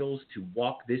titles to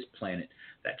walk this planet.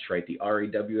 That's right, the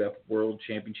RAWF World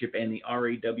Championship and the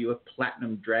RAWF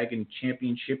Platinum Dragon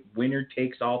Championship. Winner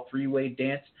takes all three-way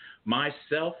dance.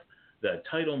 Myself, the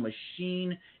title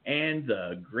machine, and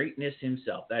the greatness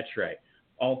himself. That's right.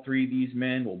 All three of these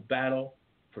men will battle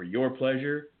for your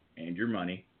pleasure and your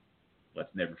money.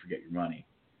 Let's never forget your money.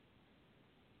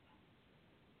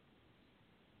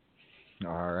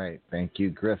 All right. Thank you,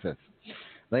 Griffith.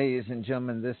 Ladies and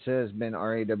gentlemen, this has been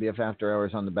RAWF After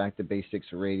Hours on the Back to Basics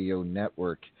Radio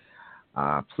Network.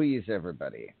 Please,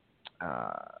 everybody,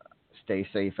 stay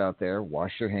safe out there.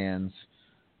 Wash your hands.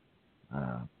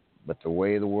 But the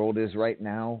way the world is right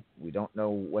now, we don't know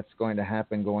what's going to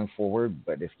happen going forward.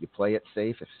 But if you play it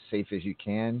safe, as safe as you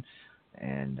can,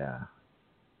 and,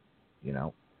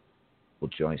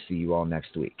 we'll see you all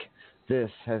next week.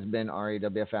 This has been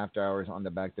RAWF After Hours on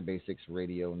the Back to Basics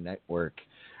Radio Network.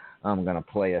 I'm going to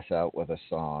play us out with a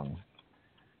song.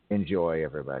 Enjoy,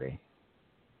 everybody.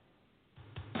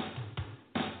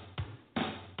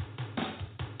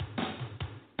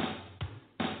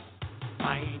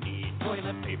 I need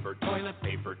toilet paper, toilet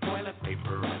paper, toilet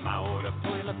paper. I'm out of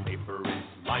toilet paper.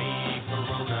 It's my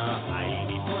corona. I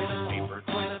need toilet paper,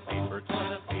 toilet paper,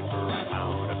 toilet paper. I'm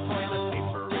out of toilet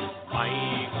paper. It's my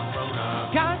corona.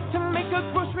 Got to make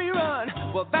a grocery run.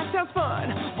 Well, that sounds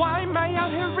fun. Why am I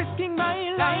out here risking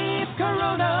my life?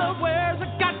 Corona, where's a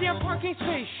goddamn parking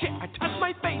space? Shit, I touched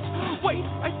my face. Wait,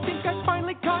 I think I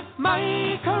finally got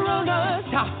my corona.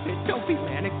 Stop it, don't be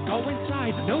manic, go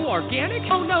inside. No organic?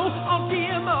 Oh no, all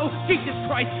GMO. Jesus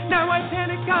Christ, now I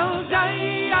panic, I'll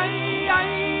die.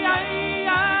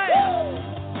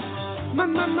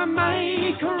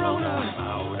 My corona. I'm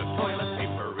out of toilet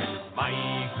paper. It's my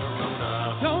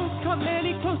corona. Don't come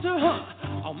any closer, huh?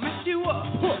 I'll mess you up.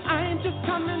 I'm just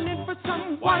coming in for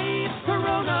some white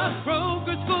corona.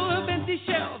 Kroger's full of empty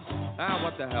shelves.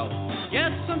 What the hell?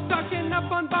 Yes, I'm stocking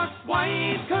up on boxed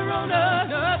white corona.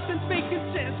 Nothing's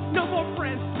making sense. No more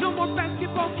friends. No more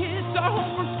basketball kids. Our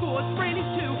homework school is raining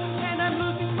too. And I'm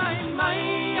losing my mind.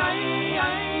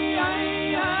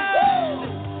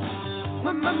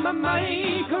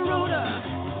 My corona.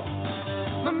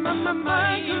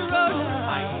 My corona.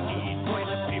 I need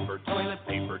toilet paper, toilet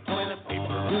paper, toilet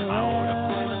paper. I'm out of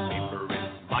toilet paper.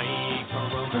 It's my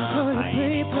corona. I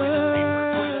need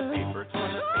toilet paper, toilet paper,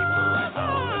 toilet paper. I'm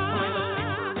out of toilet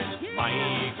paper. It's my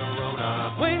corona.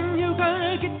 When you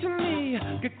gonna get to me?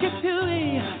 Get to me.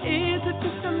 Is it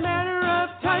just a matter of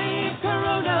time,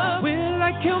 corona? Will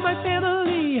I kill my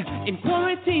family in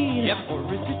quarantine? Yep. Or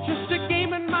is it just a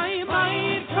game in my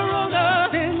mind, corona?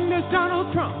 Then there's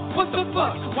Donald Trump. What the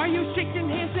fuck? Why you shaking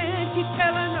hands and keep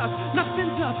telling us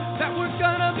nothing's up? That we're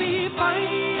gonna be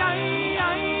fine.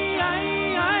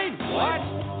 What?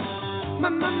 My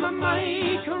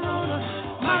corona.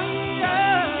 My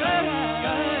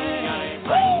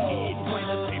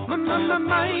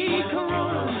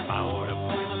corona.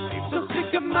 So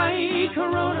sick of my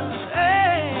corona.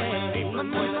 Hey, my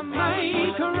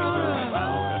corona.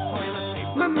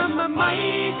 My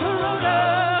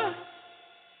corona.